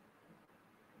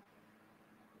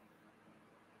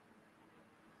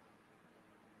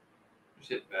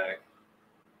 Sit back.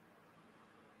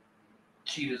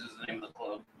 Cheetahs is the name of the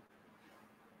club.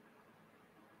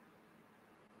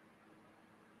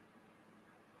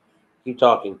 Keep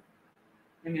talking.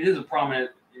 And it is a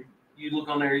prominent. You look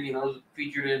on there, you know, it was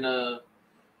featured in a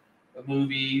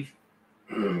movie.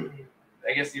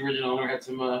 I guess the original owner had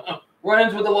some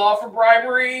run-ins with the law for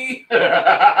bribery.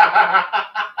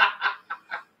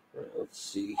 Let's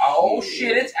see. Oh here.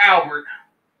 shit! It's Albert.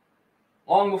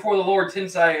 Long before the Lord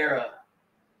Tensai era.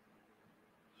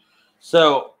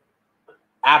 So,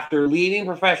 after leaving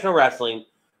professional wrestling,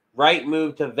 Wright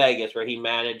moved to Vegas where he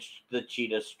managed the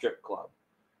Cheetah Strip Club.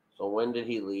 So when did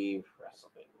he leave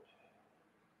wrestling?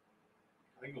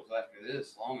 I think it was after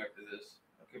this, long after this.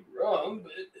 I could be wrong,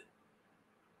 but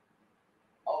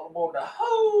all aboard the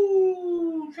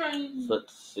whole train. So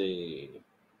let's see.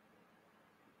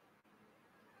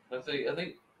 I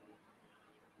think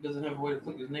doesn't have a way to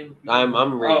click his name. I'm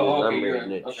reading Oh, it. okay, I'm you're reading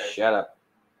right. it. Okay. Shut up.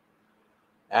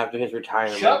 After his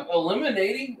retirement. Chuck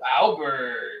eliminating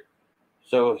Albert.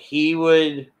 So he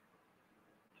would.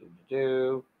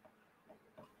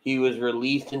 He was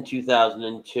released in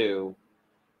 2002,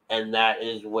 and that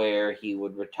is where he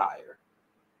would retire.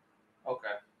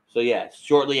 Okay. So, yes,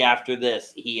 shortly after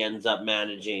this, he ends up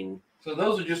managing So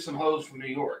those are just some hoes from New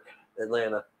York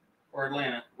Atlanta. or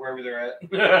Atlanta, wherever they're at.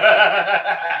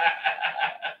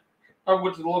 I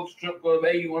went to the local strip club.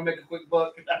 Hey, you want to make a quick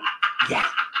buck? Yeah.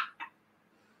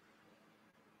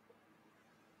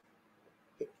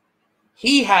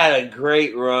 He had a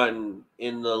great run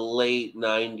in the late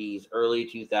 90s, early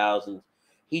 2000s.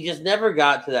 He just never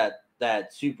got to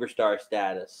that superstar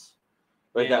status.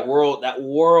 Right? Yeah. That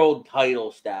world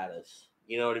title status.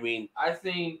 You know what I mean? I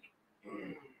think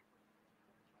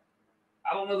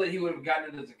I don't know that he would have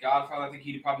gotten it as a Godfather. I think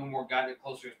he'd probably more gotten it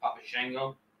closer as Papa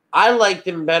Shango. I liked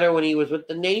him better when he was with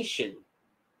the Nation.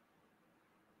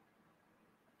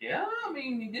 Yeah, I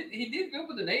mean, he did good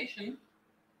with the Nation.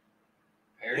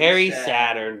 Perry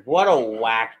Saturn. What a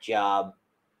whack job.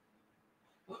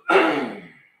 Or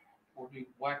he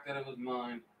whacked out of his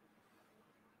mind.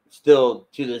 Still,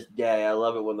 to this day, I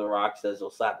love it when The Rock says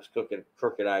he'll slap his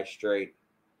crooked eye straight.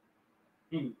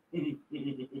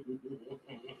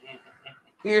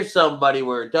 Here's somebody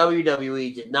where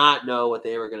WWE did not know what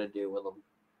they were going to do with him.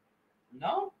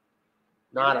 No?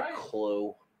 Not You're right. a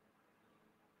clue.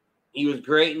 He was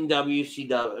great in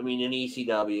WCW, in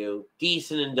ECW,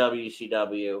 decent in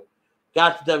WCW,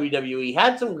 got to WWE,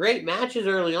 had some great matches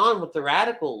early on with the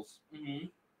Radicals. Mm-hmm.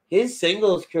 His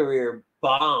singles career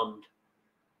bombed.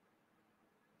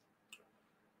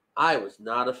 I was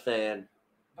not a fan.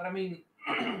 But I mean,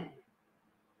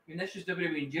 that's just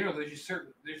WWE in general. There's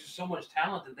just so much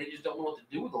talent that they just don't know what to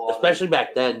do with a lot. Especially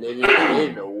back then, they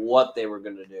didn't know what they were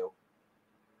going to do.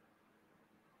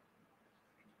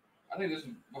 I think this is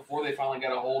before they finally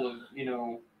got a hold of,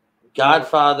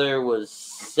 Godfather was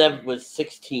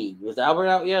 16. Was Albert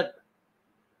out yet?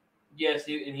 Yes,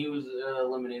 he was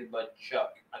eliminated by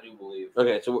Chuck, I do believe.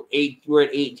 Okay, so we're at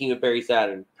 18 with Perry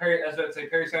Saturn. Perry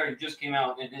Saturn just came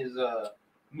out in his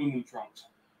moo trunks.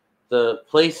 The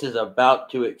place is about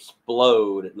to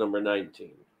explode at number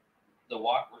 19. The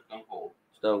Walk or Stone Cold?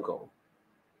 Stone Cold.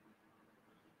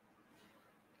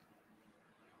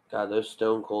 God, those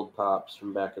Stone Cold pops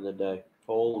from back in the day.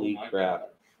 Holy crap. God.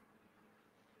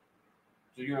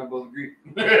 So you and I both agree.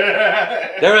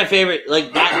 They're my favorite.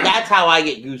 Like that's how I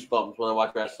get goosebumps when I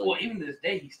watch wrestling. Well, even to this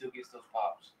day, he still gets those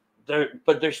pops.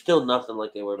 They're still nothing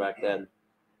like they were back then.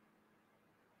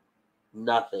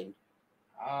 Nothing.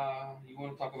 You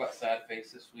want to talk about sad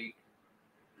face this week?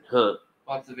 Huh.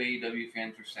 Lots of AEW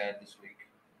fans were sad this week.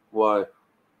 Why?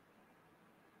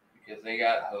 Because they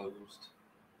got hosed.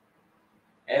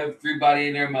 Everybody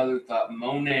and their mother thought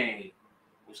Monet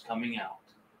was coming out.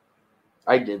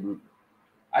 I didn't.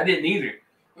 I didn't either.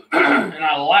 And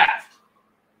I laughed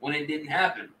when it didn't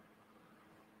happen.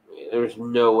 There was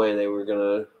no way they were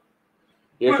gonna.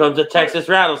 Here comes a Texas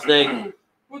rattlesnake.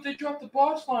 But they dropped the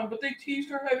boss line, but they teased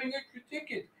her having extra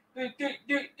tickets.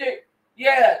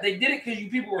 Yeah, they did it because you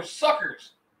people were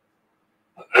suckers.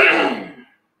 They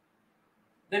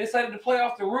decided to play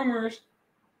off the rumors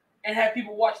and have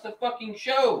people watch the fucking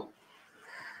show.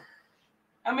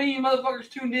 How many of you motherfuckers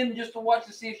tuned in just to watch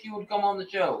to see if she would come on the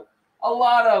show? A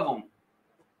lot of them.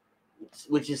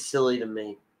 Which is silly to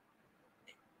me.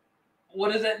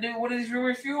 What does that do? What do these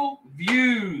rumors fuel?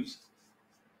 Views.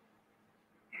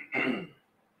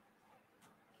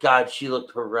 God, she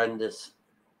looked horrendous.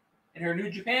 In her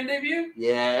New Japan debut?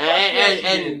 Yeah,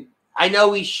 and I know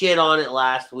we shit on it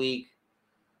last week,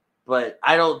 but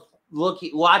I don't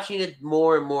watching it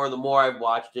more and more. The more I've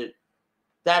watched it,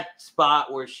 that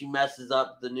spot where she messes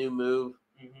up the new move,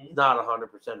 not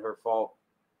 100% her fault.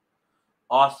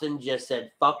 Austin just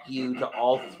said "fuck you" to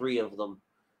all three of them: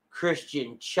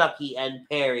 Christian, Chucky, and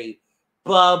Perry.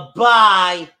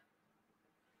 Bye-bye.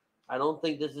 I don't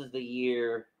think this is the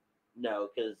year. No,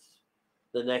 because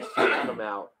the next two come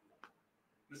out.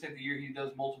 This ain't the year he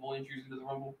does multiple entries into the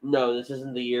Rumble? No, this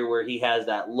isn't the year where he has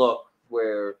that look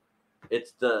where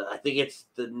I think it's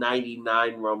the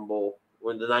 99 Rumble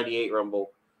or the 98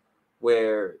 Rumble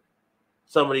where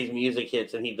somebody's music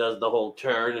hits and he does the whole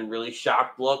turn and really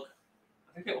shocked look.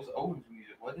 I think that was Owen's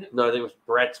music, wasn't it? No, I think it was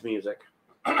Brett's music.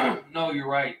 No, you're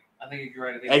right. I think you're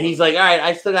right. And he's like, all right,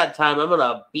 I still got time. I'm going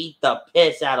to beat the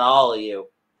piss out of all of you.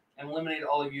 And eliminate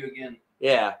all of you again.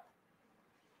 Yeah.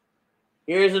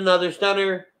 Here's another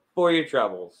stunner for your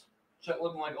troubles. Chuck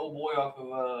looking like old boy off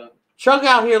of... Chuck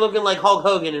out here looking like Hulk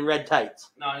Hogan in red tights.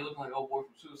 No, he looking like old boy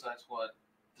from Suicide Squad.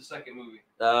 The second movie.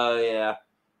 Oh, yeah.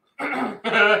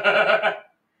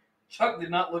 Chuck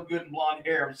did not look good in blonde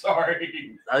hair. I'm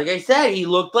sorry. Like I said, he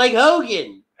looked like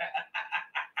Hogan.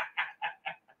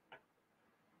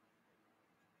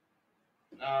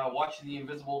 Watching the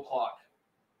invisible clock.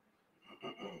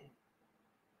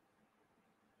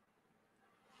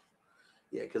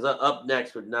 Yeah, because up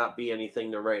next would not be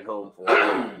anything to write home for.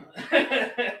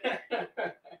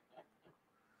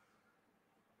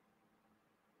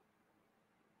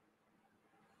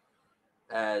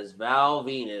 As Val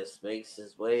Venus makes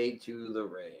his way to the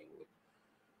ring.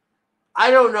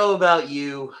 I don't know about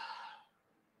you.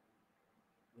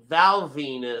 Val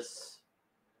Venus.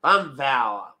 I'm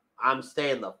Val. I'm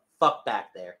staying the fuck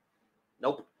back there.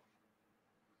 Nope.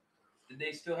 Did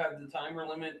they still have the timer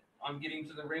limit on getting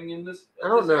to the ring in this? I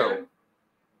don't know.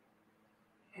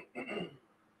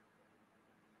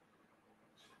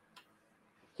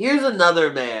 Here's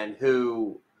another man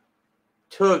who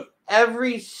took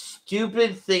every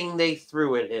stupid thing they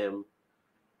threw at him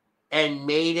and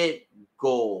made it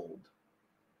gold.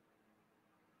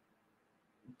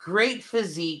 Great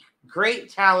physique, great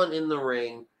talent in the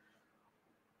ring.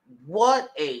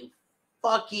 What a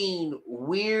fucking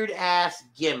weird ass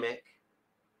gimmick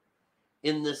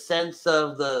in the sense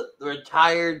of the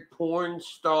retired porn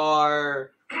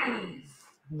star,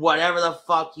 whatever the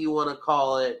fuck you want to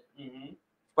call it. Mm-hmm.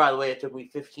 By the way, it took me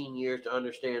 15 years to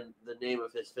understand the name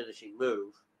of his finishing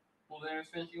move. What was his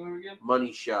finishing move again?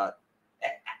 Money shot.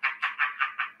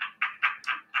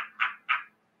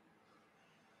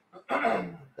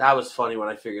 That was funny when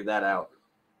I figured that out.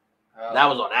 That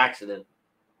was on accident.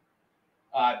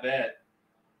 I bet.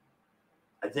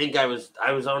 I think I was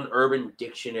on Urban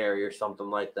Dictionary or something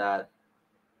like that.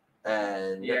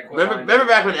 And Yeah, remember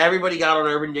back when everybody got on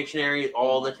Urban Dictionary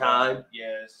all the time?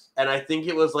 Yes. And I think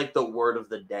it was like the word of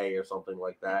the day or something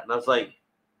like that. And I was like,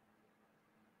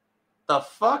 the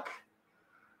fuck?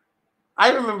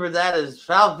 I remember that as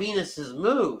Val Venus's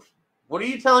move. What are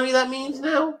you telling me that means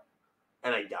now?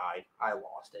 And I died. I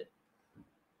lost it.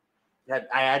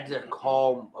 I had to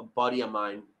call a buddy of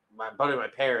mine, my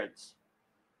parents,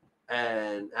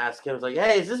 and ask him, I was like,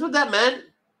 hey, is this what that meant?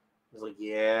 I was like,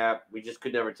 yeah, we just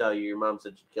could never tell you. Your mom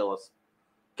said she'd kill us.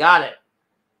 Got it.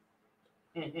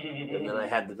 And then I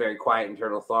had the very quiet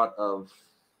internal thought of,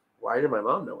 why did my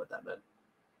mom know what that meant?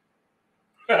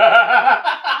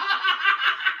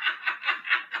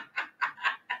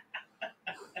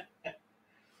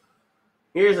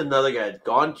 Here's another guy.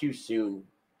 Gone Too Soon.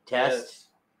 Test.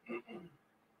 Yes.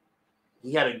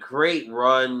 He had a great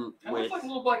run That with. looks like a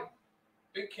little like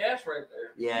big cash right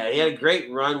there. Yeah, he had a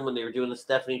great run when they were doing the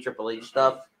Stephanie Triple H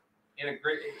stuff. He had a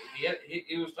great.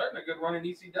 He was starting a good run in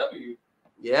ECW.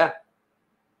 Yeah.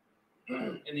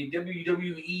 In the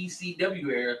WWE CW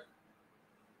era.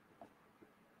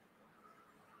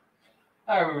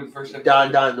 I remember the first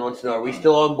episode. Don wants to know, are we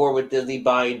still on board with Disney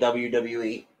buying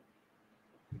WWE?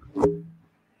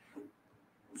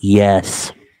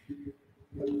 Yes.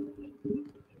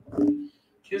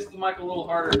 Kiss the mic a little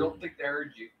harder. Don't think they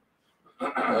heard you.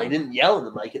 Well, he didn't yell in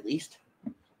the mic, at least.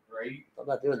 Right? I'm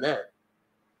not doing that.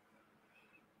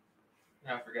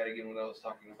 Now I forgot again what I was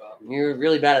talking about. You're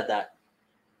really bad at that.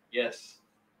 Yes.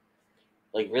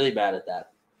 Like, really bad at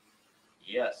that.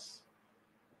 Yes.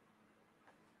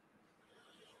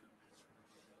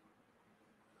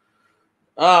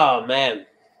 Oh, man.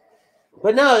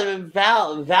 But no,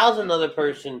 Val's another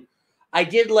person. I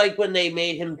did like when they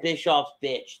made him Bischoff's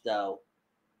bitch, though.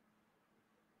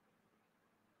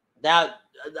 That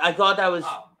I thought that was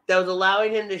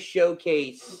allowing him to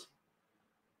showcase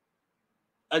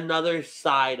another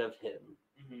side of him.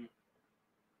 Mm-hmm.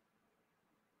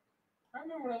 I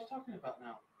remember what I was talking about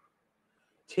now.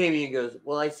 Tammy goes,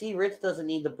 well, I see Rich doesn't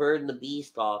need the bird and the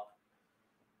beast off.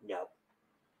 No.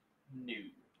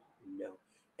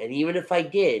 And even if I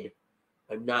did,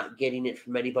 I'm not getting it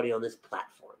from anybody on this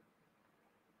platform.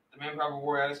 The man probably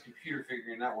wore out his computer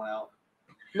figuring that one out.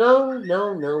 No,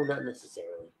 not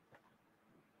necessarily.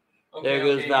 Okay, There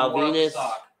goes Val Venus.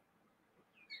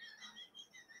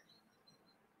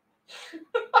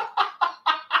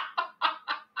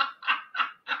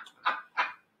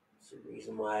 It's the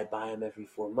reason why I buy them every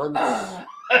 4 months.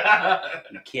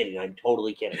 I'm kidding. I'm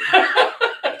totally kidding.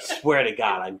 I swear to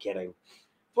God, I'm kidding.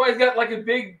 That's why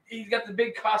he's got the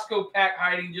big Costco pack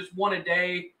hiding, just one a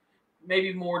day,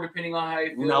 maybe more depending on how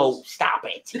he feels. No, stop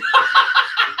it.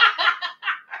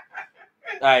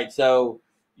 All right, so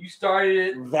you started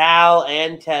it. Val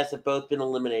and Tess have both been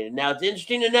eliminated. Now, it's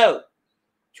interesting to note,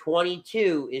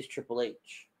 22 is Triple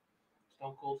H.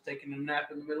 Stone Cold's taking a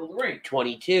nap in the middle of the ring.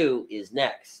 22 is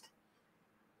next.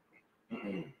 Get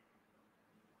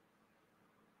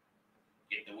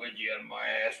the wedgie out of my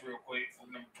ass real quick for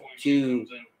number 22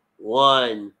 comes in.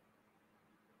 1.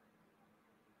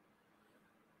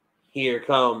 Here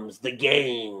comes the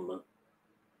game.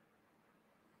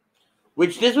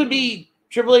 Which this would be,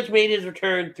 Triple H made his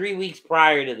return 3 weeks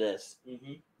prior to this.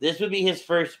 Mm-hmm. This would be his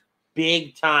first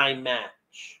big time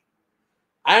match.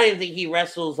 I don't even think he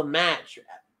wrestles a match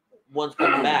once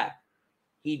coming back.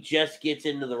 He just gets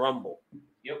into the Rumble.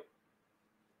 Yep.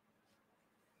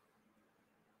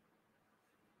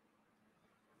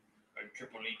 I'm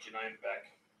Triple H and I'm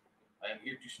back. I am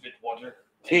here to spit water.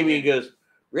 Jamie goes,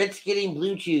 Rick's getting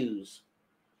blue chews.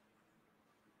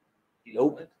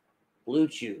 Nope. Blue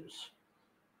chews.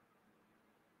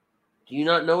 Do you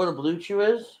not know what a blue chew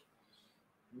is?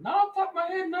 Not off the top of my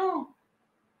head, no.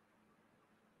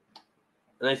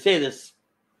 And I say this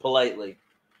politely.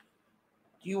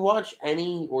 Do you watch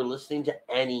any or listening to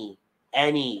any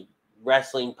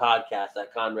wrestling podcast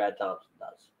that Conrad Thompson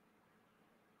does?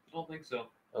 I don't think so.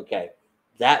 Okay.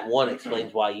 That one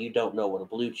explains why you don't know what a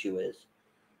Blue Chew is.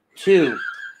 2,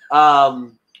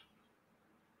 well,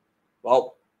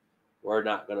 we're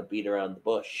not going to beat around the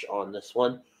bush on this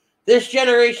one. This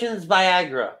generation's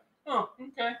Viagra. Oh,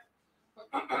 okay.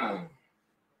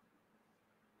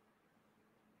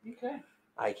 Okay.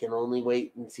 I can only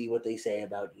wait and see what they say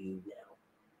about you now.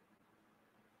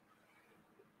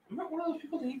 I'm not one of those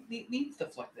people that need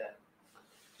stuff like that.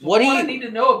 So What do I you need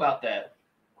to know about that?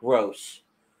 Gross.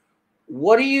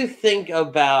 What do you think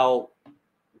about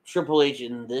Triple H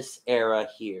in this era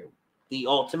here? The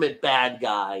ultimate bad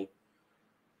guy.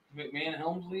 McMahon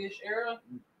Helmsley-ish era?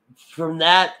 From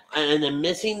that, and then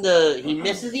he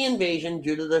misses the invasion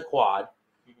due to the quad.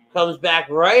 Mm-hmm. Comes back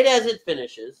right as it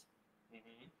finishes.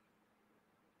 Mm-hmm.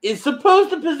 Is supposed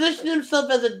to position himself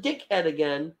as a dickhead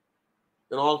again.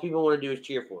 And all people want to do is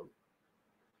cheer for him.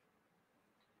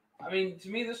 I mean, to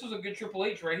me, this was a good Triple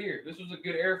H right here. This was a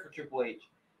good era for Triple H.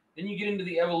 Then you get into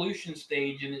the evolution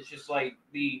stage, and it's just like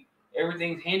the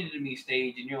everything's handed to me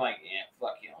stage, and you're like, yeah,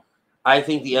 fuck you. I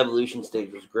think the evolution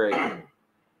stage was great.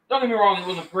 Don't get me wrong, it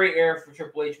was a great era for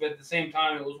Triple H, but at the same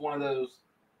time, it was one of those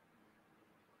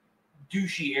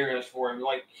douchey eras for him.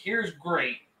 Like, here's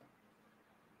great.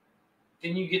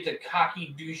 Then you get the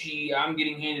cocky, douchey, I'm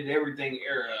getting handed everything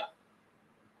era.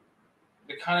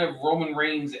 The kind of Roman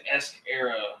Reigns-esque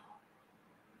era.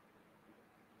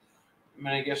 I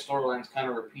mean, I guess storylines kind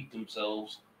of repeat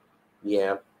themselves.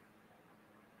 Yeah.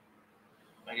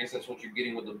 I guess that's what you're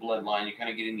getting with the bloodline. You're kind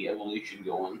of getting the evolution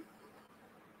going.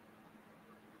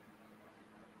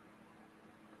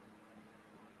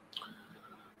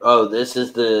 Oh, this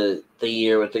is the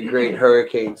year with the great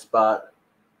hurricane spot.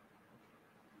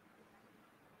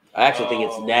 I actually think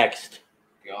it's next.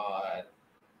 God.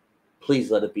 Please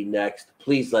let it be next.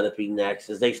 Please let it be next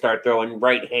as they start throwing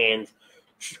right hands.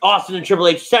 Austin and Triple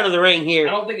H, center of the ring here.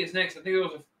 I don't think it's next. I think there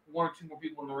was one or two more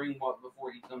people in the ring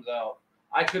before he comes out.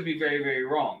 I could be very, very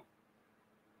wrong.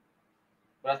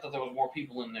 But I thought there was more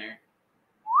people in there.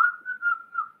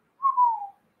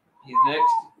 He's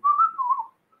next.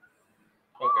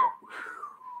 Okay.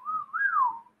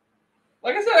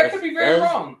 Like I said, I could be very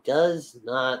wrong. Does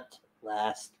not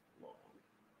last long.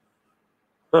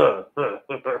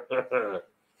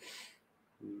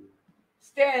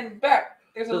 Stand back.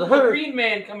 There's a So the little green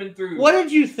man coming through. What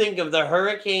did you think of the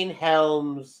Hurricane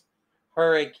Helms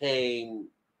Hurricane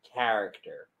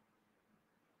character?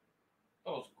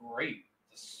 That was great.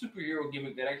 The superhero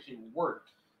gimmick that actually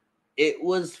worked. It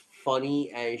was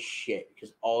funny as shit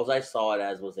because all I saw it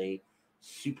as was a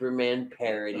Superman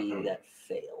parody that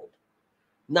failed.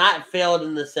 Not failed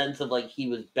in the sense of like he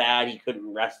was bad, he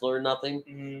couldn't wrestle or nothing.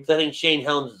 Mm-hmm. So I think Shane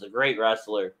Helms is a great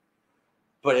wrestler.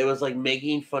 But it was like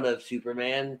making fun of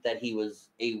Superman that he was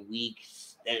a weak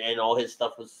and all his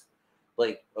stuff was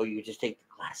like, oh, you just take the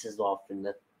glasses off and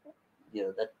that,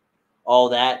 that all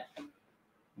that.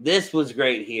 This was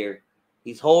great here.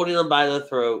 He's holding him by the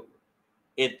throat.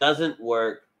 It doesn't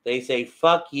work. They say,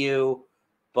 fuck you.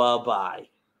 Bye-bye.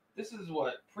 This is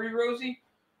what? Pre-Rosie?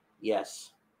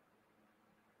 Yes.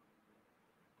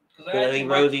 Because I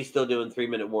think Rosie's still doing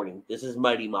 3-minute warning. This is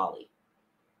Mighty Molly.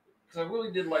 Because I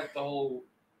really did like the whole...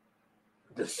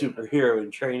 The superhero in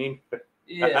training.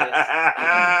 Yes.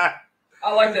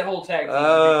 I like that whole tag team, to be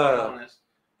quite honest.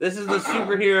 This is the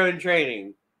superhero in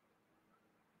training.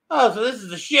 Oh, so this is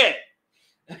the shit.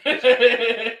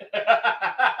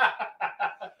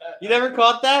 You never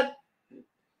caught that?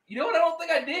 You know what? I don't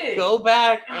think I did. Go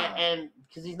back and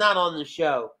because he's not on the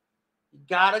show. You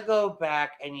gotta go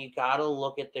back and you gotta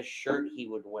look at the shirt he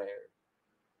would wear.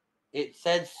 It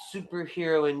said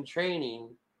superhero in training,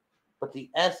 but the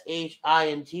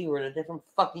S-H-I-N-T were in a different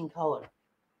fucking color.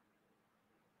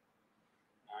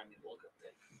 I need to look up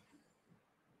that.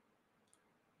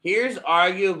 Here's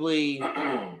arguably...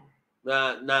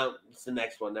 no, it's the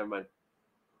next one. Never mind.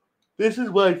 This is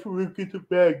why Farouk gets a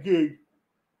bad gig.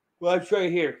 Watch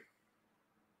right here.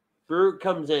 Farouk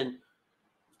comes in,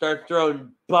 starts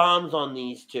throwing bombs on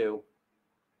these two.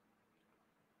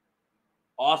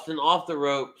 Austin off the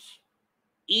ropes,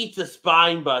 eats a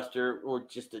spine buster, or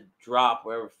just a drop,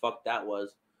 whatever the fuck that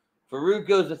was. Farouk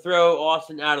goes to throw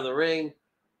Austin out of the ring.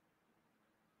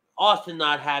 Austin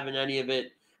not having any of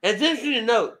it. And it's interesting to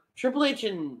note, Triple H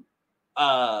and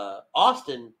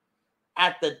Austin,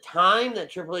 at the time that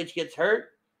Triple H gets hurt,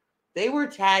 they were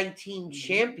tag team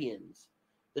champions.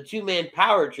 The 2-man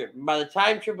power trip. And by the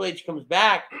time Triple H comes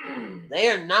back, they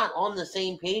are not on the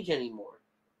same page anymore.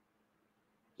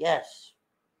 Yes.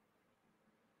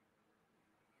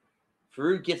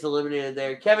 Farouk gets eliminated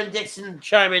there. Kevin Dixon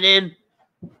chiming in.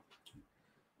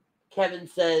 Kevin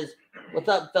says, "What's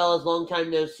up, fellas? Long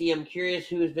time no see. I'm curious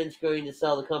who is Vince going to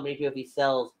sell the company to if he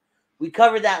sells." We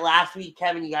covered that last week,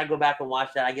 Kevin. You gotta go back and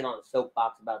watch that. I get on a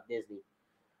soapbox about Disney.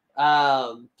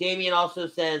 Damien also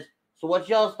says, "So what's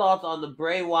y'all's thoughts on the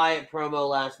Bray Wyatt promo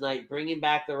last night, bringing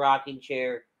back the rocking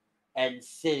chair and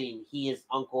sitting? He is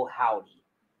Uncle Howdy."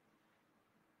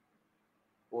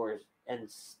 And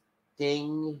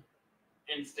Sting.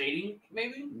 And stating,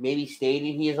 maybe? Maybe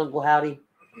stating he is Uncle Howdy.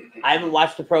 I haven't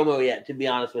watched the promo yet, to be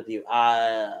honest with you.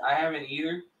 I haven't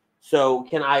either. So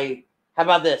how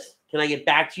about this? Can I get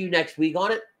back to you next week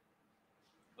on it?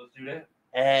 Let's do that.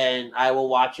 And I will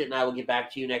watch it, and I will get back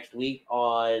to you next week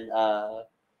on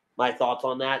my thoughts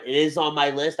on that. It is on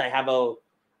my list. I have a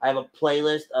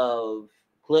playlist of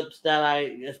clips that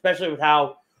especially with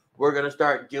how we're gonna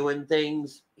start doing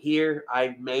things here.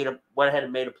 I went ahead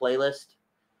and made a playlist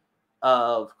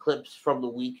of clips from the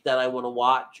week that I want to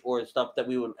watch, or stuff that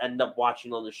we would end up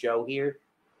watching on the show here,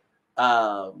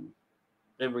 and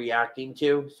reacting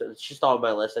to. So it's just all on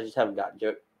my list. I just haven't gotten to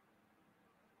it.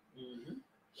 Mm-hmm.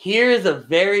 Here is a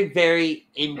very, very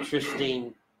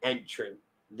interesting entrant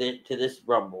to this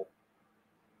Rumble.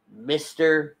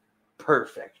 Mr.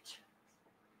 Perfect.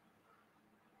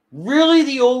 Really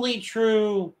the only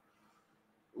true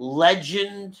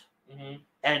legend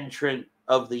entrant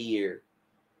of the year.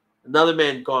 Another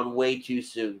man gone way too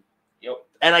soon. Yep.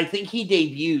 And I think he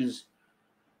debuts.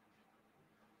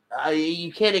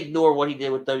 You can't ignore what he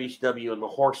did with WCW and the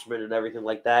Horsemen and everything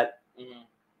like that.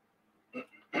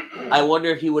 Mm-hmm. I wonder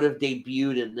if he would have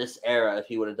debuted in this era if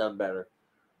he would have done better.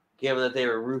 Given that they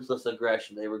were ruthless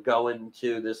aggression. They were going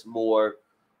to this more,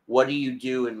 what do you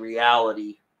do in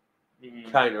reality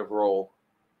kind of role.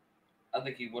 I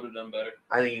think he would have done better.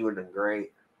 I think he would have done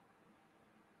great.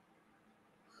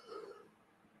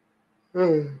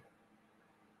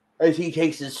 As he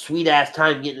takes his sweet-ass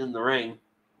time getting in the ring.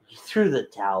 He threw the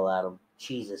towel at him.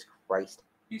 Jesus Christ.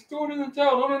 He's throwing in the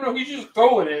towel. No, he's just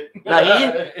throwing it. No,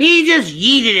 he just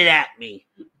yeeted it at me.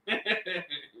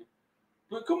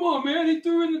 But come on, man. He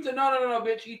threw it in the towel. No,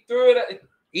 bitch. He threw it at...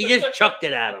 He just chucked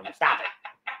it at him. Stop it.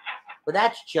 But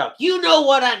that's Chuck. You know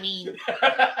what I mean.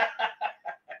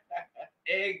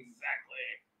 Exactly.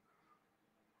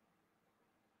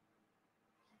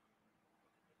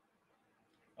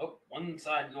 Oh, one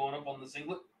side going up on the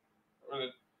singlet. Or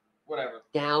whatever.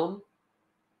 Down?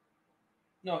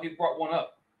 No, he brought one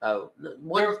up. Oh,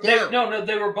 one's down. No,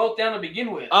 they were both down to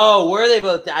begin with. Oh, were they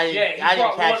both down? I didn't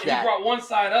catch that. He brought one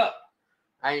side up.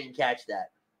 I didn't catch that.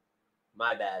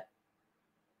 My bad.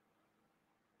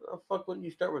 How the fuck wouldn't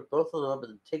you start with both of them up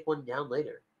and take one down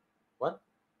later? What?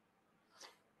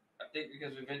 I think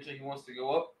because eventually he wants to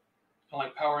go up, kind of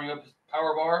like powering up his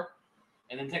power bar,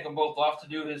 and then take them both off to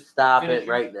do his Stop finishing.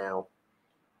 it right now.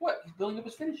 What? He's building up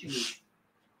his finishing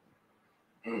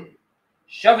move.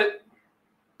 Shove it.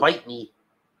 Bite me.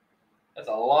 That's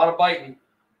a lot of biting.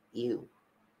 Ew.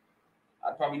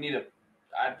 I'd probably need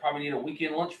a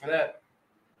weekend lunch for that.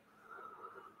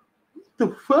 What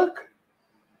the fuck?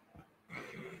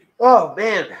 Oh,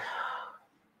 man.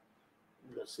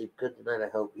 I'm going to sleep good tonight, I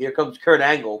hope. Here comes Kurt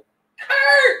Angle.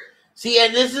 Kurt! See,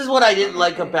 and this is what I didn't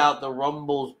like about the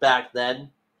Rumbles back then.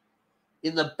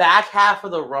 In the back half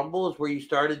of the Rumble is where you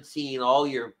started seeing all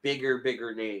your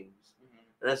bigger names.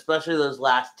 And especially those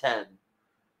last 10.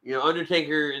 You know,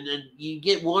 Undertaker, and then you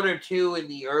get one or two in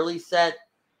the early set,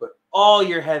 but all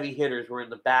your heavy hitters were in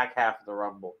the back half of the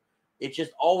Rumble. It just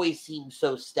always seemed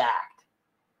so stacked.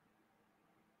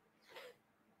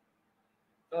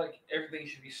 I feel like everything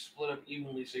should be split up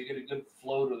evenly so you get a good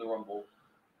flow to the Rumble.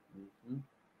 Mm-hmm.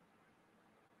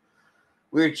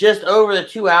 We're just over the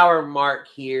 2-hour mark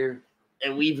here,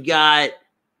 and we've got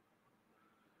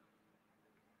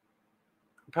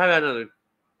probably another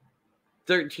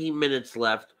 13 minutes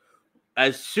left.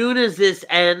 As soon as this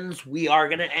ends, we are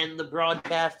going to end the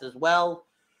broadcast as well.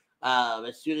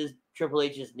 As soon as Triple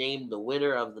H is named the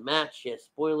winner of the match. Yes,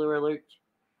 spoiler alert.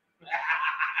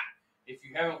 If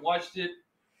you haven't watched it,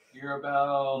 you're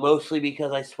about... Mostly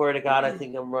because I swear to God, I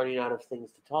think I'm running out of things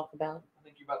to talk about. I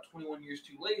think you're about 21 years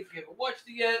too late if you haven't watched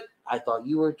it yet. I thought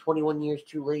you were 21 years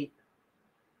too late.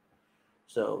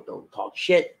 So don't talk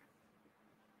shit.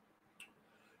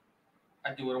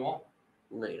 I do what I want.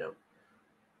 No, you don't.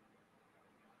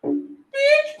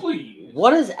 Bitch, please.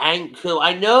 What is so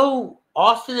I know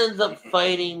Austin ends up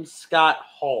fighting Scott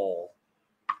Hall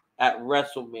at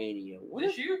WrestleMania.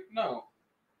 This year? No.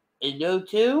 In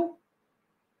 02?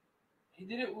 He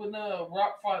did it when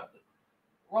Rock fought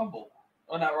Rumble.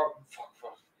 Oh, not Rock.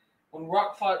 Fuck. When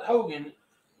Rock fought Hogan.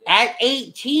 At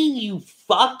 18, you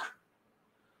fuck.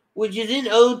 Which is in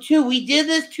 02. We did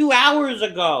this 2 hours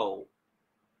ago.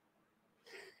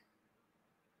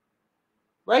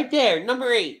 Right there,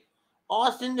 number 8.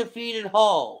 Austin defeated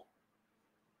Hall.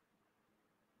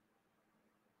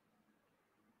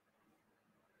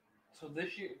 So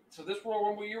this Royal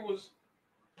Rumble year was.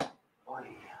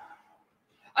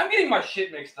 I'm getting my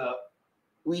shit mixed up.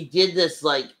 We did this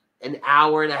like an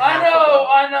hour and a half ago.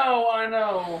 I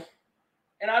know.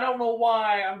 And I don't know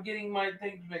why I'm getting my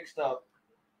things mixed up.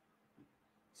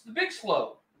 It's the Big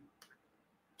Slow.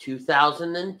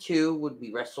 2002 would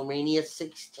be WrestleMania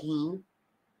 16.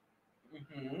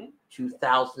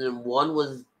 2001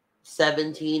 was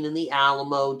 17 in the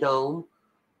Alamo Dome,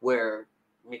 where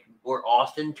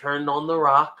Austin turned on The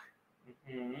Rock.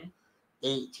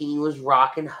 18 was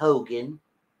Rock and Hogan.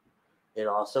 It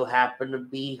also happened to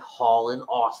be Hall and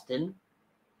Austin.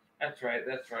 That's right.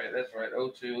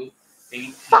 02,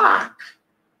 18, Fuck.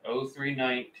 03,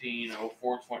 19,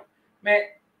 04, 20.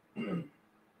 Man,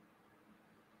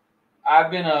 I've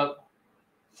been up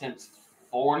since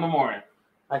 4 in the morning.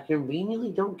 I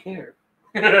conveniently don't care.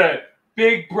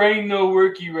 Big brain no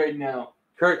worky right now.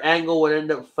 Kurt Angle would end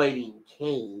up fighting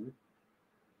Kane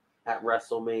at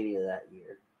WrestleMania that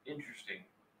year. Interesting.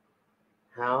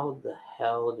 How the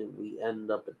hell did we end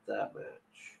up at that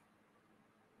match?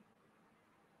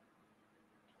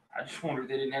 I just wonder if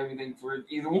they didn't have anything for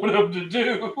either one of them to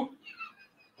do.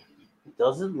 It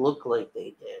doesn't look like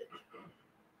they did.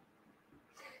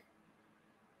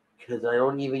 Because I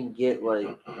don't even get,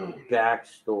 like,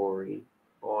 backstory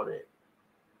on it.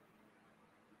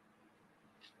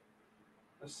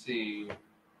 Let's see.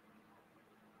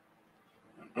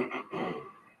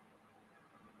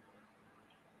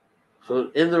 So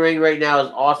in the ring right now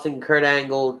is Austin, Kurt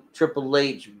Angle, Triple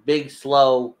H, Big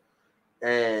Slow,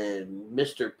 and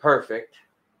Mr. Perfect.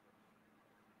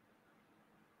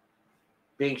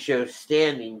 Big Show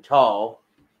standing tall.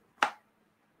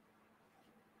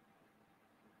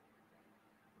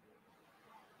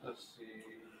 Let's see.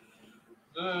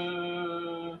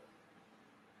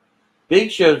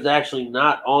 Big Show's actually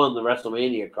not on the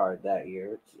WrestleMania card that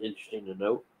year. It's interesting to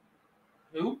note.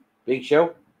 Who? Big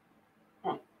Show.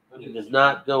 Huh. He does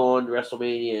not go on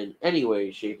WrestleMania in any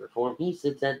way, shape, or form. He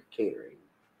sits at catering.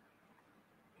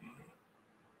 It's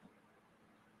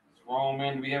the wrong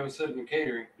man to be having sitting in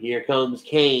catering. Here comes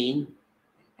Kane.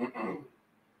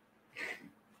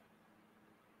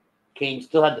 Kane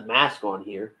still had the mask on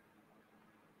here.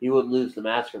 He wouldn't lose the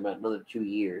mask for about another 2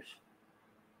 years.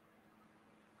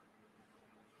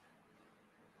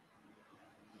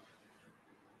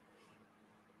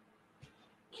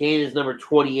 Kane is number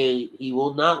 28. He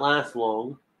will not last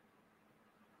long.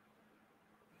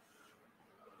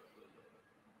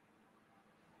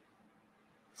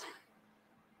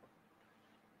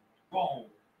 Boom.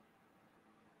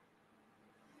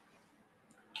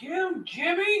 Get him,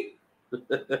 Jimmy.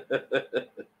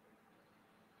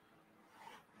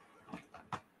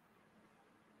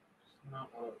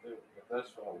 That's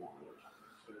what I wanted.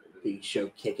 Big Show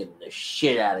kicking the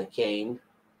shit out of Kane.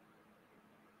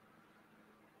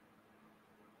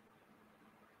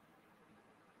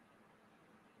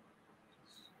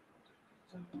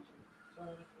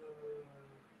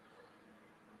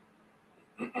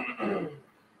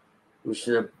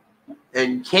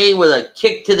 And Kane with a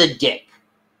kick to the dick.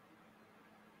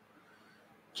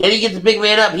 Kenny gets the big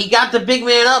man up. He got the big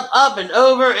man up and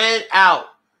over and out.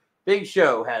 Big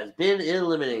Show has been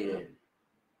eliminated.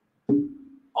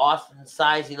 Austin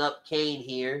sizing up Kane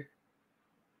here.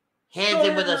 Hands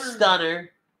him with a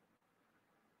stunner.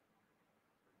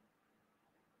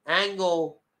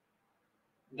 Angle.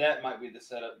 That might be the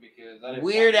setup because I didn't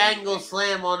Weird find angle anything.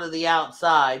 slam onto the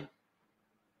outside.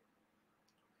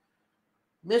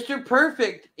 Mr.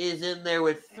 Perfect is in there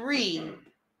with 3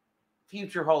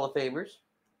 future Hall of Famers.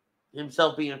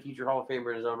 Himself being a future Hall of Famer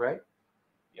in his own right.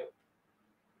 Yep.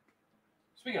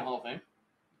 Speaking of Hall of Fame.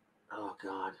 Oh,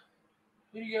 God.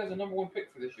 Who do you guys the number 1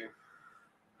 pick for this year?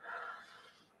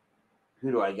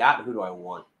 Who do I got? Who do I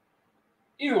want?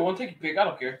 Either one, take your pick. I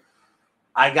don't care.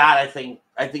 I think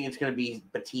it's going to be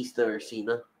Batista or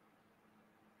Cena.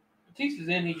 Batista's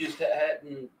in. He just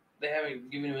they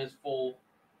haven't given him his full.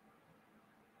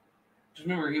 Just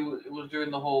remember, it was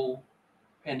during the whole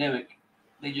pandemic.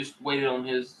 They just waited on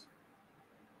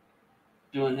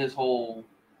doing his whole.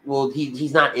 Well,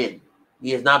 he's not in.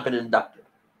 He has not been inducted.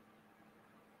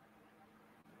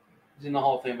 He's in the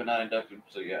Hall of Fame, but not inducted.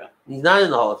 So yeah, He's not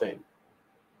in the Hall of Fame.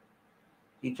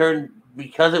 He turned,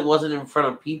 because it wasn't in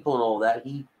front of people and all that,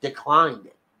 he declined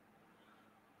it.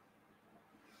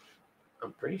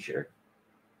 I'm pretty sure.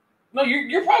 no,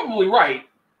 you're probably right.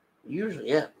 Usually,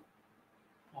 yeah.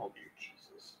 Oh dear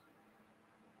Jesus.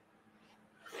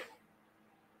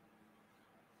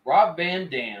 Rob Van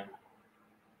Dam.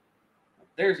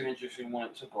 There's an interesting one.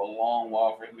 It took a long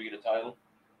while for him to get a title.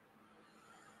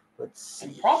 Let's see.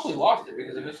 And probably lost it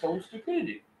because of his own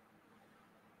stupidity.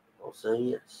 I'll say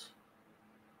yes.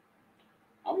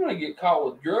 I'm going to get caught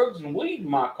with drugs and weed in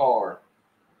my car.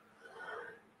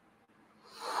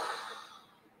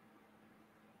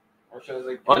 Or should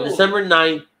I say On December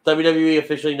 9th, WWE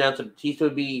officially announced that Batista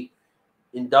would be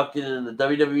inducted in the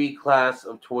WWE class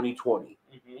of 2020.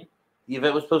 Mm-hmm. The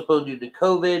event was postponed due to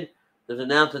COVID. It was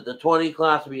announced that the 20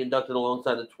 class would be inducted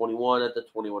alongside the 21 at the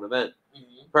 21 event.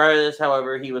 Mm-hmm. Prior to this,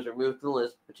 however, he was removed from the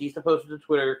list. Batista posted to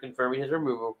Twitter confirming his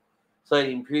removal,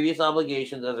 citing previous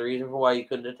obligations as a reason for why he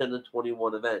couldn't attend the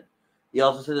 21 event. He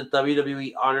also said that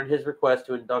WWE honored his request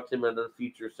to induct him at a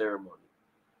future ceremony.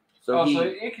 So, so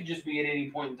it could just be at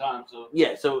any point in time. So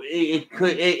yeah, so it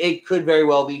could very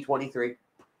well be 23.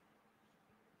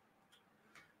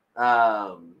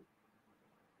 But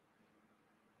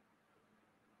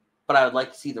I would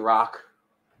like to see The Rock.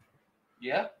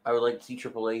 Yeah, I would like to see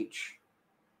Triple H.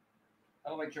 I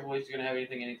don't think Triple H is going to have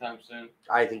anything anytime soon.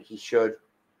 I think he should.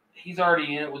 He's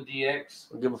already in it with DX.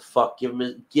 Don't give a fuck. Give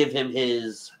him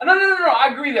his. No. I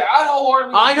agree there.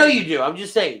 I know you do. I'm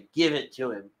just saying, give it to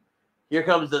him. Here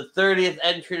comes the 30th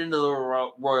entrant into the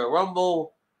Royal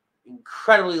Rumble.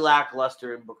 Incredibly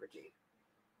lackluster in Booker T.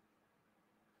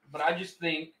 But I just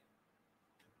think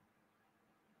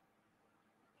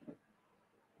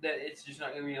that it's just not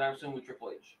going to be anytime soon with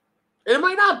Triple H. And it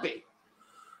might not be.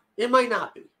 It might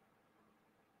not be.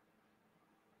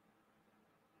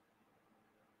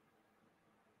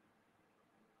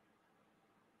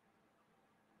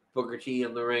 Booker T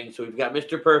in the ring. So we've got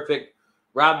Mr. Perfect,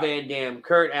 Rob Van Dam,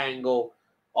 Kurt Angle,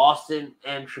 Austin,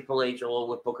 and Triple H along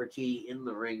with Booker T in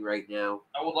the ring right now.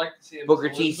 I would like to see Booker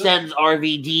T sends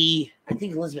RVD. I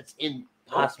think Elizabeth's in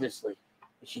posthumously.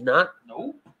 Is she not?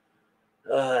 No.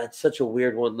 It's such a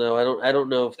weird one though. I don't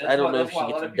know if she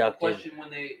gets inducted. Question when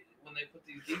they put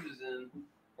these divas in,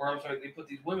 or I'm sorry, they put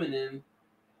these women in.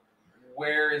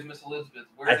 Where is Miss Elizabeth?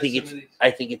 I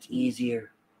think it's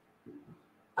easier.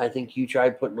 I think you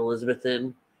tried putting Elizabeth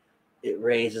in. It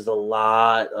raises a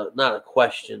lot of, not of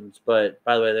questions, but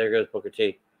by the way, there goes Booker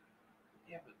T.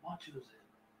 Yeah, but Macho's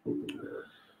in.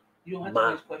 You don't have to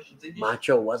raise questions.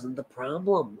 Macho wasn't the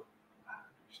problem. I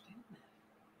understand that.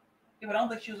 Yeah, but I don't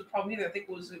think she was a problem either. I think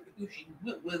it was who she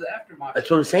went with after Macho.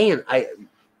 That's what I'm saying.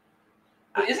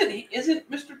 But isn't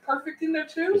Mr. Perfect in there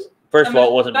too? First of all,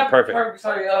 it wasn't perfect.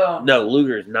 Sorry. No,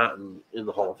 Luger's not in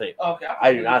the Hall of Fame. Okay.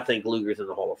 I do not think Luger's in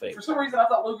the Hall of Fame. For some reason, I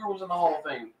thought Luger was in the Hall of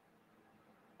Fame.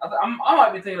 I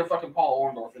might be thinking of fucking Paul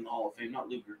Orndorff in the Hall of Fame, not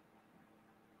Luger.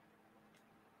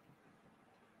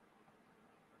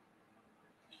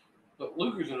 But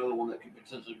Luger's another one that could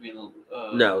potentially be in the.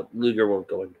 No, Luger won't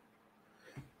go in.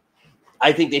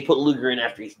 I think they put Luger in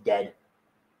after he's dead.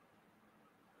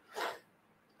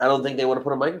 I don't think they want to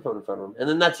put a microphone in front of him. And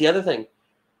then that's the other thing.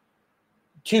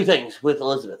 Two things with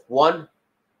Elizabeth. One,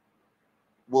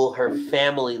 will her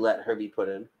family let her be put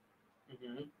in?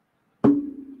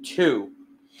 Mm-hmm. Two,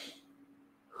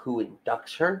 who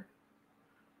inducts her?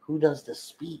 Who does the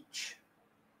speech?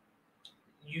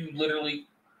 You literally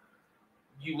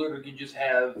could just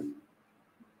have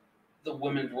the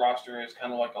women's roster as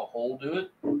kind of like a whole do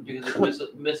it because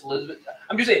it's Miss Elizabeth.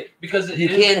 I'm just saying because you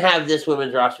can't have this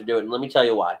women's roster do it, and let me tell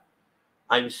you why.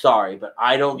 I'm sorry, but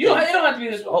I don't. You don't have to be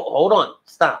this. Hold on,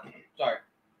 stop. Sorry.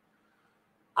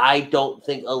 I don't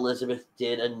think Elizabeth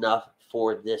did enough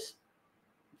for this.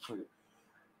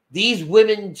 These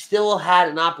women still had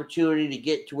an opportunity to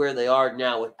get to where they are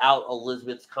now without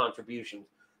Elizabeth's contributions.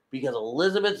 Because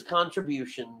Elizabeth's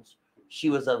contributions, she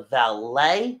was a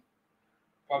valet.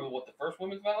 Probably what, the first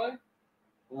women's valet?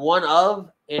 One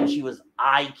of, and she was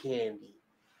eye candy.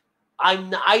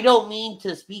 I don't mean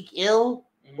to speak ill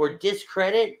or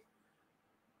discredit,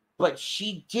 but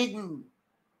she didn't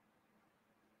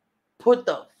put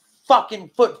the fucking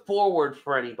foot forward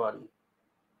for anybody.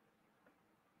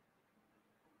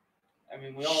 I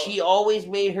mean, she always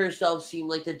made herself seem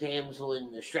like the damsel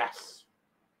in distress.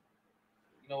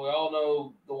 You know, we all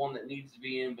know the one that needs to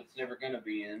be in, but's never going to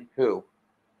be in. Who?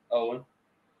 Owen.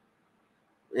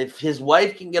 If his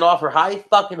wife can get off her high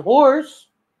fucking horse.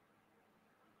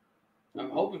 I'm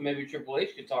hoping maybe Triple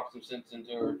H could talk some sense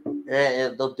into her.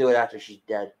 And they'll do it after she's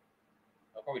dead.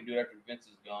 They'll probably do it after Vince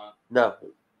is gone. No.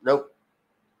 Nope.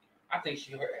 I think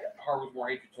she harbors more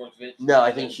hatred towards Vince. No,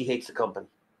 I think she hates the company.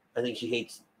 I think she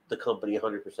hates the company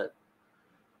 100%. It's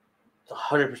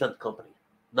 100% the company.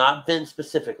 Not Vince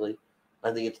specifically.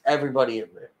 I think it's everybody in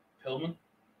there. Pillman?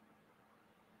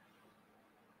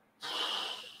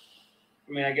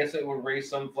 I mean, I guess it would raise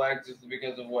some flags just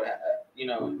because of what, you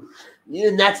know.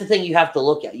 And that's the thing you have to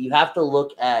look at. You have to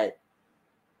look at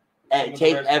and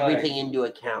take everything into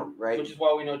account, right? Which is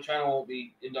why we know China won't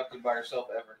be inducted by herself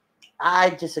ever. I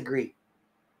disagree.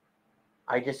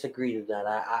 To that.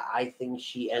 I think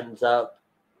she ends up.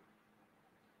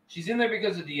 She's in there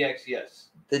because of DX, yes.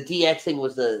 The DX thing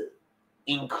was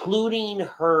including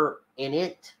her in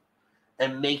it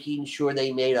and making sure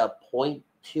they made a point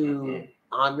to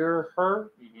honor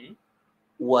her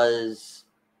was,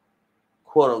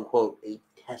 quote unquote, a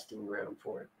testing ground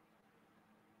for it.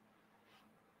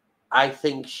 I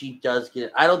think she does get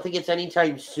it. I don't think it's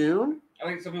anytime soon. I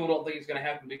think some people don't think it's going to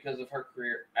happen because of her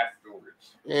career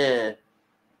afterwards. Yeah.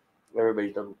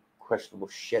 Everybody's done questionable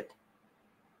shit.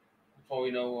 That's why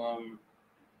we know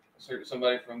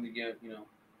somebody from the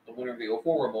winner of the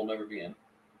 04 Rumble will never be in,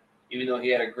 even though he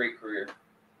had a great career.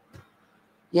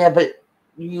 Yeah, but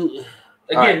you.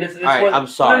 Again, this all right, I'm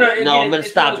sorry. No, I'm going to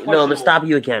stop. No, I'm going to stop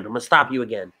you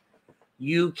again.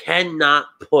 You cannot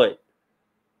put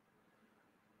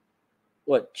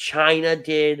what China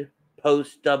did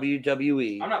post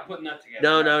WWE. I'm not putting that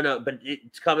together. No. But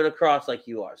it's coming across like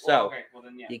you are. So okay. Well,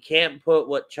 then, yeah. You can't put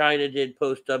what China did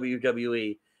post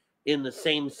WWE in the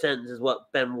same sentence as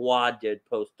what Benoit did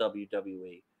post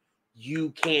WWE. You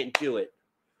can't do it.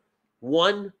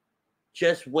 One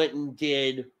just went and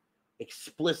did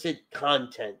explicit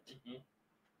content.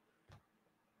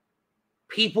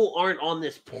 People aren't on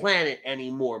this planet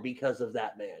anymore because of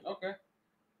that man. Okay.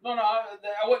 No, I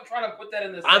wasn't trying to put that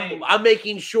in the same. I'm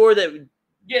making sure that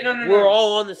we're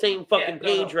all on the same fucking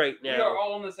page right now. We are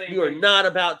all on the same page. You are not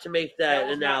about to make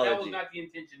that analogy. That was not the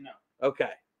intention, no. Okay.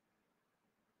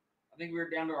 I think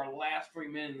we're down to our last 3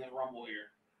 minutes in the Rumble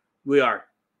here. We are.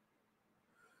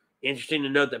 Interesting to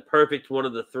note that Perfect's one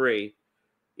of the three,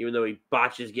 even though he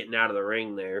botches getting out of the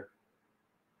ring there.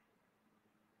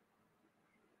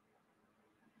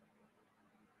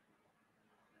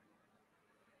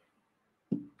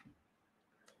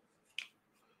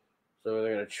 So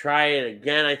they're going to try it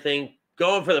again, I think.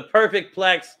 Going for the perfect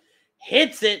plex.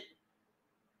 Hits it.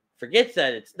 Forgets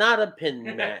that it's not a pin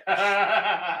match.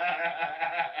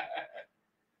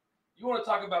 You want to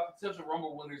talk about potential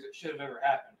Rumble winners that should have ever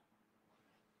happened.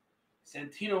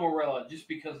 Santino Marella, just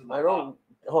because of the hold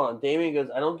on. Damien goes,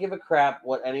 I don't give a crap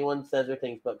what anyone says or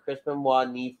thinks, but Chris Benoit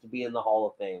needs to be in the Hall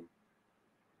of Fame.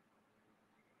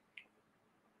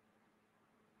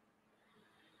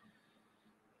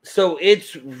 So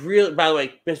it's real. By the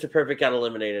way, Mr. Perfect got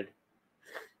eliminated.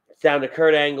 It's down to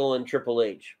Kurt Angle and Triple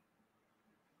H.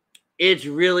 It's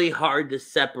really hard to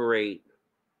separate.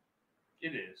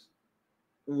 It is.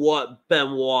 What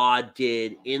Benoit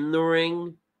did in the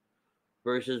ring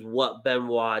versus what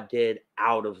Benoit did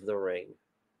out of the ring.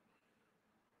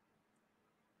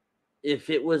 If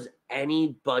it was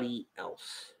anybody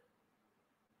else,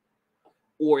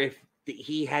 or if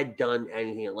he had done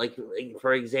anything, like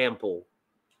for example,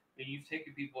 you've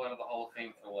taken people out of the Hall of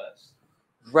Fame for less.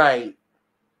 Right.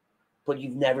 But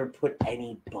you've never put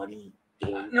anybody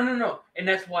in. No. And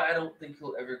that's why I don't think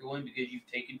he'll ever go in, because you've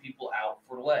taken people out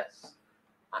for less.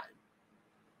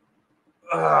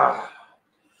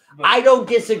 I don't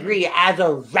disagree. As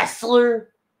a wrestler,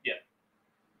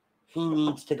 he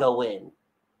needs to go in.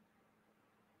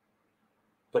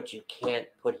 But you can't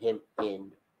put him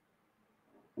in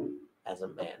as a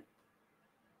man.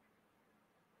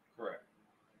 Correct.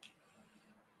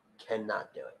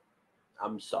 Cannot do it.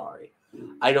 I'm sorry.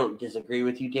 I don't disagree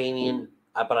with you, Damien,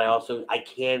 but I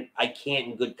can't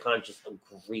in good conscience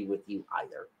agree with you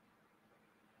either.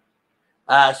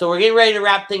 So we're getting ready to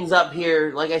wrap things up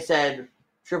here. Like I said,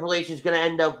 Triple H is going to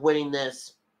end up winning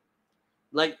this.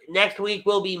 Like next week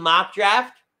will be mock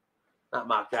Royal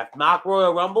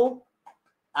Rumble.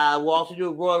 We'll also do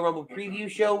a Royal Rumble preview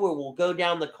show where we'll go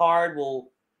down the card. We'll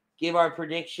give our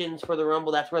predictions for the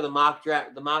Rumble. That's where the mock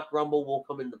Rumble will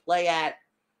come into play at.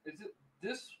 Is it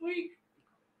this week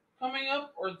coming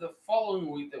up, or the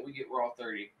following week that we get Raw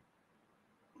 30?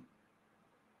 I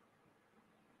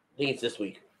think it's this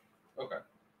week. Okay.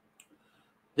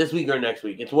 This week or next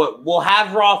week. It's what we'll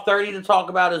have Raw 30 to talk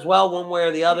about as well, one way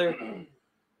or the other.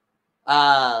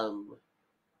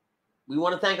 We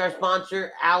want to thank our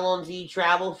sponsor, Allons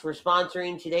Travel, for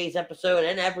sponsoring today's episode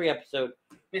and every episode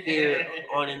here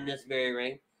on In This Very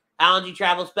Ring. Allons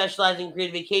Travel specializing in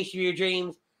creating vacation of your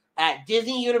dreams at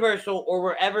Disney, Universal, or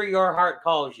wherever your heart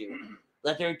calls you.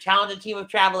 Let their talented team of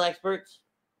travel experts,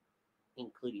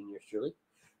 including yours truly,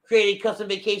 create a custom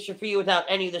vacation for you without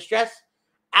any of the stress.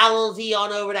 Allons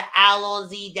on over to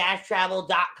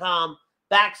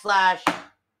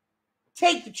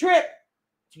allons-travel.com/take the trip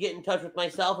to get in touch with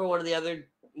myself or one of the other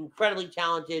incredibly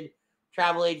talented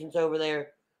travel agents over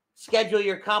there. Schedule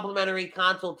your complimentary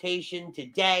consultation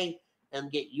today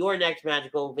and get your next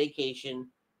magical vacation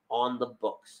on the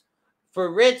books.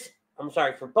 For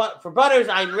Butters,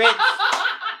 I'm Ritz.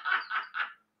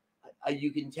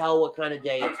 You can tell what kind of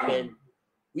day it's been.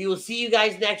 We will see you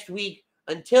guys next week.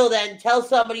 Until then, tell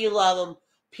somebody you love them.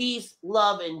 Peace,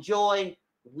 love, and joy.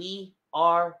 We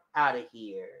are out of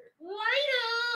here. Later.